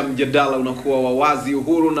tunahakikisha mjadala unakuwa wa wazi,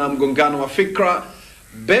 uhuru na mgongano wa fikra.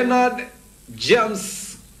 Bernard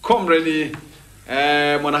James, comrade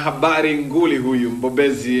mwanahabari nguli huyu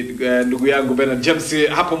mbobezi, ndugu yangu Bernard James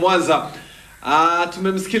hapo Mwanza.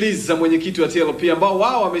 Tumemsikiliza mwenyekiti wa TLP ambao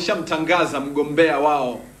wao wameshamtangaza mgombea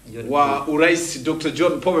wao wa urais Dr.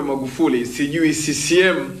 John Pombe Magufuli. Sijui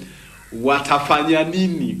CCM watafanya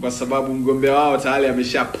nini kwa sababu mgombea wao tayari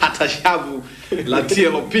ameshapata shavu la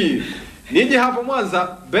TLP. Nije hapo Mwanza,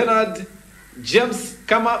 Bernard James,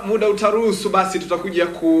 kama muda utaruhusu basi tutakuja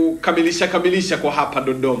kukamilisha kwa hapa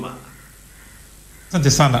Dodoma. Asante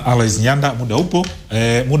sana Alois Nyanda,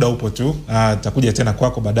 muda upo tu. Tutakuja tena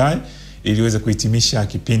kwako baadaye ili uweze kuhitimisha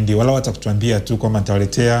kipindi, wala hata kutuambia tu kwamba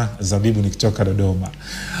nitawaletea zabibu nikitoka Dodoma.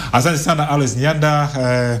 Asante sana Alois Nyanda,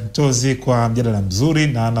 mtozi, kwa mjadala mzuri,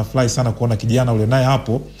 na nafurahi sana kuona kijana ule naye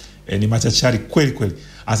hapo ni machachari kweli kweli.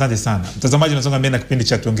 Asante sana. Mtazamaji, unasonga mbele na kipindi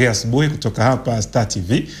cha Tuongee Asubuhi kutoka hapa Star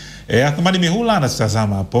TV. Athmani Mihula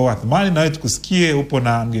anatutazama hapo. Athmani, na wewe tukusikie, upo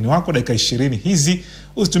na mgeni wako dakika 20 hizi,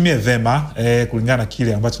 usitumie vema kulingana na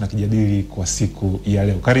kile ambacho tunakijadili kwa siku ya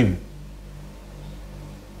leo. Karibu.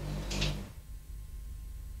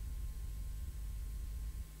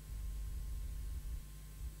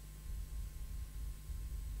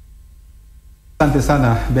 Asante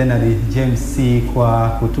sana Bernard James kwa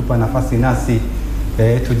kutupa nafasi nasi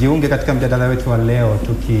tujiunge katika mjadala wetu wa leo,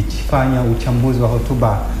 tukifanya uchambuzi wa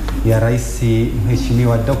hotuba ya Rais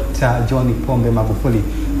Mheshimiwa Dr. John Pombe Magufuli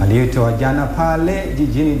aliyotoa jana pale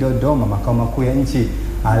jijini Dodoma, makao makuu ya nchi,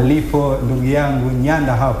 alipo ndugu yangu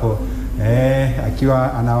Nyanda hapo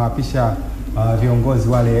akiwa anawaapisha viongozi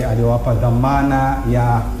wale aliowapa dhamana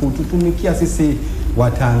ya kututumikia sisi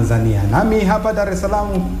wa Tanzania. Nami hapa Dar es Salaam,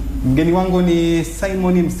 mgeni wangu ni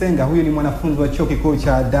Simon Msenga. Huyu ni mwanafunzi wa chuo kikuu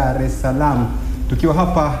cha Dar es Salaam, tukiwa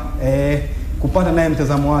hapa kupata naye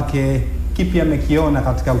mtazamo wake, kipi amekiona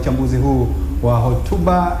katika uchambuzi huu wa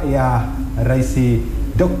hotuba ya Rais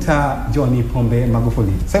Dr. John Pombe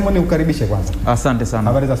Magufuli. Simon, ukaribishe kwanza. Asante sana.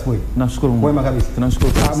 Habari za asubuhi? Nashukuru Mungu. Wema kabisa.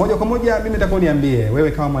 Tunashukuru. Moja kwa moja mimi nataka uniambie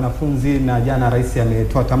wewe kama mwanafunzi, na jana Rais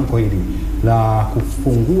ametoa tamko hili la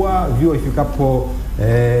kufungua vyuo ifikapo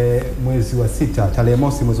mwezi wa 6, tarehe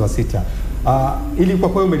mosi mwezi wa 6. Ili kwa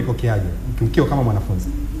kweli umelipokeaje ukiwa kama mwanafunzi?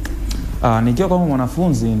 Nikiwa kama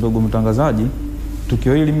mwanafunzi, ndugu mtangazaji,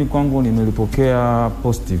 tukio hili mimi kwangu nimelipokea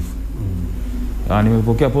positive.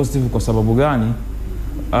 Nimelipokea positive kwa sababu gani?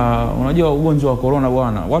 Unajua ugonjwa wa corona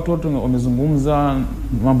bwana, watu wote wamezungumza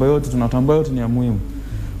mambo yote, tunatambua yote ni ya muhimu.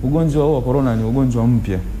 Ugonjwa huu wa corona ni ugonjwa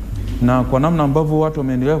mpya, na kwa namna ambavyo watu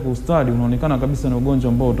wameendelea kustadi, unaonekana kabisa ni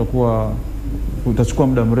ugonjwa ambao utachukua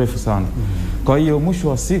muda mrefu sana. Kwa hiyo mwisho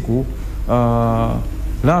wa siku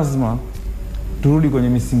lazima turudi kwenye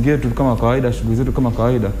misingi yetu kama kawaida, shughuli zetu kama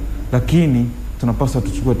kawaida, lakini tunapaswa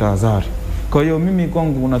tuchukue tahadhari. Kwa hiyo mimi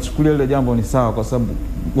kwangu unachukulia ile jambo ni sawa, kwa sababu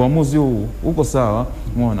uamuzi huu uko sawa,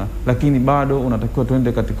 umeona, lakini bado unatakiwa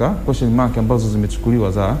tuende katika question mark ambazo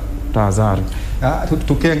zimechukuliwa za tahadhari.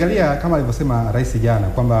 Tukiangalia kama alivyosema Rais jana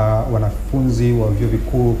kwamba wanafunzi wa vyuo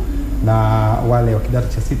vikuu na wale wa kidato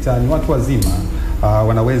cha 6 ni watu wazima,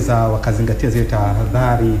 wanaweza wakazingatia zile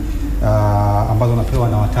tahadhari ambazo wanapewa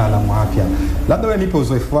na wataalamu wa afya. Labda wewe nipe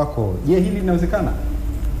uzoefu wako. Je, hili linawezekana?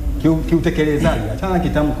 kiutekelezaji, achana na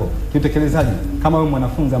kitamko, kiutekelezaji, kama wewe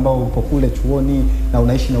mwanafunzi ambao uko kule chuoni na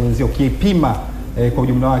unaishi na wenzio, ukipima kwa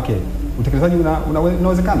ujumla wake, utekelezaji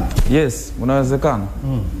unawezekana? Yes, unawezekana.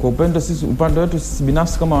 Kwa upande wetu sisi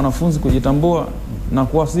binafsi kama wanafunzi kujitambua na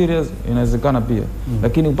kuwa serious inawezekana pia.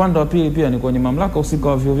 Lakini upande wa pili pia ni kwenye mamlaka husika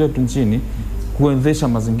wa vyuo vyetu nchini kuendesha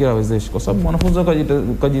mazingira wezeshi, kwa sababu wanafunzi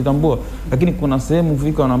wakajitambua, lakini kuna sehemu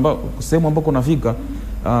ambako kunafika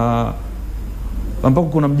ambako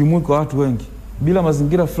kuna mjumuiko wa watu wengi, bila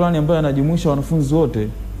mazingira fulani ambayo yanajumuisha wanafunzi wote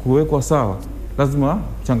kuwekwa sawa, lazima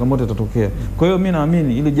changamoto itatokea. Kwa hiyo mimi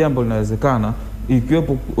naamini ili jambo linawezekana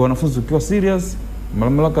ikiwepo wanafunzi ukiwa serious,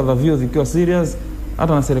 mamlaka za vyuo zikiwa serious,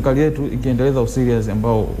 hata na serikali yetu ikiendeleza userious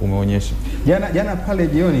ambao umeonyesha. Jana pale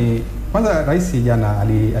jioni, kwanza Rais jana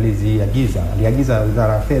aliagiza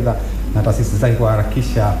Wizara ya Fedha na taasisi zake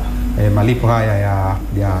kuharakisha malipo haya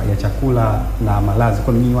ya chakula na malazi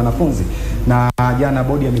kwa ninyi wanafunzi. Na jana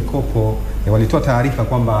bodi ya mikopo walitoa taarifa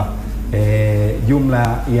kwamba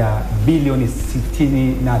jumla ya bilioni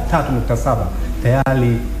 63.7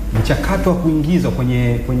 tayari mchakato wa kuingizwa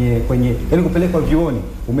kwenye yani kupelekwa vyuoni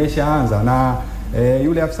umeshaanza, na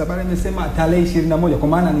yule afisa habari amesema tarehe 21, kwa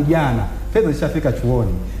maana ni jana fedha zishafika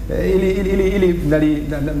chuoni. Ili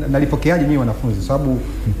nalipokeaje mimi wanafunzi, sababu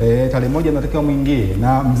tarehe 1 natakiwa muingie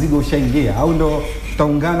na mzigo ushaingia, au ndo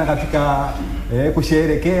tutaungana katika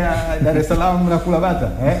kusherehekea Dar es Salaam na kula bata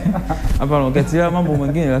hapa ukiachilia mambo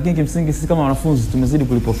mengine, lakini kimsingi sisi kama wanafunzi tumezidi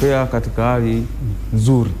kulipokea katika hali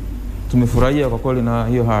nzuri. Tumefurahia kwa kweli na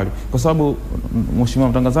hiyo hali, kwa sababu mheshimiwa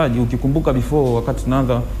mtangazaji, ukikumbuka before wakati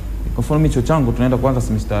tunaanza, kwa mfano micho changu tunaenda kuanza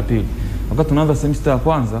semester ya pili, wakati tunaanza semester ya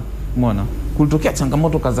kwanza, umeona kulitokea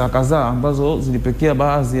changamoto kadhaa ambazo zilipekea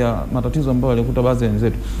baadhi ya matatizo ambayo yalikuta baadhi ya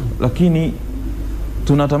wenzetu, lakini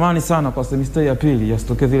tunatamani sana kwa semester ya pili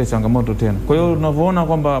yasitokee zile changamoto tena. Kwa hiyo tunavyoona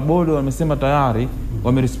kwamba bodi wamesema tayari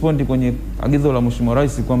wamerespondi kwenye agizo la Mheshimiwa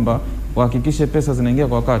Rais kwamba wahakikishe pesa zinaingia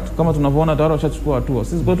kwa wakati, kama tunavyoona tayari washachukua hatua,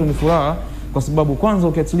 sisi kwetu ni furaha, kwa sababu kwanza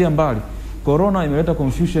ukiachilia mbali corona imeleta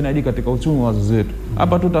confusion hadi katika uchumi wa wazazi wetu.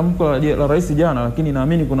 Hapa tu tamko la Rais jana, lakini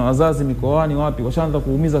naamini kuna wazazi mikoani wapi washaanza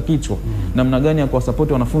kuumiza kichwa namna gani ya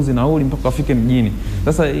kuwasupport wanafunzi nauli mpaka wafike mjini.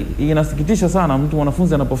 Sasa inasikitisha sana mtu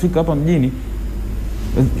mwanafunzi anapofika hapa mjini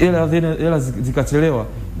ila zikachelewa,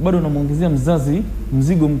 bado unamuongezea mzazi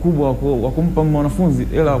mzigo mkubwa wa kumpa mwanafunzi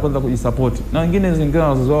ila kwanza kujisupport, na wengine zingine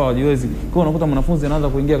wazazi wao hawajiwezi. Kwa hiyo unakuta mwanafunzi anaanza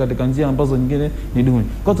kuingia katika njia ambazo nyingine ni duni.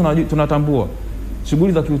 Kwa hiyo tunatambua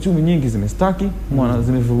shughuli za kiuchumi nyingi zimestaki,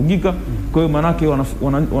 zimevurugika. Kwa hiyo manake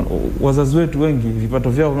wazazi wetu wengi vipato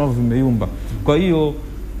vyao nao vimeyumba. Kwa hiyo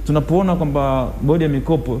tunapoona kwamba bodi ya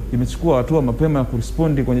mikopo imechukua hatua mapema ya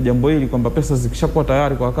kurespondi kwenye jambo hili, kwamba pesa zikishakuwa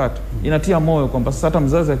tayari kwa wakati, inatia moyo kwamba sasa hata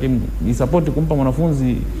mzazi akimsupport kumpa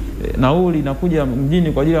mwanafunzi nauli na kuja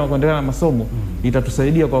mjini kwa ajili ya kuendelea na masomo,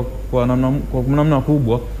 itatusaidia kwa namna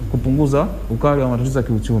kubwa kupunguza ukali wa matatizo ya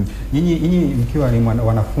kiuchumi. Nyinyi mkiwa ni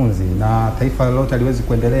wanafunzi na taifa lolote haliwezi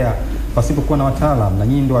kuendelea pasipokuwa na wataalamu, na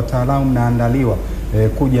nyinyi ndio wataalamu mnaandaliwa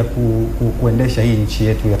kuja kuendesha hii nchi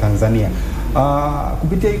yetu ya Tanzania.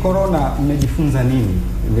 Kupitia hii corona mmejifunza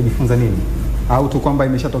nini? Au tu kwamba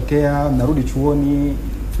imeshatokea mnarudi chuoni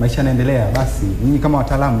maisha yanaendelea, basi nyinyi kama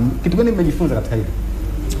wataalamu kitu gani mmejifunza katika hili?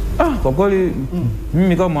 Kwa kweli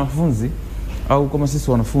mimi kama mwanafunzi au kama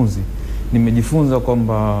sisi wanafunzi nimejifunza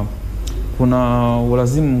kwamba kuna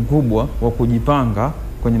ulazimu mkubwa wa kujipanga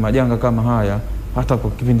kwenye majanga kama haya hata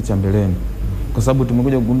kwa kipindi cha mbeleni, kwa sababu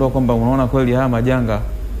tumekuja kugundua kwamba unaona kweli haya majanga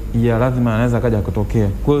ya lazima yanaweza kaja kutokea.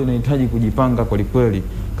 Kwa hiyo inahitaji kujipanga kweli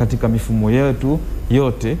katika mifumo yetu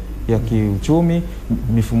yote ya kiuchumi,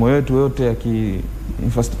 mifumo yetu yote ya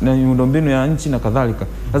miundombinu ya nchi na kadhalika,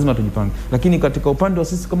 lazima tujipange. Lakini katika upande wa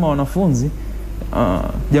sisi kama wanafunzi,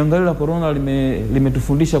 janga la corona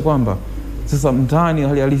limetufundisha kwamba sasa mtaani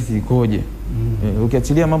hali halisi ikoje.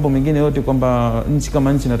 Ukiachilia mambo mengine yote kwamba nchi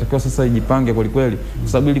kama nchi inatakiwa sasa ijipange kweli,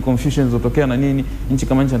 kwa sababu ile confusion zilizotokea na nini, nchi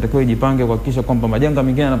kama nchi inatakiwa ijipange kuhakikisha kwamba majanga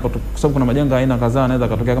mengine yanapotokea, kwa sababu kuna majanga aina kadhaa yanaweza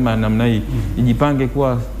kutokea kama namna hii, ijipange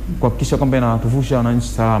kuhakikisha kwamba inatuvusha wananchi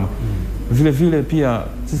salama. Vile pia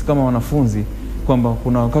sisi kama wanafunzi kwamba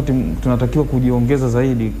kuna wakati tunatakiwa kujiongeza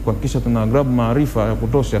zaidi kuhakikisha tuna grab maarifa ya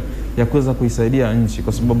kutosha ya kuweza kuisaidia nchi,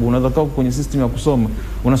 kwa sababu unaweza kaa kwenye system ya kusoma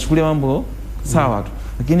unachukulia mambo sawa tu,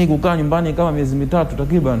 lakini kukaa nyumbani kama miezi mitatu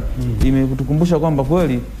takriban imetukumbusha kwamba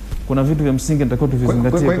kweli kuna vitu vya msingi tunatakiwa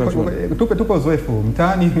tuvizingatie. Tupe uzoefu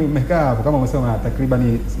mtaani, umekaa hapo kama umesema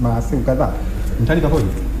takriban masiku kadhaa, mtaani pamoja.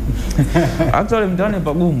 Actually mtaani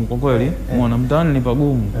pagumu kwa kweli, mwana mtaani ni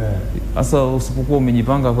pagumu. Sasa usipokuwa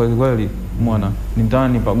umejipanga kweli mwana, ni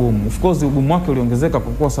mtaani pagumu. Of course ugumu wake uliongezeka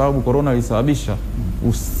kwa sababu corona ilisababisha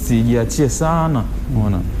usijiachie sana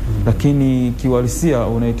mwana. lakini kiuhalisia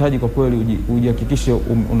unahitaji kwa kweli ujihakikishe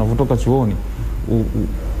unavotoka chuoni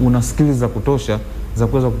una skills za kutosha za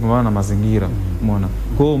kuweza kupambana na mazingira. Umeona?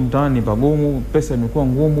 Kwa hiyo mtaani pagumu, pesa imekuwa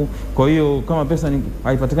ngumu. Kwa hiyo kama pesa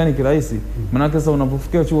haipatikani kirahisi, maana sasa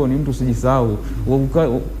unapofikia chuo ni mtu usijisahau.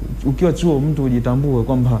 Ukiwa chuo mtu ujitambue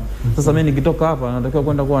kwamba sasa mimi nikitoka hapa natakiwa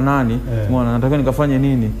kwenda kuwa nani? Umeona? Natakiwa nikafanye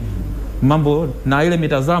nini? Mambo na ile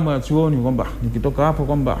mitazamo ya chuoni kwamba nikitoka hapa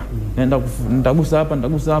kwamba nitagusa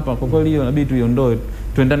hapa. Kwa kweli hiyo inabidi tuiondoe,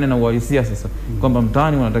 tuendane na uhalisia sasa kwamba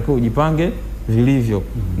mtaani unatakiwa ujipange vilivyo.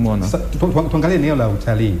 Umeona? Tuangalie eneo la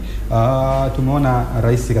utalii. Tumeona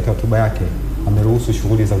Rais katika hotuba yake ameruhusu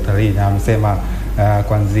shughuli za utalii na amesema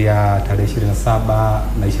kuanzia tarehe 27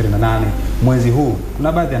 na 28 mwezi huu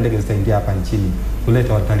kuna baadhi ya ndege zitaingia hapa nchini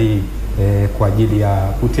kuleta watalii kwa ajili ya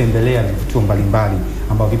kutembelea vituo mbalimbali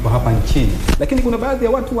ambavyo vipo hapa nchini. Lakini kuna baadhi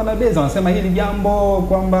ya watu wanabeza, wanasema hili jambo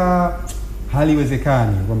kwamba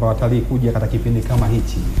haliwezekani kwamba watalii kuja katika kipindi kama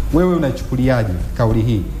hichi. Wewe unachukuliaje kauli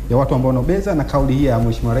hii ya watu ambao wanabeza na kauli hii ya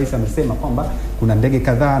Mheshimiwa Rais amesema kwamba kuna ndege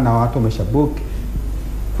kadhaa na watu wameshabook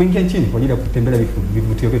kuingia nchini kwa ajili ya kutembelea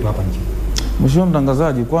vivutio vyetu hapa nchini? Mheshimiwa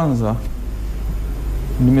mtangazaji, kwanza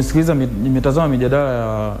nimetazama mijadala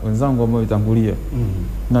ya wenzangu ambao itangulia.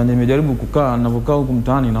 Na nimejaribu kukaa ninavyokaa huko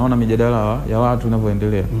mtaani naona mijadala ya watu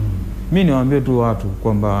inavyoendelea. Mimi niwaambie tu watu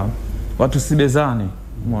kwamba watu sibezane.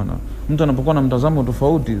 Umeona? Mtu anapokuwa na mtazamo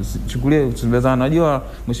tofauti chukulie sibezane. Najua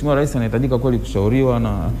Mheshimiwa Rais anahitajika kweli kushauriwa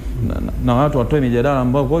na watu watoe mijadala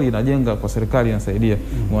ambayo kweli inajenga kwa serikali inasaidia.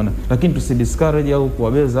 Umeona? Lakini tusidiscourage au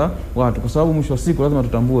kuwabeza watu kwa sababu mwisho wa siku lazima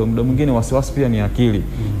tutambue muda mwingine wasiwasi pia ni akili.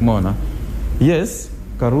 Umeona? Yes,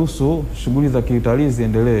 karuhusu shughuli za kiutalii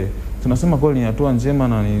ziendelee. Tunasema kweli ni hatua njema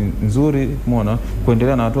na ni nzuri, umeona,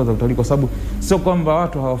 kuendelea na hatua za utalii kwa sababu sio kwamba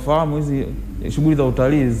watu hawafahamu hizi shughuli za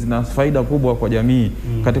utalii zina faida kubwa kwa jamii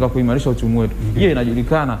katika kuimarisha uchumi wetu. Hiyo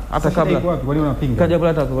inajulikana hata kabla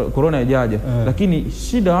hata corona haijaja. Lakini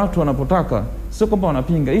shida watu wanapotaka sio kwamba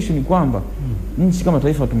wanapinga, issue ni kwamba nchi kama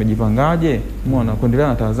taifa tumejipangaje, umeona, kuendelea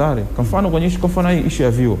na tahadhari. Kwa mfano kwenye issue, kwa mfano hii issue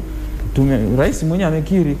ya vyuo. Rais mwenyewe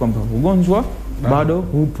amekiri kwamba ugonjwa bado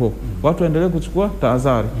upo. Watu waendelee kuchukua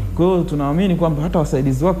tahadhari. Kwa hiyo tunaamini kwamba hata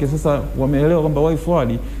wasaidizi wake sasa wameelewa kwamba way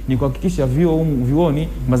forward ni kuhakikisha vyuoni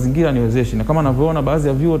mazingira niwezeshi. Na kama anavyoona baadhi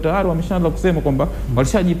ya vyuo tayari wameshaanza kusema kwamba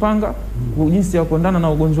walishajipanga jinsi ya kuendana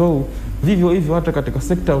na ugonjwa huu. Vivyo hivyo hata katika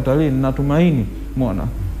sekta ya utalii natumaini, umeona,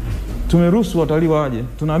 tumeruhusu watalii waje.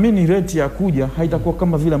 Tunaamini rate ya kuja haitakuwa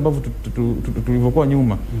kama vile ambavyo tulivyokuwa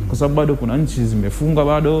nyuma kwa sababu bado kuna nchi zimefunga,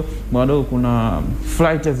 bado kuna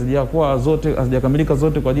flight hazijakamilika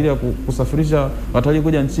zote kwa ajili ya kusafirisha watalii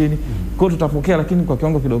kuja nchini. Kwa hiyo tutapokea lakini kwa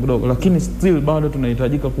kiwango kidogo, lakini still bado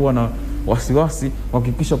tunahitajika kuwa na wasiwasi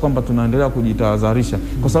kuhakikisha kwamba tunaendelea kujitahadharisha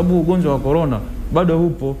kwa sababu ugonjwa wa corona bado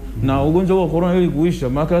upo na ugonjwa wa corona ili kuisha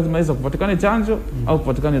maana lazima iweze kupatikane chanjo au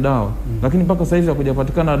kupatikane dawa. Lakini mpaka sasa hivi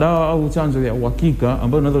hakujapatikana dawa au chanjo ya uhakika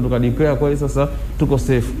ambayo tunaweza tukadeclare kwa sasa tuko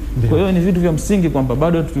safe. Kwa hiyo ni vitu vya msingi kwamba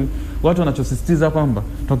bado watu wanachosisitiza kwamba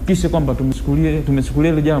tuhakikishe kwamba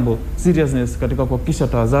tumechukulia ile jambo seriousness katika kuhakikisha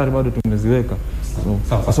tahadhari bado tumeziweka.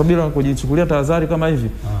 Kwa sababu bila kujichukulia tahadhari kama hivi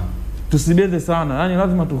tusibeze sana. Yaani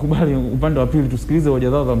lazima tukubali upande wa pili, tusikilize hoja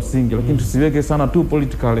zao za msingi, lakini tusiweke sana tu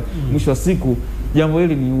politically. Mwisho wa siku jambo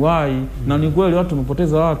hili ni uhai na ni kweli watu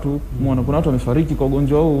wamepoteza watu, umeona, kuna watu wamefariki kwa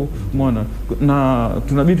ugonjwa huu, umeona, na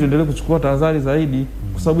tunabidi tuendelee kuchukua tahadhari zaidi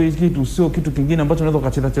kwa sababu hii kitu sio kitu kingine ambacho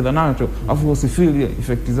unaweza kucheza nacho afu usifeel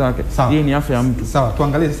effect zake. Hii ni afya ya mtu. Sawa,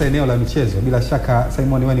 tuangalie sasa eneo la michezo. Bila shaka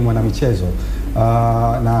Simon, wewe ni mwana michezo.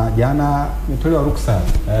 Na jana imetolewa ruksa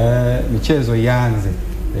michezo ianze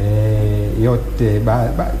yote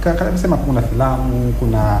kama sema kuna filamu,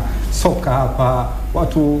 kuna soka hapa,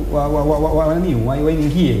 watu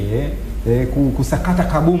waingie kusakata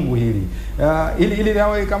kabumbu hili ili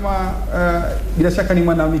nawe kama bila shaka ni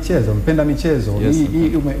mwana michezo, mpenda michezo. Yes,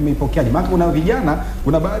 hii umeipokeaje? Maana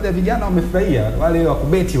kuna baadhi ya vijana wamefurahia wale wa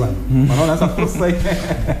kubeti wanaona sasa fursa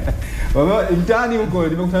wao mtaani huko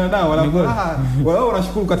nimekutana nao wao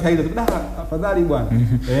wanashukuru katika hilo. Afadhali bwana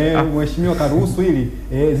mheshimiwa karuhusu ili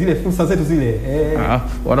zile fursa zetu zile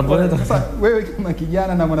wanapoleta. Sasa wewe kama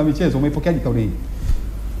kijana na mwana michezo umeipokeaje kauli hii?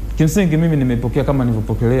 Kimsingi mimi nimeipokea kama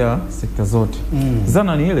nilivyopokelea sekta zote.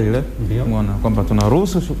 Zana ni ile ile, umeona, kwamba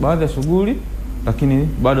tunaruhusu baadhi ya shughuli lakini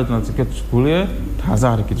bado tunatakiwa tuchukulie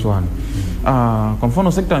tahadhari kichwani. Kwa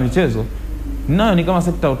mfano sekta ya michezo nayo ni kama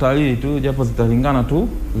sekta ya utalii tu, japo zitalingana tu,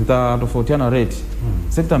 zitatofautiana rate.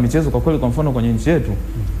 Sekta ya michezo kwa kweli, kwa mfano kwenye nchi yetu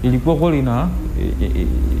ilikuwa kweli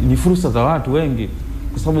ni fursa za watu wengi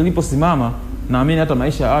kwa sababu iliposimama naamini hata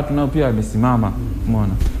maisha ya watu nao pia yamesimama,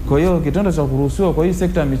 umeona. Kwa hiyo kitendo cha kuruhusiwa kwa hii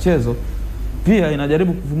sekta ya michezo pia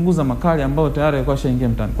inajaribu kupunguza makali ambayo tayari yalikuwa yashaingia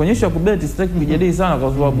mtaani. Kwenye issue ya kubeti sitaki kujadili sana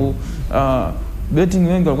kwa sababu betting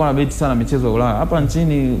wengi walikuwa na beti sana michezo ya Ulaya. Hapa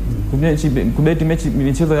nchini kubeti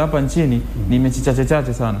michezo ya hapa nchini ni mechi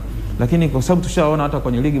chache sana. Lakini kwa sababu tushaona hata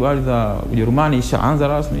kwenye ligi baadhi za Ujerumani ishaanza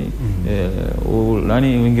rasmi,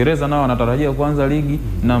 yani Uingereza nao wanatarajia kuanza ligi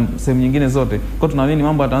na sehemu nyingine zote. Kwa tunaamini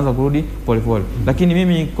mambo yataanza kurudi polepole. Lakini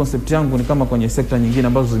mimi concept yangu ni kama kwenye sekta nyingine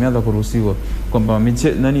ambazo zimeanza kuruhusiwa, kwamba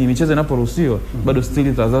michezo inaporuhusiwa bado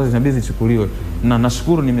still tahadhari zinabidi zichukuliwe. Na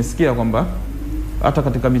nashukuru nimesikia kwamba hata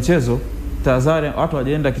katika michezo tahadhari watu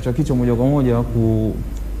wajaenda kichwa moja kwa moja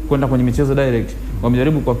kwenda kwenye michezo direct.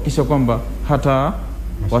 Wamejaribu kuhakikisha kwamba hata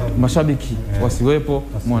mashabiki wasiwepo,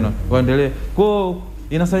 umeona, waendelee. Kwa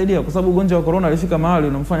inasaidia kwa sababu ugonjwa wa corona alifika mahali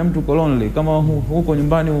unamfanya mtu lonely. Kama huko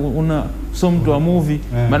nyumbani so mtu wa movie,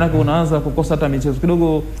 maana yake unaanza kukosa hata michezo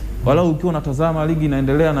kidogo, walau ukiwa unatazama ligi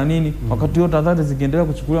inaendelea na nini, wakati wote adhari zikiendelea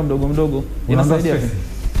kuchukuliwa mdogo inasaidia.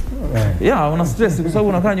 Una stress kwa sababu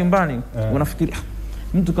unakaa nyumbani unafikiria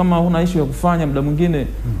mtu kama huna issue ya kufanya, muda mwingine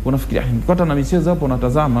unafikiria nikipata na michezo hapo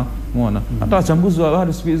unatazama, umeona. Hata wachambuzi wa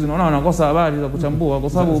habari siku hizi unaona wanakosa habari za kuchambua kwa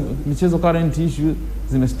sababu michezo current issue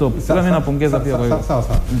zimestop. Sasa mimi napongeza pia kwa hiyo. Sawa.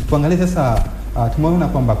 Tuangalie sasa, tumeona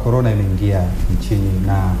kwamba corona imeingia nchini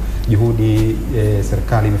na juhudi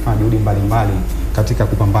serikali imefanya juhudi mbalimbali katika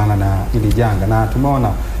kupambana na hili janga, na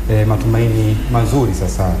tumeona matumaini mazuri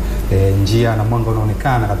sasa, njia na mwanga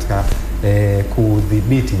unaonekana katika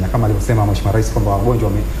kudhibiti, na kama alivyosema Mheshimiwa Rais kwamba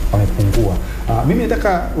wagonjwa wamepungua. Mimi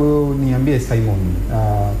nataka niambie Simon,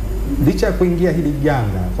 licha ya kuingia hili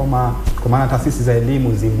janga, kwa maana taasisi za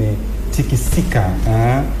elimu zimetikisika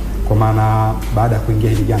kwa maana baada ya kuingia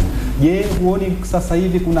hili janga, je, huoni sasa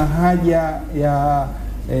hivi kuna haja ya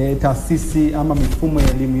taasisi ama mifumo ya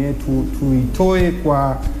elimu yetu tuitoe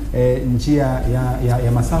kwa njia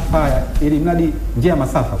ya masafa, ili mradi njia ya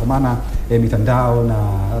masafa kwa maana mitandao na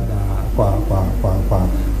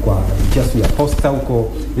kwa njia ya posta huko,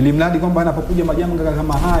 ili mradi kwamba anapokuja majanga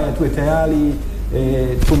kama haya tuwe tayari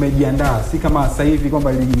tumejiandaa, si kama sasa hivi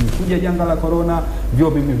kwamba ilikuja janga la corona, vyuo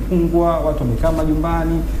vimefungwa, watu wamekaa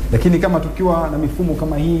majumbani. Lakini kama tukiwa na mifumo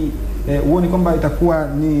kama hii, uone kwamba itakuwa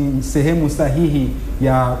ni sehemu sahihi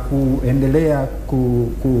ya kuendelea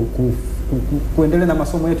kuendelea na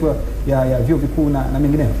masomo yetu ya vyuo vikuu na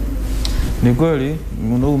mengineyo. Ni kweli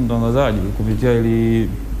ndugu mtangazaji, kupitia ili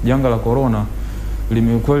janga la corona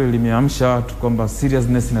limeamsha watu kwamba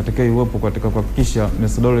seriousness inatakiwa iwepo katika kuhakikisha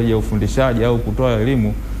methodology ya ufundishaji au kutoa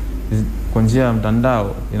elimu kwa njia ya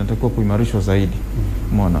mtandao inatakiwa kuimarishwa zaidi,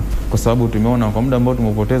 umeona. Kwa sababu tumeona kwa muda ambao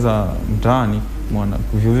tumepoteza mtaani, umeona,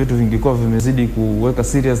 hivyo vitu vingekuwa vimezidi kuweka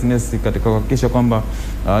seriousness katika kuhakikisha kwamba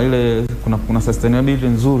ile kuna sustainability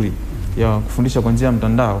nzuri ya kufundisha kwa njia ya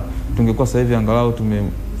mtandao, tungekuwa sasa hivi angalau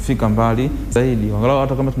tumefika mbali zaidi, angalau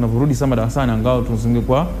hata kama tunavurudi sama darasani angalau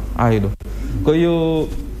tusingekuwa idle. Kwa hiyo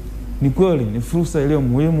ni kweli ni fursa iliyo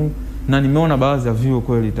muhimu, na nimeona baadhi ya vyuo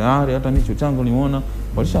kweli tayari, hata nicho changu nimeona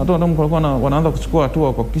walishatoa wanaanza kuchukua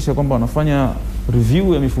hatua kuhakikisha kwamba wanafanya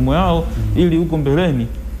review ya mifumo yao, ili huko mbeleni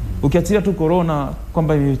ukiachilia tu corona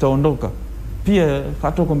kwamba itaondoka, pia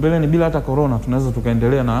hata huko mbeleni bila hata corona tunaweza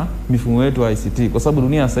tukaendelea na mifumo yetu ya ICT, kwa sababu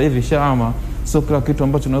dunia sasa hivi shaama, sio kila kitu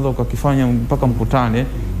ambacho unaweza ukakifanya mpaka mkutane,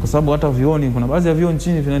 kwa sababu hata vioni kuna baadhi ya vyuo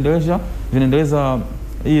nchini vinaendeleza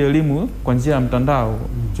hii elimu kwa njia ya mtandao.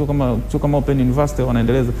 Chuo kama Open University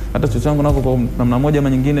wanaendeleza, hata chuo changu nako kwa namna moja ama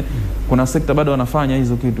nyingine kuna sekta bado wanafanya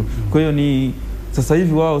hizo kitu. Kwa hiyo ni sasa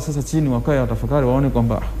hivi wao sasa chini wakae watafakari, waone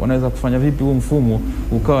kwamba wanaweza kufanya vipi huu mfumo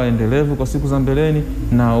ukawa endelevu kwa siku za mbeleni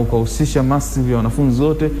na ukahusisha massive ya wanafunzi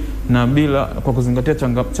wote, na bila kwa kuzingatia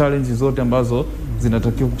challenge zote ambazo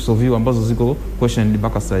zinatakiwa kusolviwa ambazo ziko questioned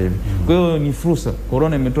mpaka sasa hivi. Kwa hiyo ni fursa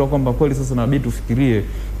corona imetoa kwamba kweli sasa inabidi tufikirie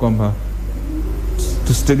kwamba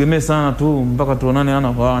tusitegemee sana tu mpaka tuonane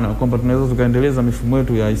ana kwa ana, kwamba tunaweza tukaendeleza mifumo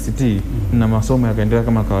yetu ya ICT na masomo yakaendelea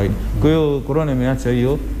kama kawaida. Kwa hiyo corona imeacha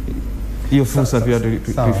hiyo fursa pia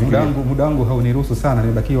tufikirie. Muda wangu hauniruhusu sana,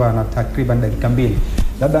 nimebakiwa na takriban dakika 2.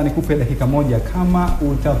 Labda nikupe dakika 1, kama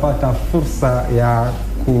utapata fursa ya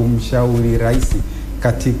kumshauri rais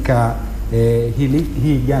katika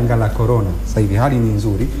hii janga la corona. Sasa hivi hali ni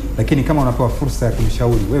nzuri, lakini kama unapewa fursa ya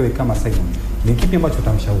kumshauri wewe kama Simon, ni kipi ambacho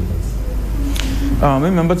utamshauri rais?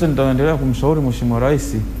 Mimi ambacho nitaendelea kumshauri Mheshimiwa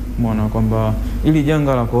Rais, umeona, kwamba ili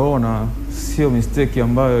janga la corona sio mistake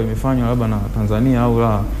ambayo imefanywa labda na Tanzania au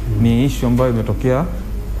la, ni issue ambayo imetokea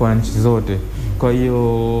kwa nchi zote. Kwa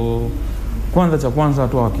hiyo cha kwanza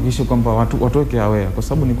tu hakikishe kwamba watu weke aware, kwa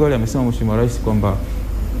sababu ni kweli amesema Mheshimiwa Rais kwamba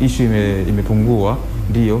issue imepungua,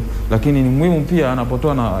 ndio, lakini ni muhimu pia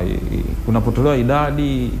kunapotolewa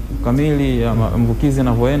idadi kamili ya maambukizi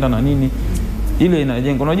yanavyoenda na nini, ile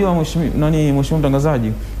inajenga. Unajua mheshimiwa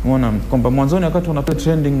mtangazaji, umeona kwamba mwanzoni wakati unapata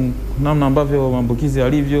trending namna ambavyo maambukizi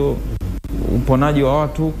yalivyo, uponaji wa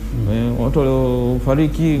watu, watu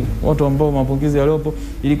waliofariki, watu ambao maambukizi yaliopo,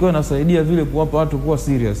 ilikuwa inasaidia vile kuwapa watu kuwa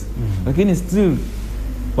serious. Lakini still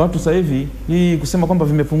watu sasa hivi hii kusema kwamba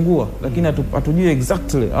vimepungua, lakini hatujui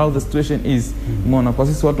exactly how the situation is. Umeona, kwa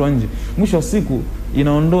sisi watu wa nje, mwisho wa siku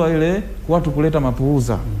inaondoa ile watu kuleta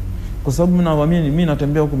mapuuza. Kwa sababu mimi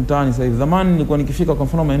natembea huko mtaani sasa hivi. Zamani nilikuwa nikifika kwa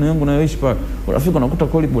mfano maeneo yangu nayoishi pale, unafika unakuta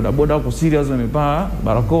koli bodaboda huko serious wamevaa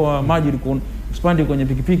barakoa, maji ilikuwa spandi kwenye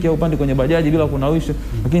pikipiki au pandi kwenye bajaji bila kunawisha.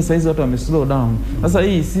 Lakini sasa hizi watu wame slow down. Sasa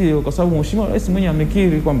hii sio kwa sababu Mheshimiwa Rais mwenyewe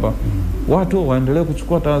amekiri kwamba watu waendelee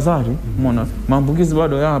kuchukua tahadhari. Umeona, maambukizi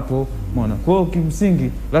bado yapo. Umeona, kwa hiyo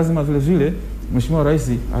kimsingi lazima vile vile Mheshimiwa Rais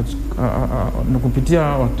na kupitia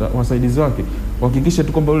wasaidizi wake wahakikishe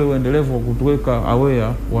tu kwamba ule uendelevu wa kutuweka aware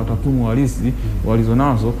wa takwimu halisi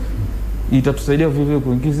walizonazo itatusaidia vile vile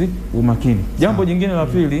kuingiza umakini. Jambo jingine la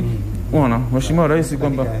pili, unaona Mheshimiwa Rais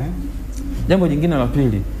kwamba jambo jingine la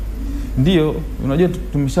pili, ndio unajua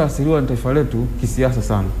tumeshaasiliwa na taifa letu kisiasa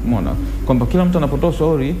sana. Umeona kwamba kila mtu anapotoa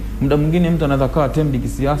ushauri, muda mwingine mtu anaweza kaa temdi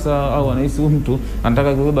kisiasa au anahisi mtu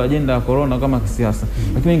anataka kubeba ajenda ya corona kama kisiasa.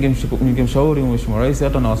 Lakini ningemshauri Mheshimiwa Rais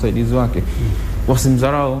hata na wasaidizi wake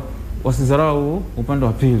wasidharau upande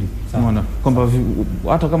wa pili. Unaona kwamba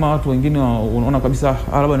hata kama watu wengine unaona kabisa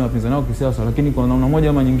labda ni wapinzani wao kisiasa, lakini kwa namna moja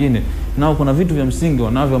ama nyingine nao kuna vitu vya msingi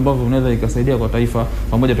wanavyo ambavyo vinaweza ikasaidia kwa taifa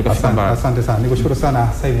pamoja tukafika mbali. Asante sana. Nikushukuru sana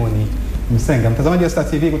Simon Msenga. Mtazamaji wa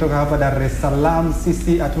Star TV kutoka hapa Dar es Salaam,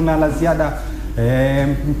 sisi hatuna la ziada.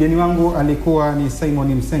 Mgeni wangu alikuwa ni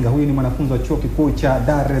Simon Msenga. Huyu ni mwanafunzi wa chuo kikuu cha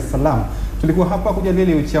Dar es Salaam. Tulikuwa hapa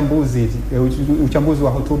kujadili uchambuzi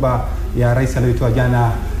wa hotuba ya Rais aliyotoa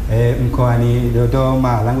jana mkoani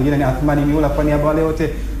Dodoma. Langu jina ni Athmani Miula, kwa niaba ya wale wote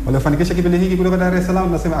waliofanikisha kipindi hiki kutoka Dar es Salaam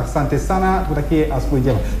tunasema asante sana, tukutakie asubuhi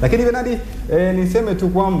njema. Lakini Benadi, niseme tu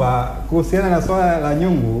kwamba kuhusiana na swala la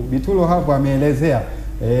nyungu, Bitulo hapo ameelezea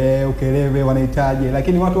Ukerewe wanahitaji,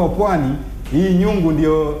 lakini watu wa pwani hii nyungu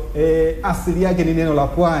ndio asili yake ni neno la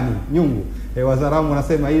pwani, nyungu. Wazaramu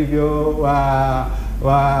wanasema hivyo,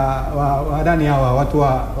 wadani hawa watu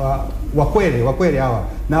wakwere hawa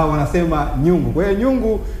nao wanasema nyungu. Kwa hiyo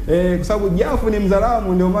nyungu kwa sababu Jafu ni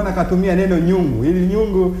Mzaramu ndio maana katumia neno nyungu. Hili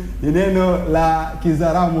nyungu ni neno la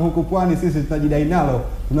Kizaramu, huku pwani sisi tunajidai nalo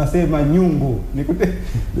tunasema nyungu. Nikute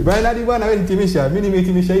bwana wewe nitimisha, mimi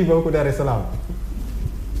nimehitimisha hivyo huko Dar es Salaam.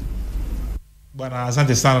 Bwana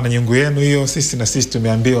asante sana na nyungu yenu hiyo. Sisi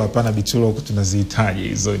tumeambiwa hapana Bitulo huko tunazihitaji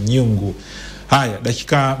hizo nyungu. Haya,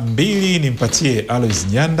 dakika 2 nimpatie Alois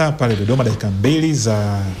Nyanda pale Dodoma, dakika 2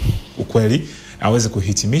 za ukweli aweze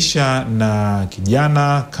kuhitimisha na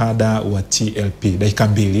kijana kada wa TLP, dakika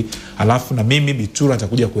 2. Alafu na mimi Bitulo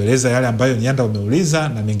atakuja kueleza yale ambayo Nyanda umeuliza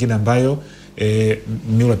na mengine ambayo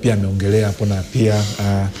Miula pia ameongelea hapo, na pia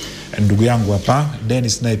ndugu yangu hapa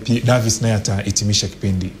Davis naye atahitimisha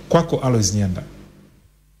kipindi. Kwako Alois Nyanda.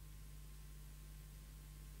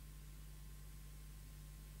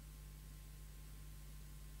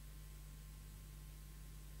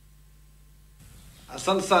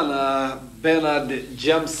 Asante sana Bernard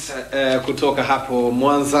James kutoka hapo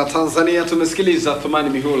Mwanza, Tanzania. Tumesikiliza Thumani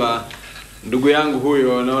Mihula, ndugu yangu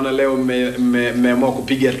huyo. Naona leo mmeamua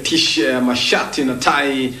kupiga mashati na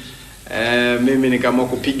tai, mimi nikaamua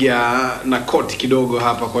kupiga na koti kidogo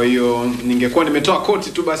hapa. Kwa hiyo ningekuwa nimetoa koti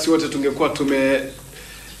tu basi wote tungekuwa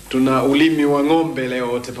tuna ulimi wa ng'ombe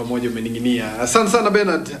leo wote pamoja umeninginia. Asante sana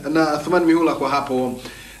Bernard na Thumani Mihula kwa hapo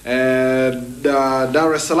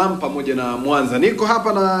Dar es Salaam pamoja na Mwanza. Niko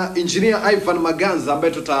hapa na Engineer Ivan Maganza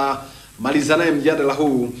ambaye tutamaliza naye mjadala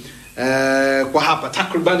huu kwa hapa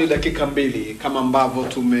takribani dakika 2 kama ambavyo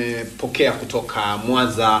tumepokea kutoka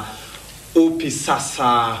Mwanza. Upi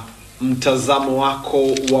sasa mtazamo wako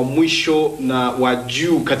wa mwisho na wa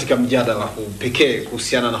juu katika mjadala huu pekee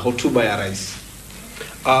kuhusiana na hotuba ya Rais?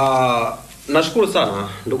 Nashukuru sana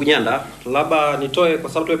ndugu Nyanda. Labda nitoe kwa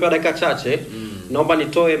sababu tumepewa dakika chache. Naomba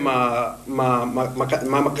nitoe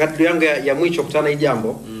makadri yangu ya mwisho kutana hii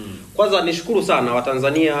jambo. Kwanza nishukuru sana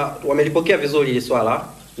Watanzania wamelipokea vizuri hili swala,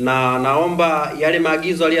 na naomba yale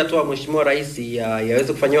maagizo aliyotoa Mheshimiwa Rais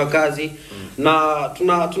yaweze kufanywa kazi. Na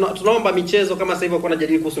tunaomba michezo kama sasa hivi wako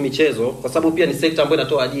wanajadili kuhusu michezo, kwa sababu pia ni sekta ambayo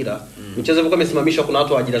inatoa ajira. Michezo ilikuwa imesimamishwa, kuna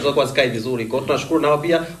watu wa ajira zao kwa zikai vizuri. Kwa hiyo tunashukuru nao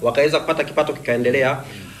pia wakaweza kupata kipato kikaendelea.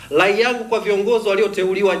 Rai yangu kwa viongozi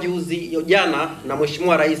walioteuliwa jana na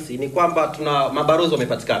Mheshimiwa Rais ni kwamba tuna mabalozi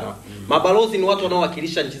wamepatikana. Mabalozi ni watu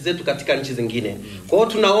wanaowakilisha nchi zetu katika nchi zingine. Kwa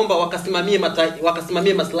hiyo tunaomba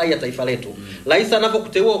wakasimamie maslahi ya taifa letu. Rais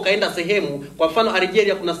anapokuteua ukaenda sehemu, kwa mfano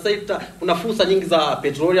Algeria kuna fursa nyingi za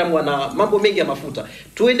petroleum na mambo mengi ya mafuta.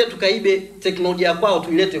 Tuende tukaibe teknolojia kwao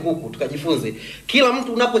tuilete huku tukajifunze. Kila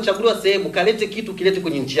mtu unapochaguliwa sehemu kalete kitu kilete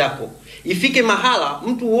kwenye nchi yako. Ifike mahala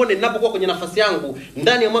mtu uone ninapokuwa kwenye nafasi yangu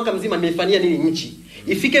ndani ya mwaka mzima nimefanyia nini nchi.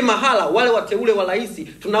 Ifike mahala wale wateule wa rais,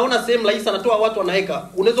 tunaona sehemu rais anatoa watu wanaweka,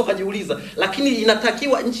 unaweza kujiuliza, lakini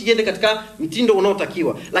inatakiwa nchi iende katika mtindo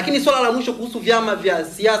unaotakiwa. Lakini swala la mwisho kuhusu vyama vya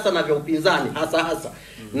siasa na vya upinzani hasa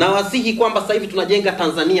na wasihi kwamba sasa hivi tunajenga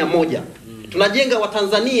Tanzania moja. Tunajenga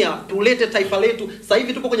Watanzania, tulete taifa letu. Sasa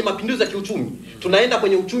hivi tupo kwenye mapinduzi ya kiuchumi. Tunaenda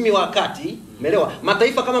kwenye uchumi wa kati. Umeelewa?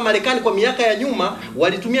 Mataifa kama Marekani kwa miaka ya nyuma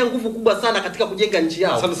walitumia nguvu kubwa sana katika kujenga nchi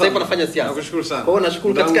yao. Sasa hivi wanafanya siasa. Nakushukuru sana. Kwa hiyo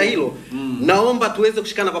nashukuru katika hilo. Naomba tuweze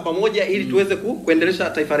kushikana kwa pamoja ili tuweze kuendelesha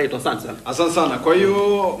taifa letu. Asante sana. Asante sana. Kwa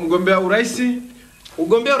hiyo mgombea urais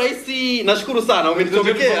nashukuru sana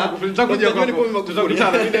umenitomekea. Tutakutana.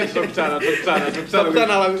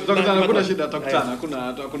 Hakuna shida,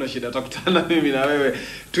 hakuna shida. Tutakutana mimi na wewe.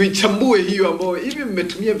 Tuichambue hiyo ambayo hivi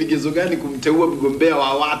mmetumia vigezo gani kumteua mgombea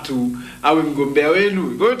wa watu au mgombea wenu.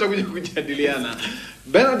 Kwa hiyo tutakuja kujadiliana.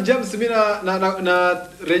 Bernard James mimi na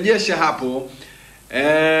rejesha hapo.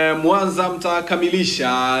 Mwanza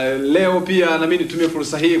mtakamilisha leo pia na mimi nitumie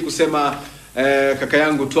fursa hii kusema kaka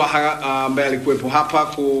yangu Twaha ambaye alikuwepo hapa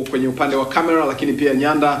kwenye upande wa kamera, lakini pia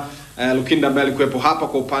Nyanda Lukinda ambaye alikuwepo hapa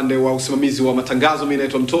kwa upande wa usimamizi wa matangazo. Mimi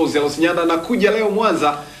naitwa Mtozi Alos Nyanda na kuja leo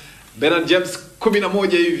Mwanza Bernard James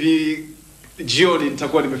 11 hivi jioni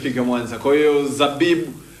nitakuwa nimefika Mwanza. Kwa hiyo zabibu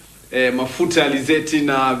mafuta ya alizeti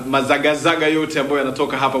na mazagazaga yote ambayo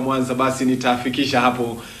yanatoka hapa Mwanza basi nitafikisha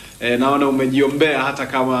hapo. Naona umejiombea hata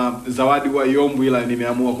kama zawadi wa yombu, ila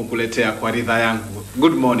nimeamua kukuletea kwa ridha yangu.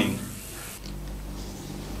 Good morning.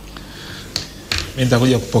 Mimi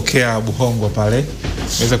nitakuja kupokea buhongo pale.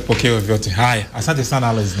 Niweza kupokea vyote. Haya, asante sana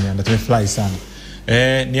Alois Nyanda. Tumefurahi sana.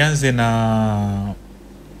 Nianze na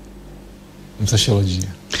msociolojia.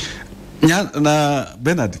 Na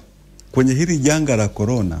Bernard, kwenye hili janga la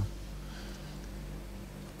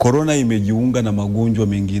corona imejiunga na magonjwa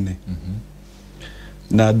mengine.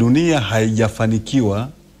 Na dunia haijafanikiwa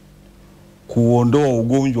kuondoa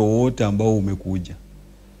ugonjwa wote ambao umekuja.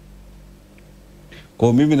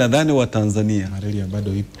 Kwa mimi nadhani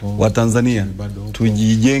Watanzania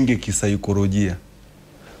tujijenge kisaikolojia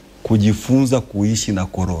kujifunza kuishi na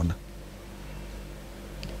corona.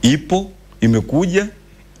 Ipo, imekuja,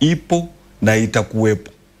 ipo na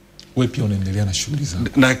itakuwepo. Wewe pia unaendelea na shughuli zako.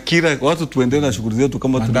 Na kila watu tuendelee na shughuli zetu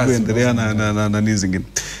kama tulivyoendelea na nini zingine.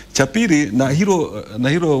 Cha pili na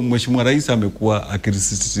hilo Mheshimiwa Rais amekuwa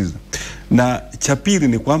akilisisitiza. Na cha pili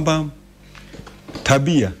ni kwamba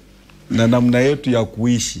tabia na namna yetu ya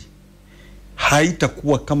kuishi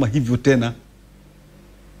haitakuwa kama hivyo tena.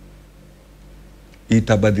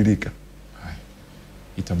 Itabadilika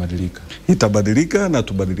na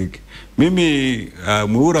tubadilike. Mimi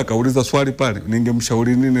Muhura kauliza swali pale,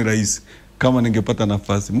 ningemshauri nini rais kama ningepata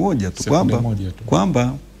nafasi moja tu,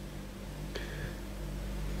 kwamba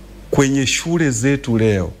kwenye shule zetu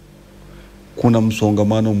leo kuna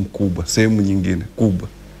msongamano mkubwa sehemu nyingine kubwa.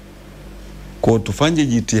 Kwa tufanye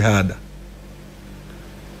jitihada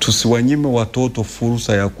tusiwanyime watoto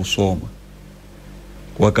fursa ya kusoma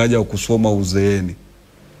wakaja kusoma uzeeni,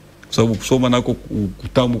 sababu kusoma nako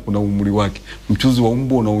kutamu kuna umri wake. Mchuzi wa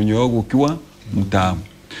umbo na unyoago ukiwa mtamu.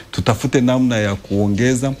 Tutafute namna ya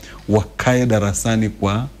kuongeza wakae darasani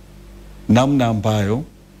kwa namna ambayo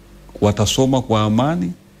watasoma kwa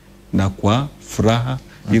amani na kwa furaha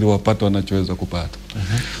ili wapate wanachoweza kupata.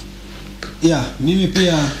 Mimi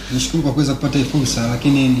pia nishukuru kwa kuweza kupata hii fursa,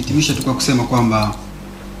 lakini nitimisha tu kwa kusema kwamba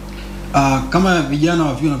kama vijana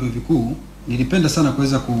wa vyuo na vyuo vikuu nilipenda sana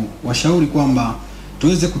kuweza kuwashauri kwamba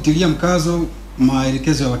tuweze kutilia mkazo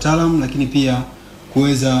maelekezo ya wataalamu, lakini pia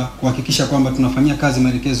kuweza kuhakikisha kwamba tunafanyia kazi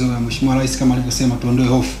maelekezo ya Mheshimiwa Rais kama alivyosema, tuondoe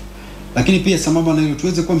hofu. Lakini pia sambamba na hilo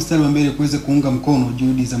tuweze kuwa mstari wa mbele kuweza kuunga mkono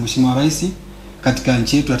juhudi za Mheshimiwa Rais katika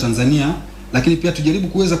nchi yetu ya Tanzania, lakini pia tujaribu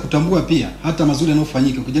kuweza kutambua pia hata mazuri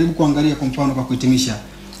yanayofanyika. Kujaribu kuangalia kwa mfano kwa kuhitimisha.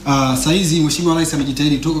 Sasa hizi Mheshimiwa Rais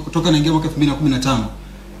amejitahidi kutoka naingia mwaka 2015.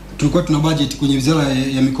 Tulikuwa tuna budget kwenye wizara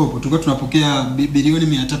ya mikopo. Tulikuwa tunapokea bilioni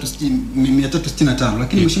 365.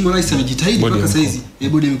 Lakini Mheshimiwa Rais amejitahidi mpaka sasa hizi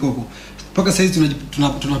bodi ya mikopo. Mpaka sasa hizi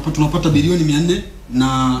tunapata bilioni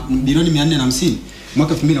 450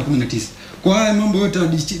 mwaka 2019. Kwa haya mambo yote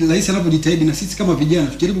Rais anapojitahidi na sisi kama vijana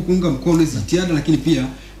tujaribu kuunga mkono hizo jitihada, lakini pia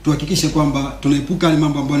tuhakikishe kwamba tunaepuka yale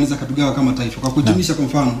mambo ambayo yanaweza kutugawa kama taifa. Kwa kuhitimisha, kwa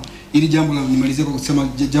mfano ili jambo la nimalizie kwa kusema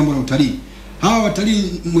jambo la utalii. Hawa watalii,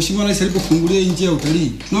 Mheshimiwa Rais alipofungulia njia ya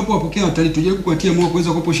utalii, tunapowapokea watalii tujaribu kuwatia moyo kuweza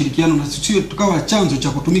kuwapa ushirikiano na sisi tukawa chanzo cha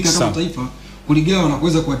kutumika kama taifa kuligawa na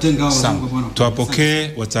kuweza kuwatenga hao wazungu bwana. Tuwapokee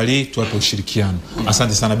watalii, tuwape ushirikiano.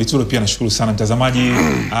 Asante sana Bituro, pia nashukuru sana mtazamaji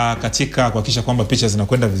katika kuhakikisha kwamba picha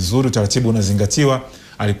zinakwenda vizuri, utaratibu unazingatiwa.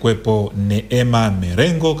 Alikuwepo Neema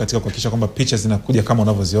Merengo katika kuhakikisha kwamba picha zinakuja kama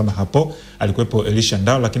unavyoziona hapo. Alikuwepo Elisha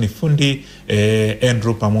Ndao, lakini fundi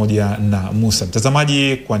Andrew pamoja na Musa.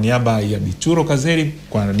 Mtazamaji, kwa niaba ya Bituro Kazeri,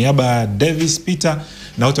 kwa niaba ya Davis Peter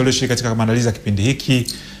na wote walioshiriki katika maandalizi ya kipindi hiki,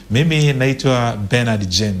 mimi naitwa Bernard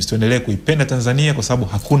James. Tuendelee kuipenda Tanzania kwa sababu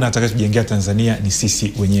hakuna atakayetujengea Tanzania, ni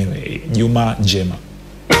sisi wenyewe. Juma njema.